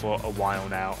Frank for a while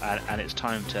now, and it's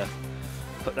time to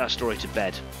put that story to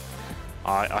bed.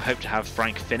 I hope to have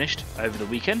Frank finished over the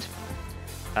weekend.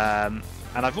 And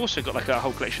I've also got like a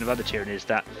whole collection of other Tyranids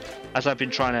that, as I've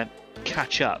been trying to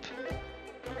catch up,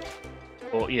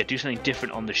 or yeah, do something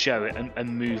different on the show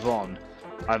and move on,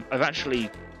 I've actually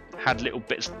had little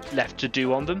bits left to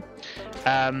do on them,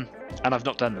 and I've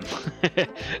not done them.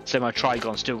 So my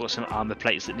Trigon's still got some armor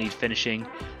plates that need finishing.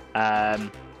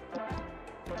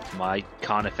 My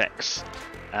Carnifex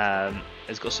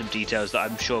has got some details that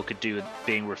I'm sure could do with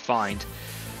being refined.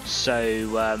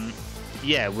 So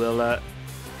yeah, we'll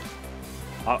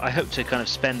I hope to kind of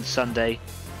spend Sunday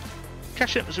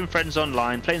catching up with some friends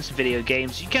online, playing some video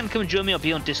games. You can come and join me. I'll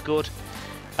be on Discord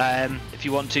if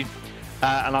you want to,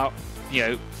 and I'll, you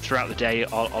know, throughout the day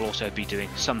I'll also be doing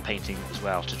some painting as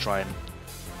well to try and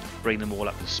bring them all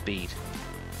up to speed,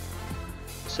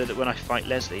 so that when I fight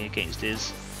Leslie against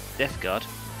his Death Guard,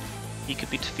 he could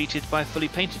be defeated by a fully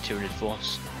painted Tyranid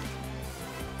force.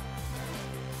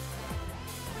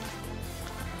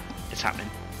 It's happening.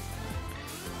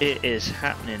 It is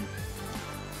happening.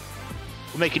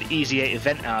 We'll make an easy 8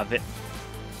 event out of it.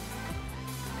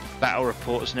 Battle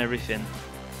reports and everything.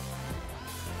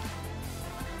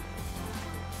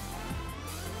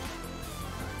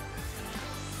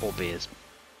 Or beers.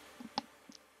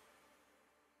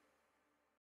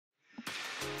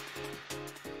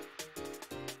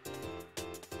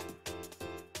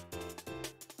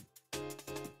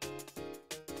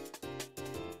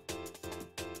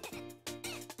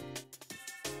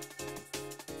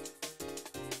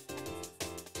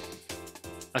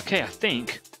 Okay, I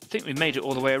think we made it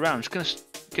all the way around. I'm just going to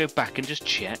go back and just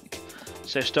check.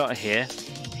 So start here.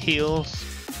 Heels,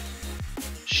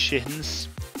 shins.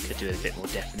 Could do a bit more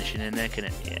definition in there, can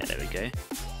it? Yeah, there we go.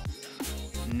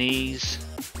 Knees,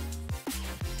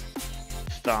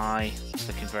 thigh. It's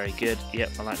looking very good.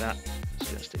 Yep, I like that.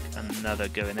 So let's stick another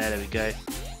go in there. There we go.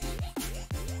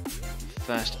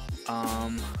 First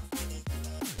arm,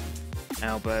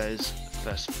 elbows,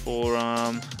 first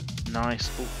forearm. Nice.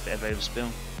 Oh, bit of overspill.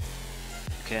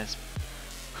 Okay,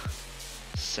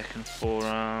 second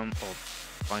forearm or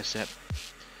bicep,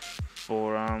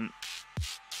 forearm,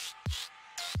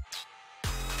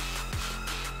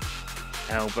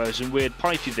 elbows and weird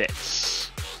pipey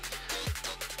bits.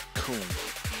 Cool.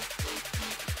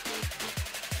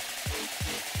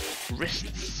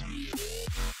 Wrists.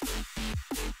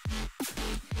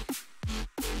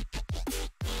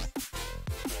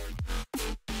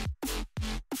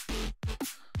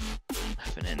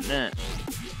 Nothing in there.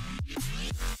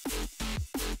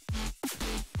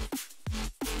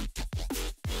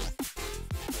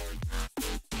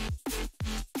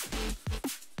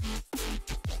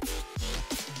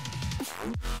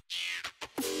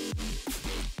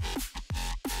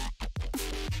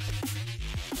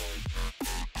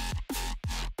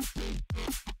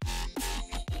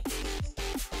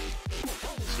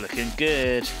 looking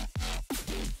good.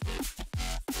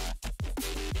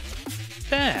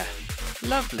 There.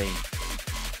 Lovely.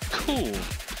 Cool.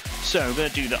 So I'm going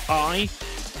to do the eye,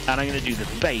 and I'm going to do the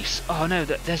base. Oh no,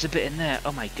 there's a bit in there.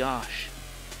 Oh my gosh.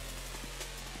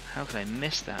 How could I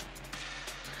miss that?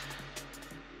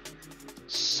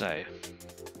 So,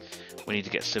 we need to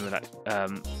get some of that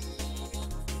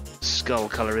skull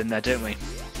colour in there, don't we?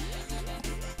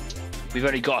 We've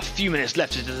only got a few minutes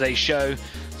left of today's show,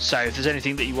 so if there's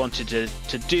anything that you wanted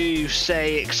to do,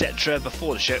 say, etc.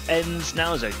 before the show ends,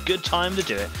 now is a good time to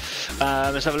do it.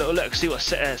 Let's have a little look, see what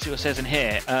says in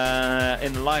here,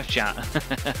 in the live chat.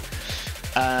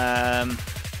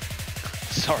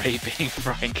 Sorry, being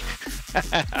frank.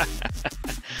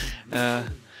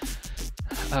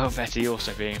 Oh, Betty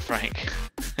also being frank.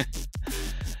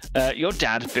 Your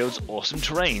dad builds awesome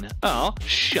terrain. Oh,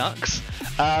 shucks.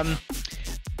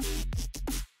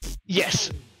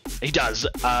 Yes, he does.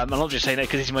 I'm not just saying that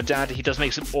because he's my dad. He does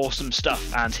make some awesome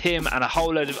stuff, and him and a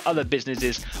whole load of other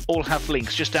businesses all have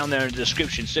links just down there in the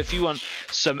description. So if you want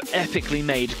some epically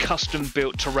made,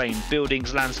 custom-built terrain,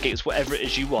 buildings, landscapes, whatever it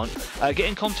is you want, get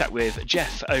in contact with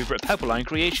Jeff over at Purple Line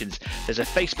Creations. There's a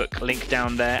Facebook link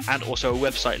down there and also a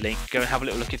website link. Go and have a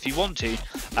little look if you want to.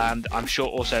 And I'm sure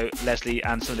also Leslie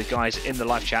and some of the guys in the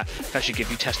live chat can actually give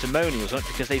you testimonials on it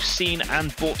because they've seen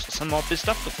and bought some of this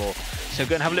stuff before. So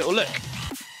go and have a little look.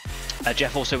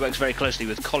 Jeff also works very closely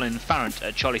with Colin Farrant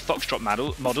at Charlie Foxtrot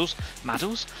Models,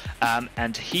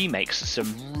 and he makes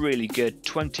some really good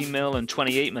 20mm and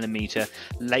 28mm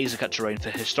laser cut terrain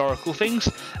for historical things.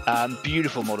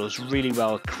 Beautiful models, really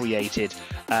well created,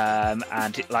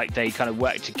 and like they kind of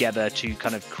work together to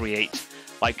kind of create.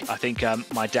 Like I think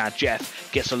my dad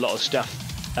Jeff gets a lot of stuff,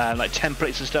 like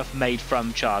templates and stuff made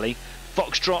from Charlie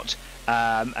Foxtrot,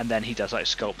 and then he does like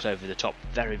sculpts over the top.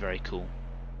 Very, very cool.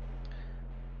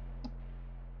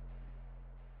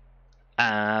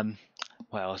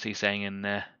 What else is he saying in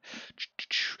there?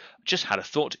 Just had a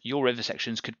thought. Your river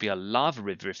sections could be a lava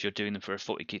river if you're doing them for a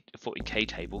 40k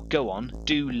table. Go on,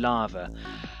 do lava.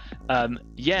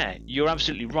 Yeah, you're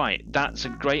absolutely right. That's a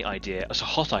great idea. It's a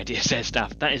hot idea, says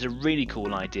Staff. That is a really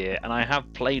cool idea, and I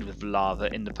have played with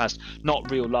lava in the past.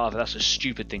 Not real lava. That's a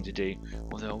stupid thing to do.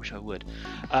 Although I wish I would.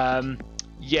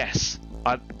 Yes.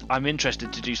 I'm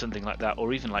interested to do something like that,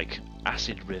 or even like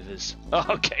acid rivers.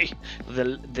 Okay,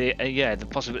 the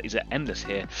possibilities are endless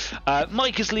here.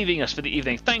 Mike is leaving us for the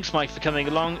evening. Thanks, Mike, for coming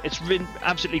along. It's been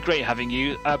absolutely great having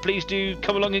you. Please do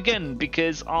come along again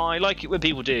because I like it when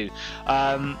people do.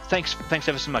 Thanks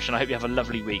ever so much, and I hope you have a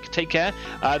lovely week. Take care.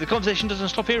 The conversation doesn't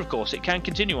stop here, of course. It can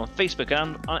continue on Facebook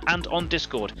and on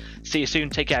Discord. See you soon.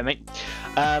 Take care, mate.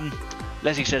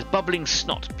 Leslie says, bubbling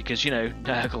snot, because, you know,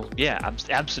 Nurgle. Yeah,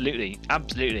 absolutely.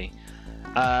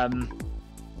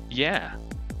 Yeah.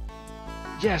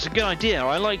 Yeah, it's a good idea.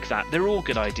 I like that. They're all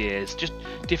good ideas. Just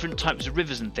different types of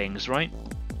rivers and things, right?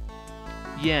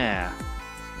 Yeah.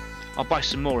 I'll buy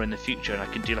some more in the future, and I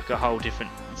can do like a whole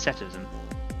different set of them.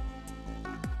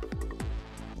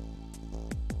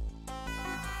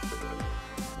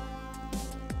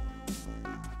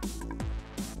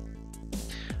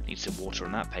 Need some water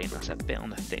on that paint. That's a bit on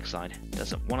the thick side.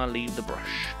 Doesn't want to leave the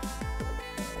brush.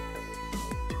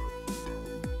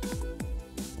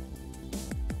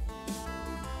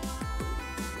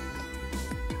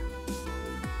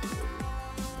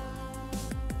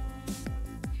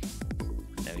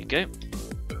 There we go.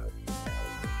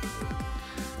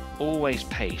 Always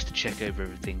pays to check over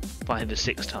everything 5 or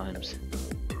 6 times.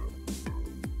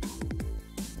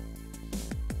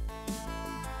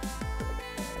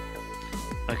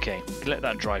 Okay, let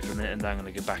that dry for a minute, and then I'm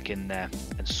going to go back in there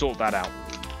and sort that out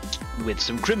with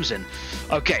some crimson.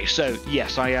 Okay, so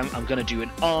yes, I'm going to do an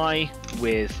eye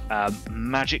with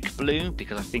magic blue,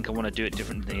 because I think I want to do it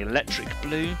different than the electric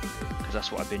blue, because that's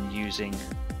what I've been using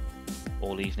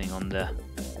all evening on the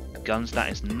guns. That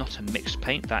is not a mixed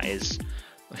paint. That is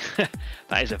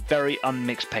that is a very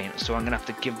unmixed paint. So I'm going to have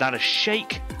to give that a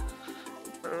shake.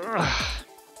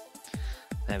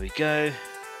 There we go.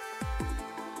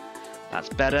 That's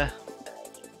better.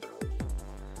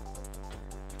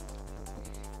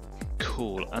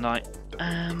 Cool, and I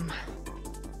am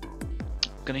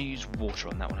going to use water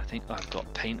on that one, I think. Oh, I've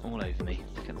got paint all over me.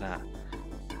 Look at that.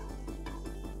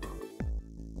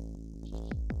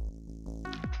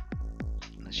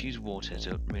 Let's use water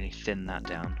to really thin that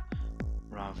down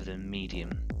rather than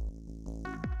medium.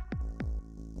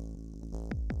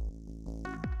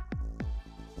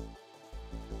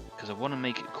 Because I want to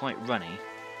make it quite runny.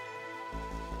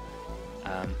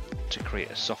 To create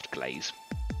a soft glaze.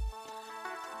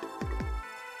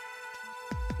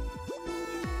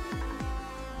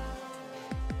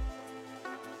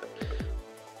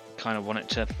 kind of want it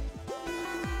to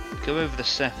go over the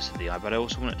surface of the eye, but I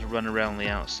also want it to run around the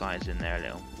outsides in there a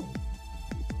little.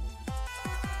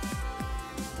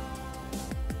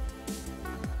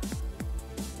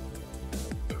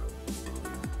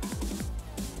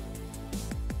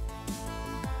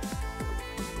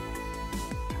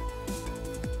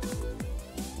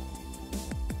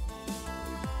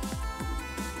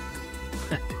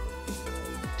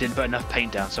 Didn't put enough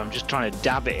paint down, so I'm just trying to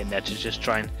dab it in there to just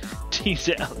try and tease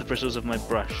it out the bristles of my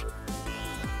brush.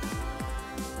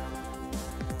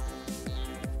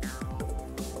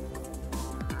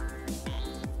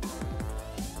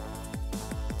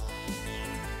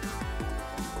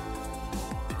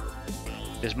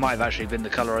 This might have actually been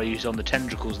the colour I used on the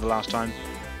Tendricles the last time.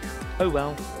 Oh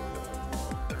well.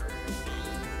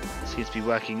 Seems to be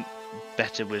working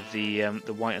better with the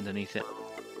white underneath it.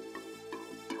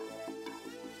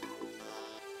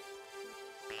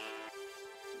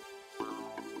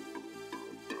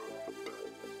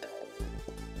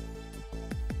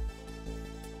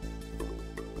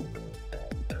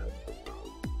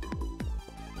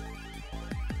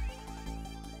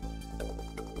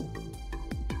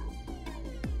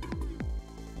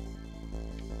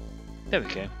 There we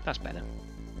go, that's better.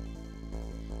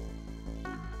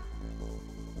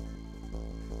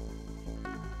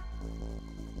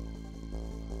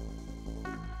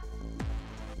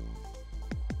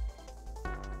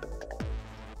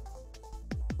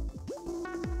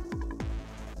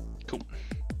 Cool.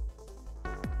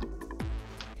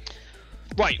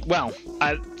 Right, well,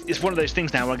 it's one of those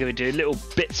things now where I'm going to do little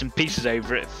bits and pieces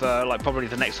over it for like probably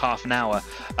the next half an hour.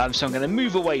 So I'm going to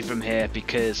move away from here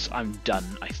because I'm done,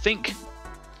 I think.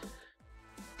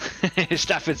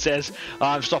 Stafford says,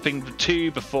 I'm stopping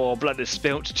 2 before blood is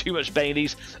spilt, too much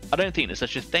Baileys. I don't think there's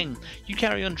such a thing. You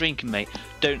carry on drinking, mate.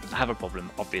 Don't have a problem,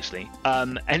 obviously.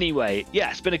 Anyway, yeah,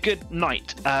 it's been a good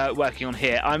night working on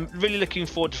here. I'm really looking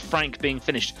forward to Frank being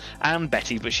finished, and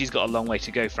Betty, but she's got a long way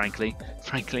to go, frankly.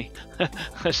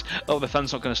 Oh, the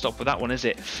fun's not going to stop with that one, is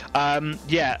it?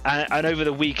 Yeah, and over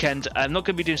the weekend, I'm not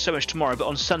going to be doing so much tomorrow, but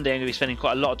on Sunday I'm going to be spending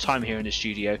quite a lot of time here in the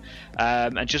studio,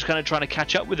 and just kind of trying to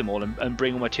catch up with them all and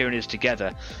bring all my Tyranids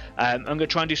together. I'm going to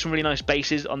try and do some really nice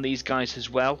bases on these guys as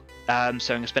well. So I'm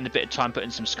going to spend a bit of time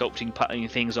putting some sculpting, putting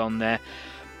things on there.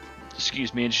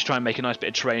 Excuse me, and just try and make a nice bit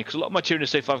of terrain, because a lot of my Tyranids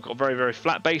so far have got very, very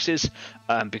flat bases,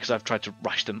 because I've tried to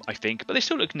rush them, I think, but they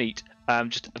still look neat,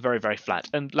 just very, very flat,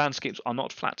 and landscapes are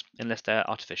not flat unless they're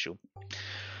artificial.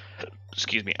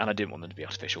 Excuse me, and I didn't want them to be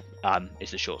artificial,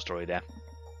 is the short story there.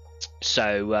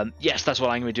 So yes, that's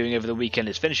what I'm going to be doing over the weekend,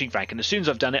 is finishing Frank, and as soon as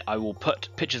I've done it I will put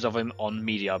pictures of him on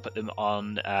media. I'll put them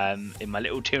on in my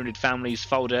little Tyranid families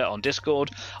folder on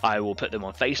Discord, I will put them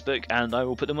on Facebook, and I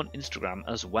will put them on Instagram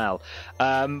as well.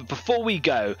 Before we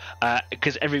go,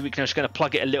 because every week I'm just going to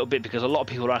plug it a little bit, because a lot of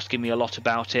people are asking me a lot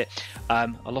about it.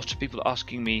 Yeah,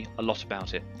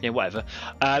 whatever.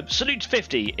 Salute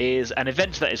 50 is an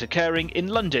event that is occurring in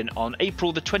London on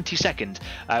April the 22nd,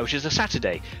 which is a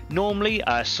Saturday. Normally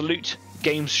Salute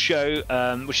Games show,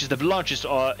 which is the largest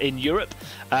in Europe,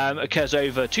 occurs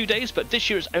over 2 days, but this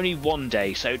year it's only 1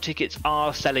 day, so tickets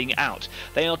are selling out.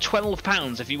 They are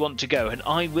 £12 if you want to go, and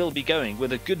I will be going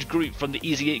with a good group from the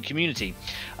Easy 8 community.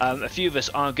 A few of us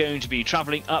are going to be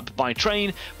travelling up by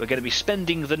train. We're going to be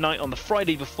spending the night on the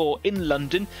Friday before in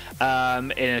London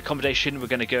in accommodation. We're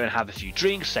going to go and have a few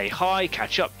drinks, say hi,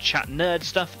 catch up, chat nerd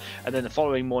stuff, and then the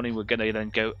following morning we're going to then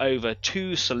go over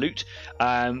to Salute,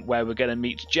 where we're going to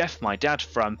meet Jeff, my dad,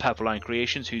 from Purple Line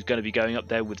Creations, who's going to be going up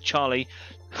there with Colin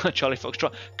from Charlie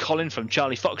Foxtrot,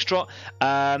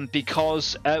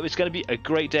 because it's going to be a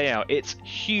great day out. It's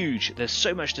huge. There's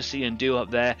so much to see and do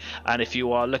up there, and if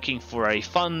you are looking for a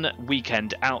fun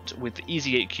weekend out with the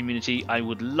Easy 8 community, I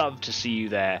would love to see you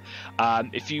there.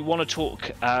 If you want to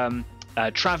talk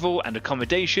travel and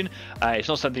accommodation, it's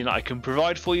not something that I can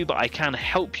provide for you, but I can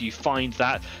help you find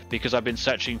that, because I've been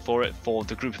searching for it for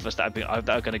the group of us that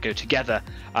are going to go together,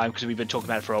 because we've been talking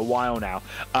about it for a while now.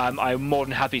 I'm more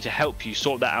than happy to help you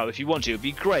sort that out if you want to. It would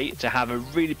be great to have a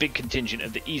really big contingent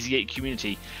of the Easy 8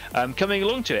 community coming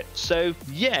along to it. So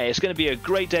yeah, it's going to be a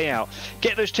great day out.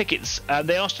 Get those tickets.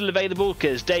 They are still available,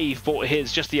 because Dave bought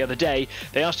his just the other day.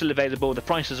 They are still available. The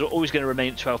prices are always going to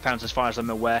remain at £12 as far as I'm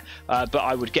aware, but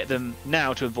I would get them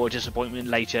now to avoid disappointment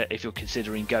later if you're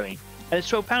considering going. And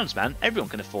it's £12, man. Everyone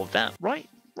can afford that, right?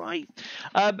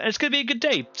 And it's going to be a good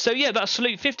day. So yeah, that's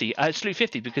Salute 50. Salute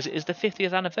 50 because it is the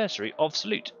 50th anniversary of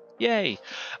Salute. Yay.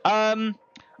 Or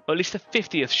at least the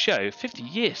 50th show. 50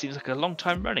 years seems like a long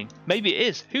time running. Maybe it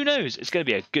is. Who knows? It's going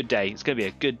to be a good day. It's going to be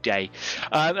a good day.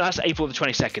 That's April the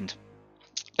 22nd.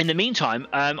 In the meantime,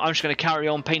 I'm just going to carry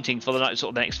on painting for the next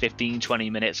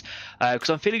 15-20 minutes because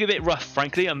I'm feeling a bit rough,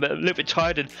 frankly. I'm a little bit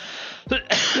tired and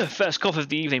first cough of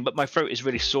the evening, but my throat is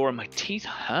really sore and my teeth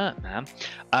hurt, man.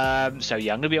 So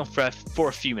yeah, I'm going to be on for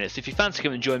a few minutes. If you fancy,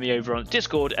 come and join me over on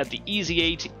Discord at the Easy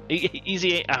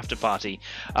 8 after party.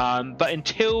 But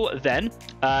until then,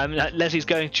 Leslie's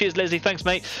going. Cheers, Leslie. Thanks,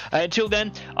 mate. Until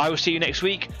then, I will see you next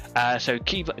week. So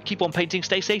keep on painting,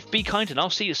 stay safe, be kind, and I'll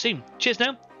see you soon. Cheers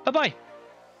now. Bye bye.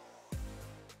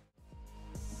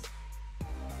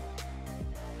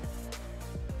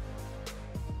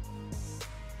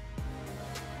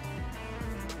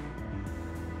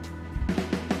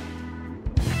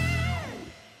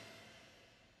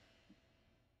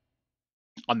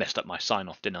 I messed up my sign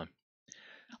off, didn't I?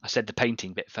 I said the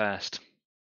painting bit first.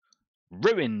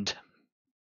 Ruined.